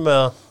hafnaferðinum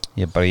eða?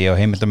 Ég á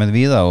heimildamenn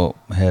víða og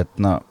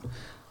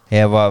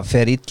ef að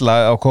fer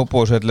illa á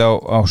Kópavogsvelli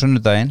á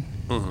sunnudaginn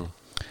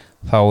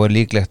þá er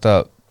líklegt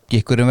að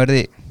gikkurinn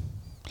verði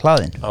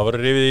hlaðinn. Það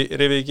verður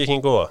rifið í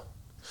gikking góða.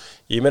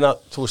 Ég meina,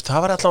 þú veist,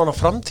 það var allavega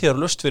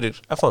framtíðarlust fyrir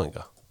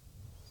F-fáinga.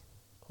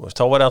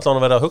 þá var allan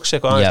að vera að hugsa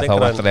eitthvað aðeins lengra. Já, þá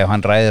var alltaf ef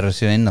hann ræðir að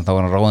síðan innan þá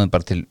var hann ráðin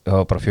bara til, það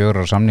var bara 4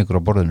 ára samningur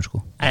á borðinu sko.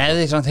 En ef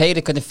þið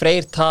heyri hvernig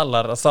Freyr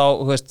talar þá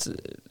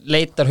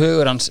leitar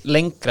hugur hans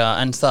lengra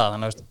en það,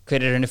 þannig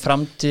hver henni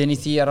framtíðin í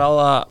því að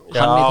ráða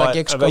hann í það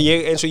gegn sko?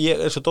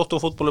 Eins og Dr.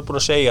 Fútból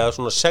búin að segja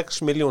svona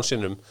 6 miljón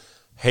sinnum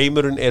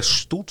heimurinn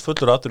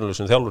stútfullur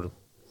atvinnuleysum þjálfurum,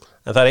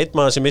 en það einn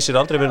maður sem missir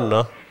aldrei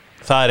vinnuna,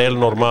 það El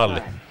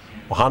Normali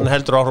og hann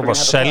heldur áfram að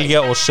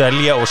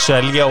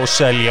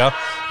selja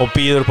og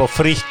býður upp á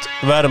frítt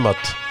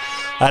verðmat.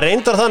 Það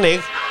reyndar þannig,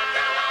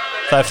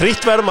 það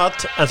frítt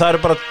verðmat en það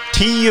eru bara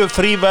 10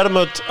 frí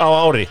verðmat á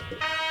ári.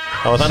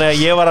 Það var þannig að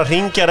ég var að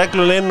hringja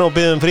reglun inn og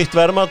býða frítt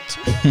verðmat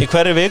í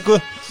hverju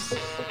viku,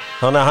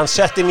 þannig að hann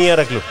setti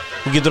nýja reglu.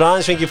 Þú getur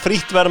aðeins fengið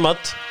frítt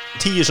verðmat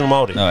 10 sinum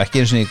ári. Já,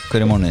 ekki eins og í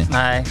hverju mánuði.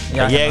 Nei,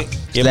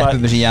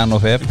 sleppum þessi jan og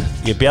feb.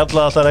 Ég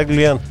bjallaði alltaf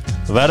reglu í hann,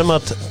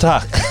 verðmat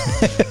takk.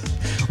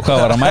 Og hvað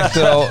var að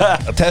mættur á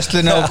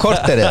Teslunni á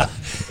korterið?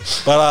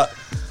 Bara,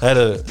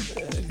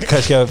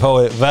 kannski að við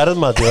fái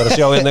verðmat, ég var að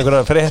sjá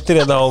einhverja fréttir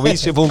á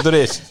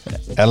vísi.is.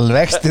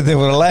 Vextið þið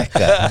voru að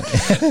lækka.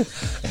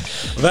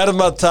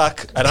 Verðmat takk.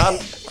 En hann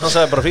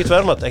sagði bara frítt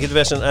verðmat, ekkert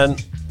vesen, en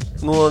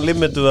nú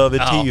limituðu það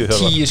við 10 hjá.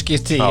 10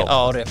 skipt 10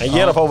 ári. En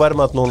ég að fá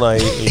verðmat núna í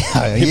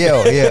Ég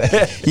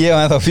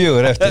var ennþá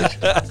 4 eftir.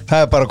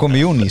 Það bara komið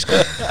í júní sko.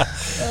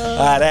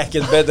 Það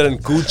ekkert betur en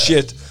good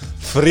shit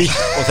frítt,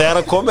 og þegar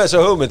hann kom með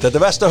þessa hugmynd, þetta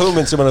versta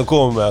hugmynd sem hann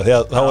kom með, því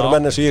að það voru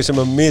menn eins og ég sem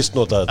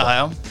misnota þetta.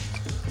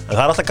 En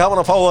það alltaf gaman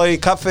að fá það í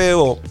kaffi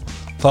og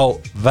fá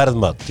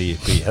verðmat í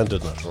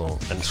hendurnar,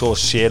 en svo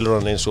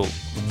selur hann eins og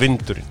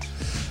vindurinn.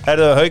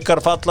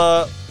 Haukar falla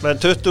með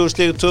 20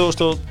 stig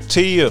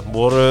 2010,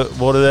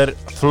 voru þeir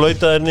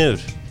flautaðir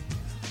niður?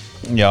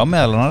 Já,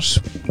 meðal annars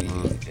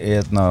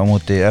á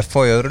móti FH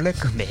í öðru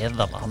leik.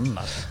 Meðal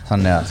annars.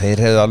 Þannig að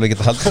þeir hefðu alveg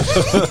getað haldið.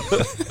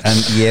 En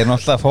ég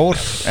náttúrulega fór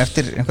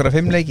eftir einhverja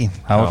 5 leiki.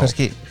 Það var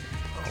kannski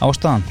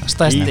ástæðan.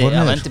 Stærsti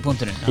af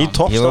vendipunkturinn. Í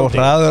toppstandi. Ég var á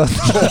hraður að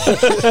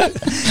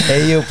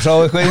Eyjúb sá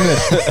eitthvað í mér.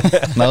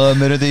 Náðuði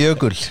mér undir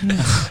jökul.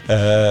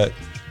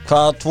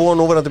 Hvaða 2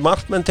 núverandi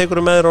markmenn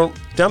tekur með þér á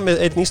djammið,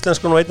 einn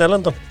íslenskan og einn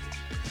erlendan?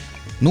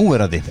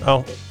 Núverandi? Já.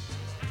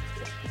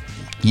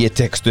 Ég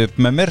tekst upp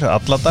með mér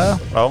alla daga.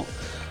 Já.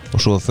 Og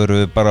svo förum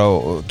við bara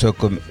og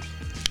tökum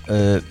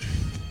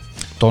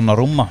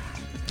Donnarumma.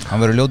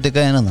 Hann verður ljótið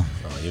gæðin að það.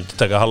 Ég myndi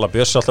taka Halla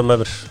Björns alltaf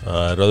með mér. Það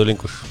er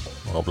rauðlingur.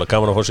 Og ábla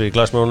gaman að fá sér í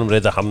glas með honum.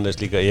 Reita Hannes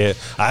líka.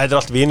 Það er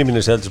allt vini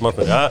mínir sem heldur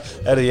smartmenn.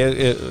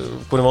 Ég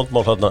búin í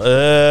vondmál þarna.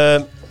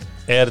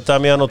 Er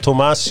Damiano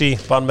Tomasi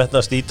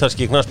banmetnast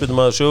ítalski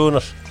knattspyrnumaður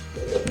sögunar?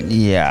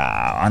 Já,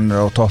 hann er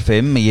á topp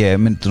 5. Ég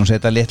myndi nú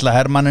setja litla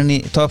hermanninn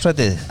í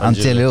toppsætið.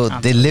 Angelo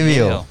Di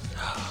Livio.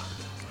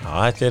 Já,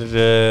 þetta er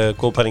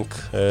góð pæling,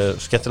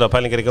 skemmtilega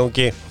pælingar í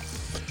gangi.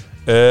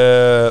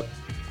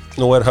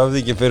 Nú er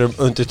höfðingin fyrir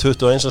undir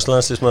 21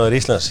 landsliðsmaður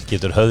Íslands.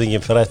 Getur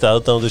höfðingin frætt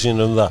aðdáendur sín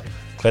það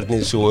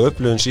hvernig svo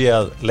upplifun sé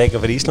að leika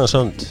fyrir Íslands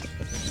hönd?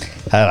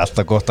 Það er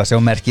alltaf gott að sjá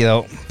merkið á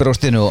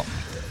brjóstinu og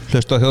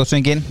hlusta á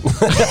þjóðsöngin.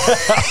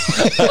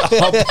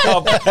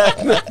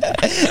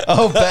 Á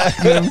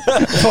bekknum.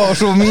 Fá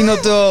svo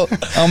mínútu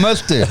á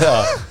möldu.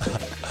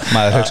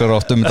 Maður hugsar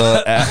oft þetta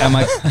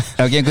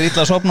ef gengur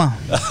illa að sofna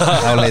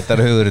þá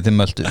leitar hugurinn til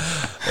möldu.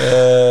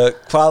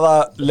 Hvaða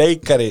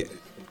leikari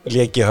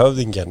léki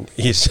höfðingjan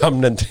í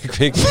samnefndri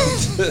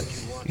kvikmynd?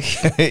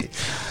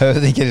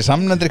 Höfðingjan í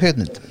samnefndri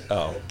kvikmynd?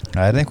 Já.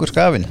 Það er einhver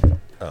skafinn.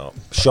 Já.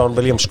 Sean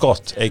William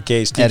Scott,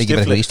 a.k.a. Steve Stifler. Er ekki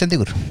bara eitthvað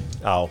Íslendingur?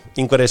 Já,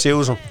 Ingvar E.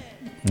 Sigurðsson.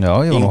 Já,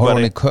 ég var nú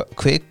horfinn í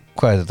kvik,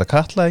 hvað er þetta,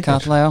 Katla?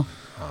 Katla, já.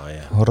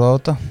 Horfðu á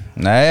þetta?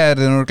 Nei, er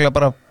þið nú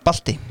bara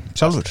Balti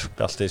sjálfur?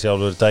 Balti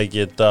sjálfur,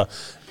 tæki þetta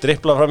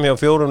drippla fram hjá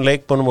 4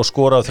 leikmönnum og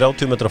skora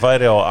 30 metra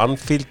færi á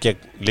Anfield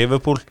gegn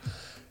Liverpool,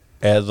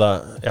 eða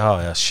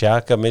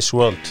Shaka Miss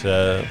World.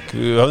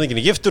 Höfðingin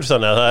er giftur,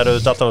 þannig að það er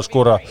auðvitað alltaf að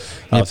skora á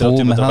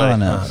 30 metra færi.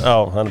 Já,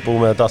 hann er búið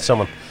með þetta allt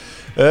saman.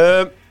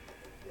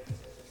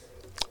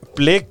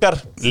 Blikar,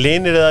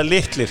 linir eða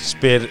litlir,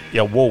 spyr,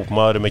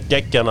 maður er með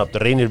geggjanafn,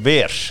 Reynir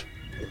Ver.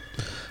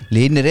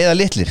 Linir eða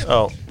litlir?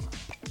 Já,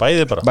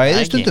 bæði bara.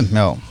 Bæði stundum,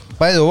 já,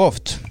 bæði og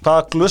oft.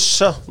 Hvaða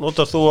glussa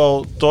notar þú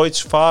á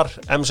Deutsch Fahr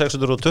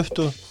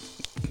M620?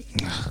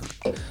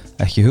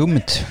 Ekki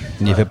hugmynd.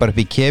 Ég fer bara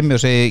upp í kemi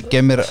og segi,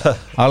 gef mér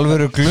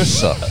alvöru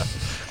glussa.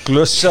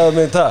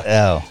 Glussaðu mig það?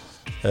 Já.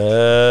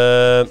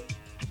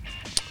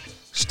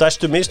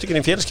 Stærstu mistökin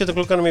í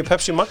félagaskiptaglugganum í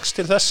Pepsi Max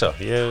til þessa?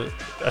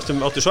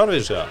 Áttu svar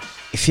við þessu?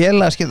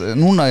 Félagaskipta,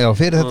 núna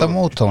fyrir þetta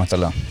mót þá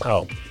vantarlega. Já.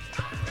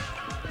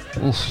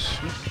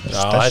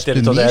 Stærstu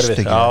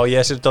mistökin? Já,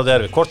 ég sér þetta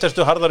erfið. Hvort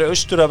ertu harðari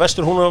austur eða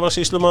vestur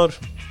Húnavarsýslumaður?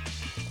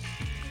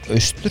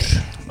 Austur?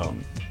 Já.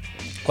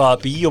 Hvaða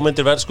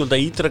bíómyndir verðskulda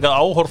ítrekað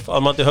áhorf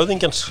að mati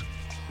höfðingjans?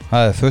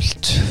 Það er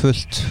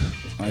fullt.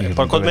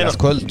 Bara hvað meina?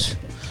 Kvöld.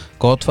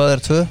 Godfather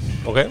 2.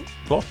 Ok,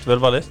 flott, vel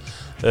valið.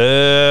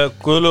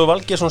 Guðlaugur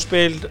Valgeirsson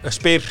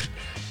spyr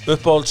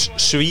uppáhalds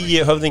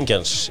svíi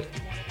höfðingjans.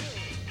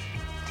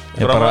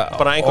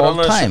 Bara einhver all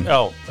time?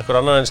 Já, einhver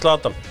annar en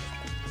Zlatan.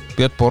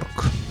 Björn Borg.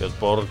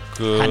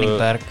 Henning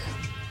Berg.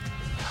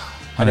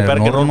 Hann er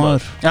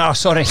norðmaður. Já,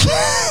 sorry.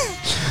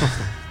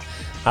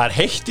 Það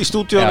heitt í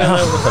stúdíónu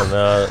þannig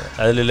að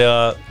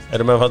eðlilega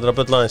erum við að fara að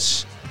bölla eins.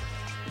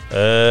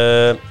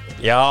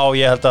 Já,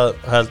 ég held að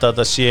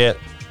þetta sé.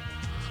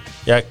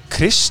 Já,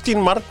 Kristín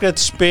Margrét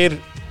spyr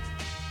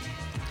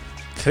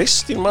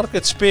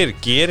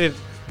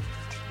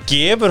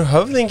gefur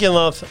höfðingin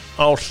það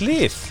á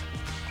hlið.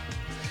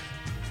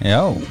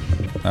 Já,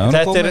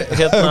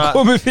 þetta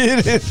komið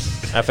fyrir.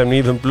 FM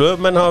 95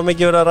 blöðmenn hafa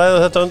mikið verið að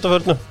ræða þetta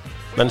undanförnu.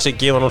 Menn sem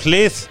gefa hann á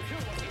hlið.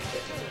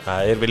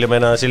 Það vilja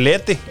meina að það sé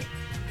leti.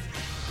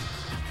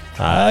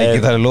 Það er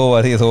ekki það að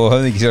lofa því þó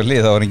höfðingi sér á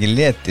hlið, þá var engin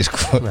leti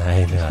sko.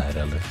 Nei, það er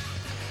alveg.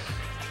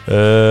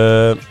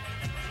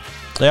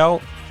 Já,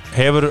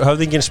 hefur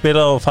höfðingin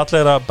spilað á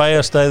fallegra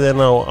bæjarstæði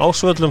en á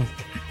Ásvöllum?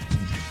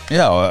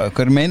 Já,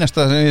 hver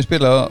meinasta sem ég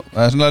spilað á,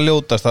 það er svona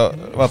ljótasta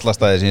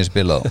vallastæði sem ég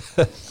spilað á.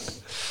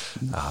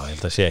 Já, ég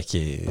held að sé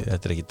ekki,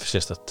 þetta er ekkit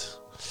sérstætt.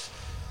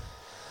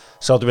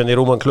 Sátum hérna í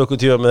rúman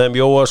klukkutíma með þeim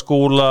Jóa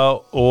Skúla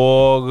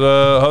og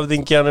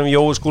höfðingjanum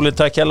Jói Skúli,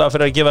 takk hérlega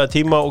fyrir að gefa það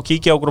tíma og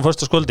kíkja á okkur á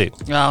föstudagskvöldi.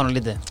 Já, hann er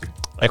lítið.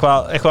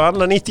 Eitthvað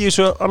annað nýtt í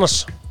þessu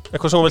annars?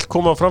 Eitthvað sem þú vilt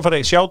koma á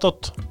framfæri?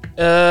 Shoutout?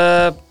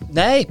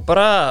 Nei,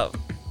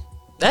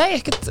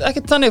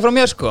 ekkert þannig frá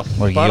mér sko.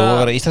 Var ekki Jói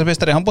að vera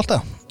Íslandsmeistari í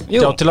handbolta?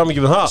 Jú, já, til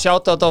hamingju með það.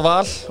 Shoutout á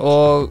Val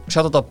og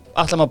shoutout á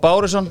Atla Má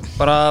Bárusson.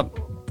 Bara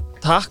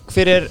takk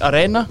fyrir að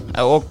reyna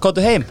og komdu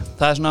heim.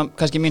 Það er svona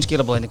kannski mín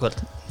skilaboð inn í kvöld.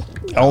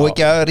 Á ekki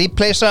að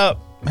replacea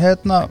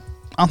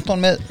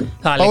Anton með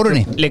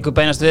Bárunni? Það liggur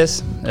beinast við.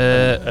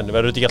 En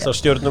verður þetta ekki alltaf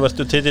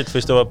stjörnumertu titill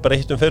fyrst það var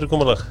breytt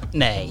fyrirkomulag?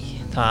 Nei,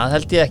 það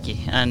held ég ekki.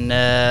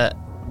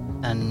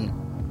 En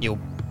jú,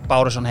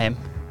 Bárusson heim.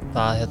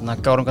 Það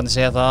gárum kannski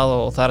segja það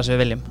og það er að sem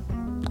við viljum.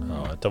 Já,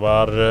 þetta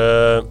var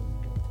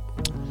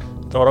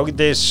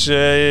ágætis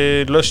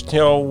lausn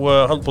hjá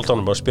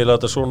handboltanum að spila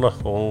þetta svona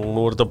og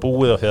nú er þetta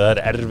búið af því að það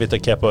er erfitt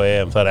að keppa á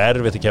EM, það er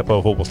erfitt að keppa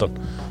á fótboltan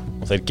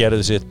og þeir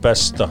gerðu sitt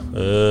besta.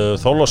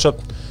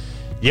 Þorlákshöfn,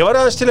 ég var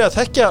aðeins til að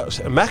þekkja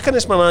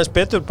mekanisman aðeins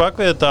betur bak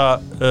við þetta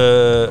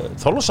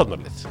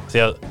Þorlákshafnarlið því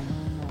að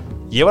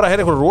ég var að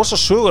heyra einhverju rosa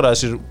sögur að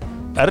þessir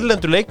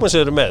erlendu leikmenn sem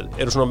eru með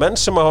eru svona menn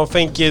sem hafa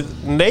fengið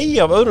nei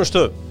af öðrum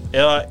stöðum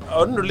eða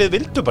önnur lið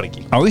vildu bara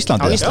ekki. Á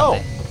Íslandi? Á Íslandi?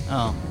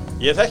 Já.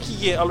 Ég þekki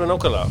ekki alveg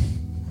nákvæmlega.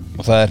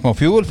 Og það er smá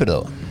fjúgul fyrir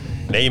það?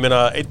 Nei, ég meina,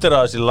 eitt er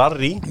að þessi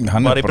Larry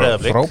var í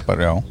Breiðablik. Hann er bara frábær,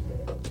 já.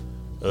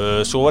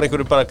 Svo var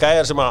einhverju bara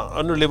gæjar sem að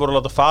önnur lið voru að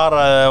láta fara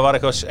eða var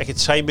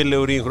ekkert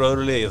sæmilegur í einhverju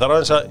öðru liði. Það er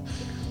aðeins að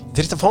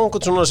þyrfti að fá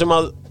einhvern svona sem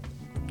að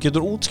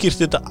getur útskýrt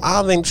þetta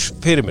aðeins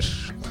fyrir mér.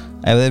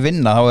 Ef þeir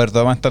vinna, þá er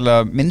þetta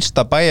væntanlega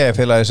minnsta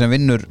bæjarfélagi sem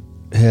vinnur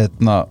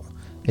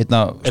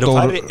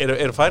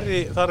Eru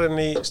færri þar enn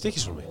í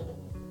Stykkishólmi?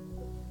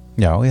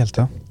 Já, ég held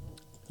það.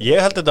 Ég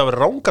held þetta að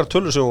vera rangar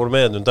tölur sem voru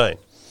með daginn.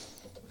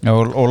 Já,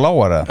 og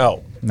lágar það? Já,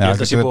 ég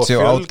held að sé búið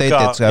að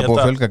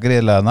fjölga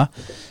gríðlega þarna.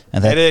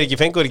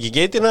 Fengur ekki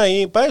geitina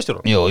í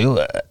bæjarstjórnum? Jú,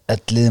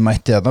 elliði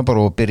mætti þarna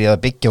bara og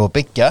byrjaði að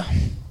byggja.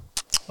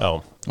 Já.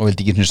 Og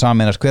vildi ekki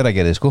sameinast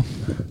Hveragerði, sko.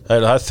 Það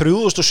er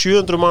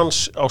 3700 manns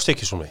á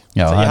Stykkishólmi.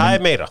 Já, það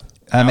er meira.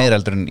 Það er meira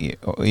heldur en í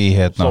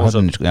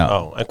höfninni, sko. Já.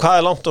 En hvað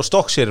er langt á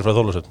Stokkseyri frá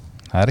Þorlákshöfn?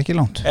 Það er ekki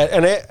langt.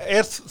 En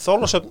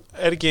Þorlákshöfn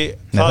ekki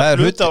það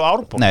hluta af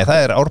Árborg? Nei, það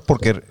er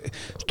Árborg.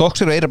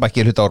 Stokkseyri og Eyrarbakki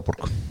er hluta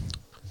Árborg.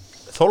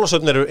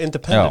 Þorlákshöfn eru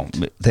independent. Já,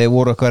 þeir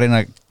voru eitthvað að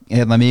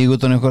reyna mig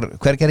út og einhver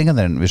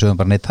hvergeringar en við sögum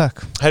bara nei takk.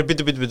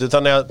 Býtu,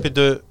 þannig að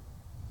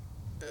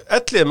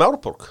Elliði með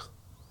Árborg?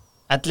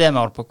 Elliði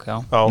með Árborg, já.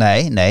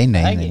 Nei.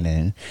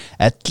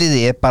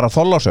 Elliði er bara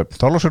Þorlákshöfn.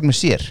 Þorlákshöfn með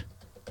sér.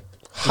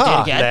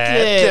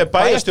 Elliði er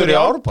bæjarstjóri í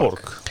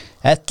Árborg.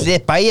 Elliði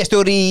er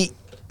bæjarstjóri í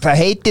það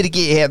heitir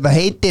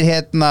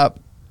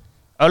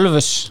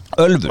Ölfus.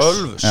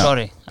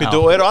 Sorry. Býtu,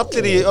 og eru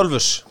allir í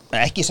Ölfus?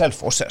 Ekki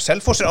Selfoss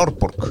er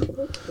Árborg.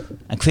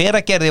 En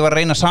Hveragerði var að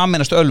reyna að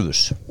sameinast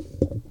Ölfus.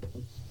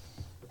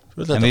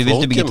 En við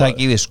vildum ekki taka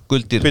yfir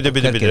skuldir. Býtu,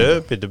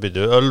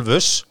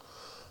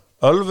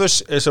 Ölfus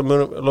is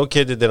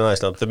located in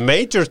Iceland. The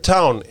major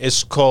town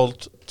is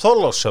called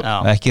Þorlákshöfn.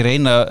 Ekki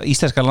reyna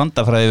íslenska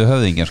landafræði við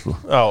höfðingjar, sko.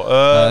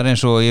 Það er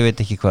eins og ég veit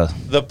ekki hvað.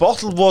 The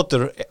bottled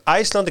water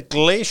Icelandic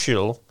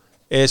glacial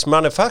is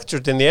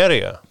manufactured in the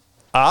area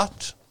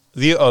at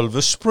the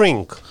Ölfus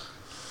Spring.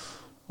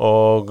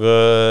 Og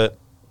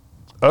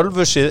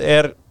Ölfusið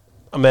er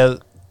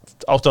með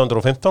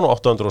 815 og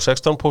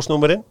 816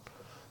 postnúmerinn,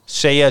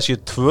 segja þessi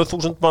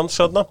 2000 manns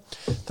þarna,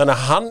 þannig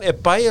að hann er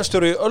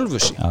bæjarstjóri í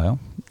Ölfusi. Já,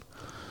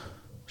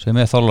 sem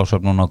er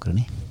Þorlákshöfn og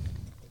nágrinni.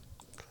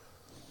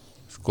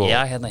 Sko,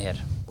 já, hérna hér.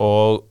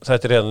 Og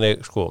þetta er hérna,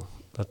 sko,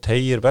 það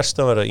tegir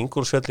vestanverða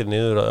Ingólfsfjalli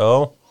niður á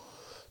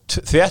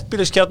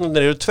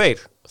þéttbýliskjarnarnir eru 2,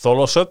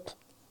 Þorlákshöfn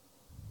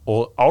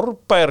og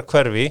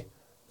Árbæjarhverfi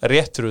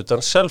rétt fyrir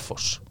utan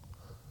Selfoss.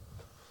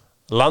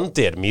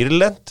 Landi er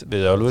mýrlent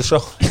við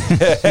Ölfusá.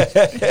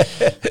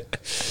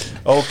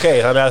 Ok,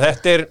 þannig að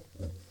þetta er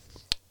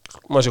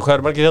maður sé hvað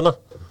er margir hérna?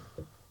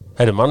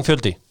 Herri,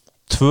 mannfjöldi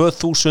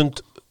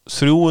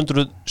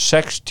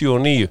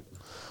 2369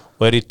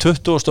 og er í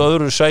 20.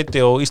 öðru sæti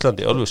á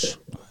Íslandi, Ölfus.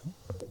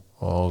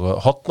 og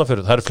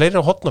Hornafjörður, það eru fleiri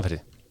á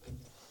Hornafirði.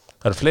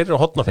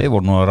 Þeir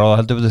voru nú að ráða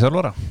heldur við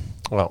þjálfara.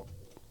 Já.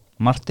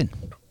 Martin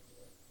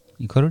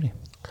í körfunni.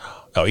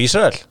 Já,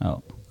 Ísrael. Já,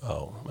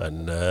 en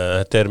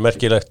þetta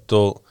merkilegt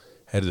og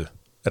heyrðu,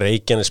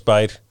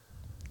 Reykjanesbær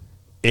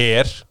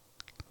er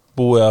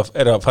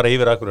að fara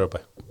yfir Akureyrarbæ.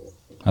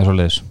 Það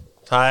svoleiðis.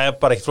 Það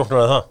bara ekkert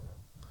flóknar að það.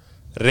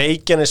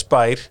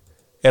 Reykjanesbær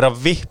er að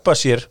vippa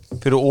sér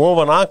fyrir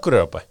ofan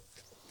Akureyrarbæ.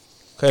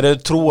 Hvað er þau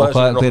trúa? Og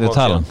hver er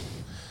talan?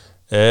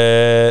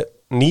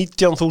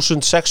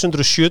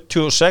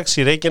 19.676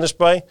 í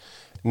Reykjanesbæ,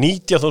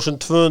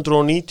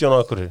 19.219 á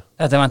Akureyri.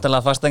 Þetta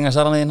væntanlega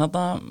fasteignasalan þín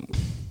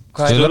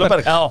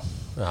Stuðlaberg. Já,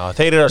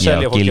 þeir eru að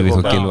selja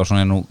fólki.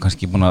 Gylfason er nú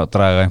kannski búin að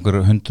draga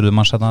einhverju 100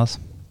 manns að það.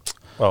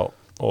 Já,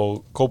 og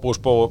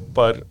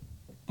Kópavogsbær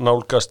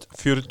nálgast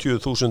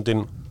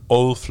 40.000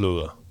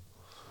 óðfluga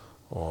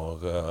og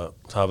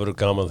það verður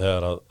gaman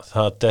þegar að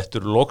það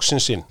dettur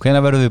loksins inn.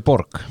 Hvenær verður þið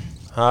borg?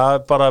 Það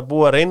bara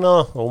búið að reyna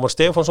það, Ómar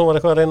Stefánsson var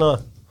eitthvað að reyna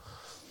það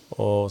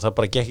og það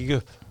bara gekk ekki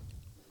upp.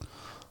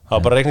 Það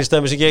var bara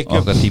reiknistæmi sem gekk ekki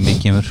upp.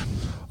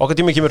 Okkar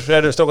tími kemur.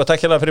 Strákar,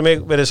 takk hérna fyrir mig,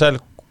 verið sæl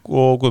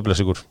og Guð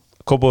bless ykkur.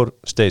 Kópavogur,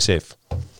 stay safe.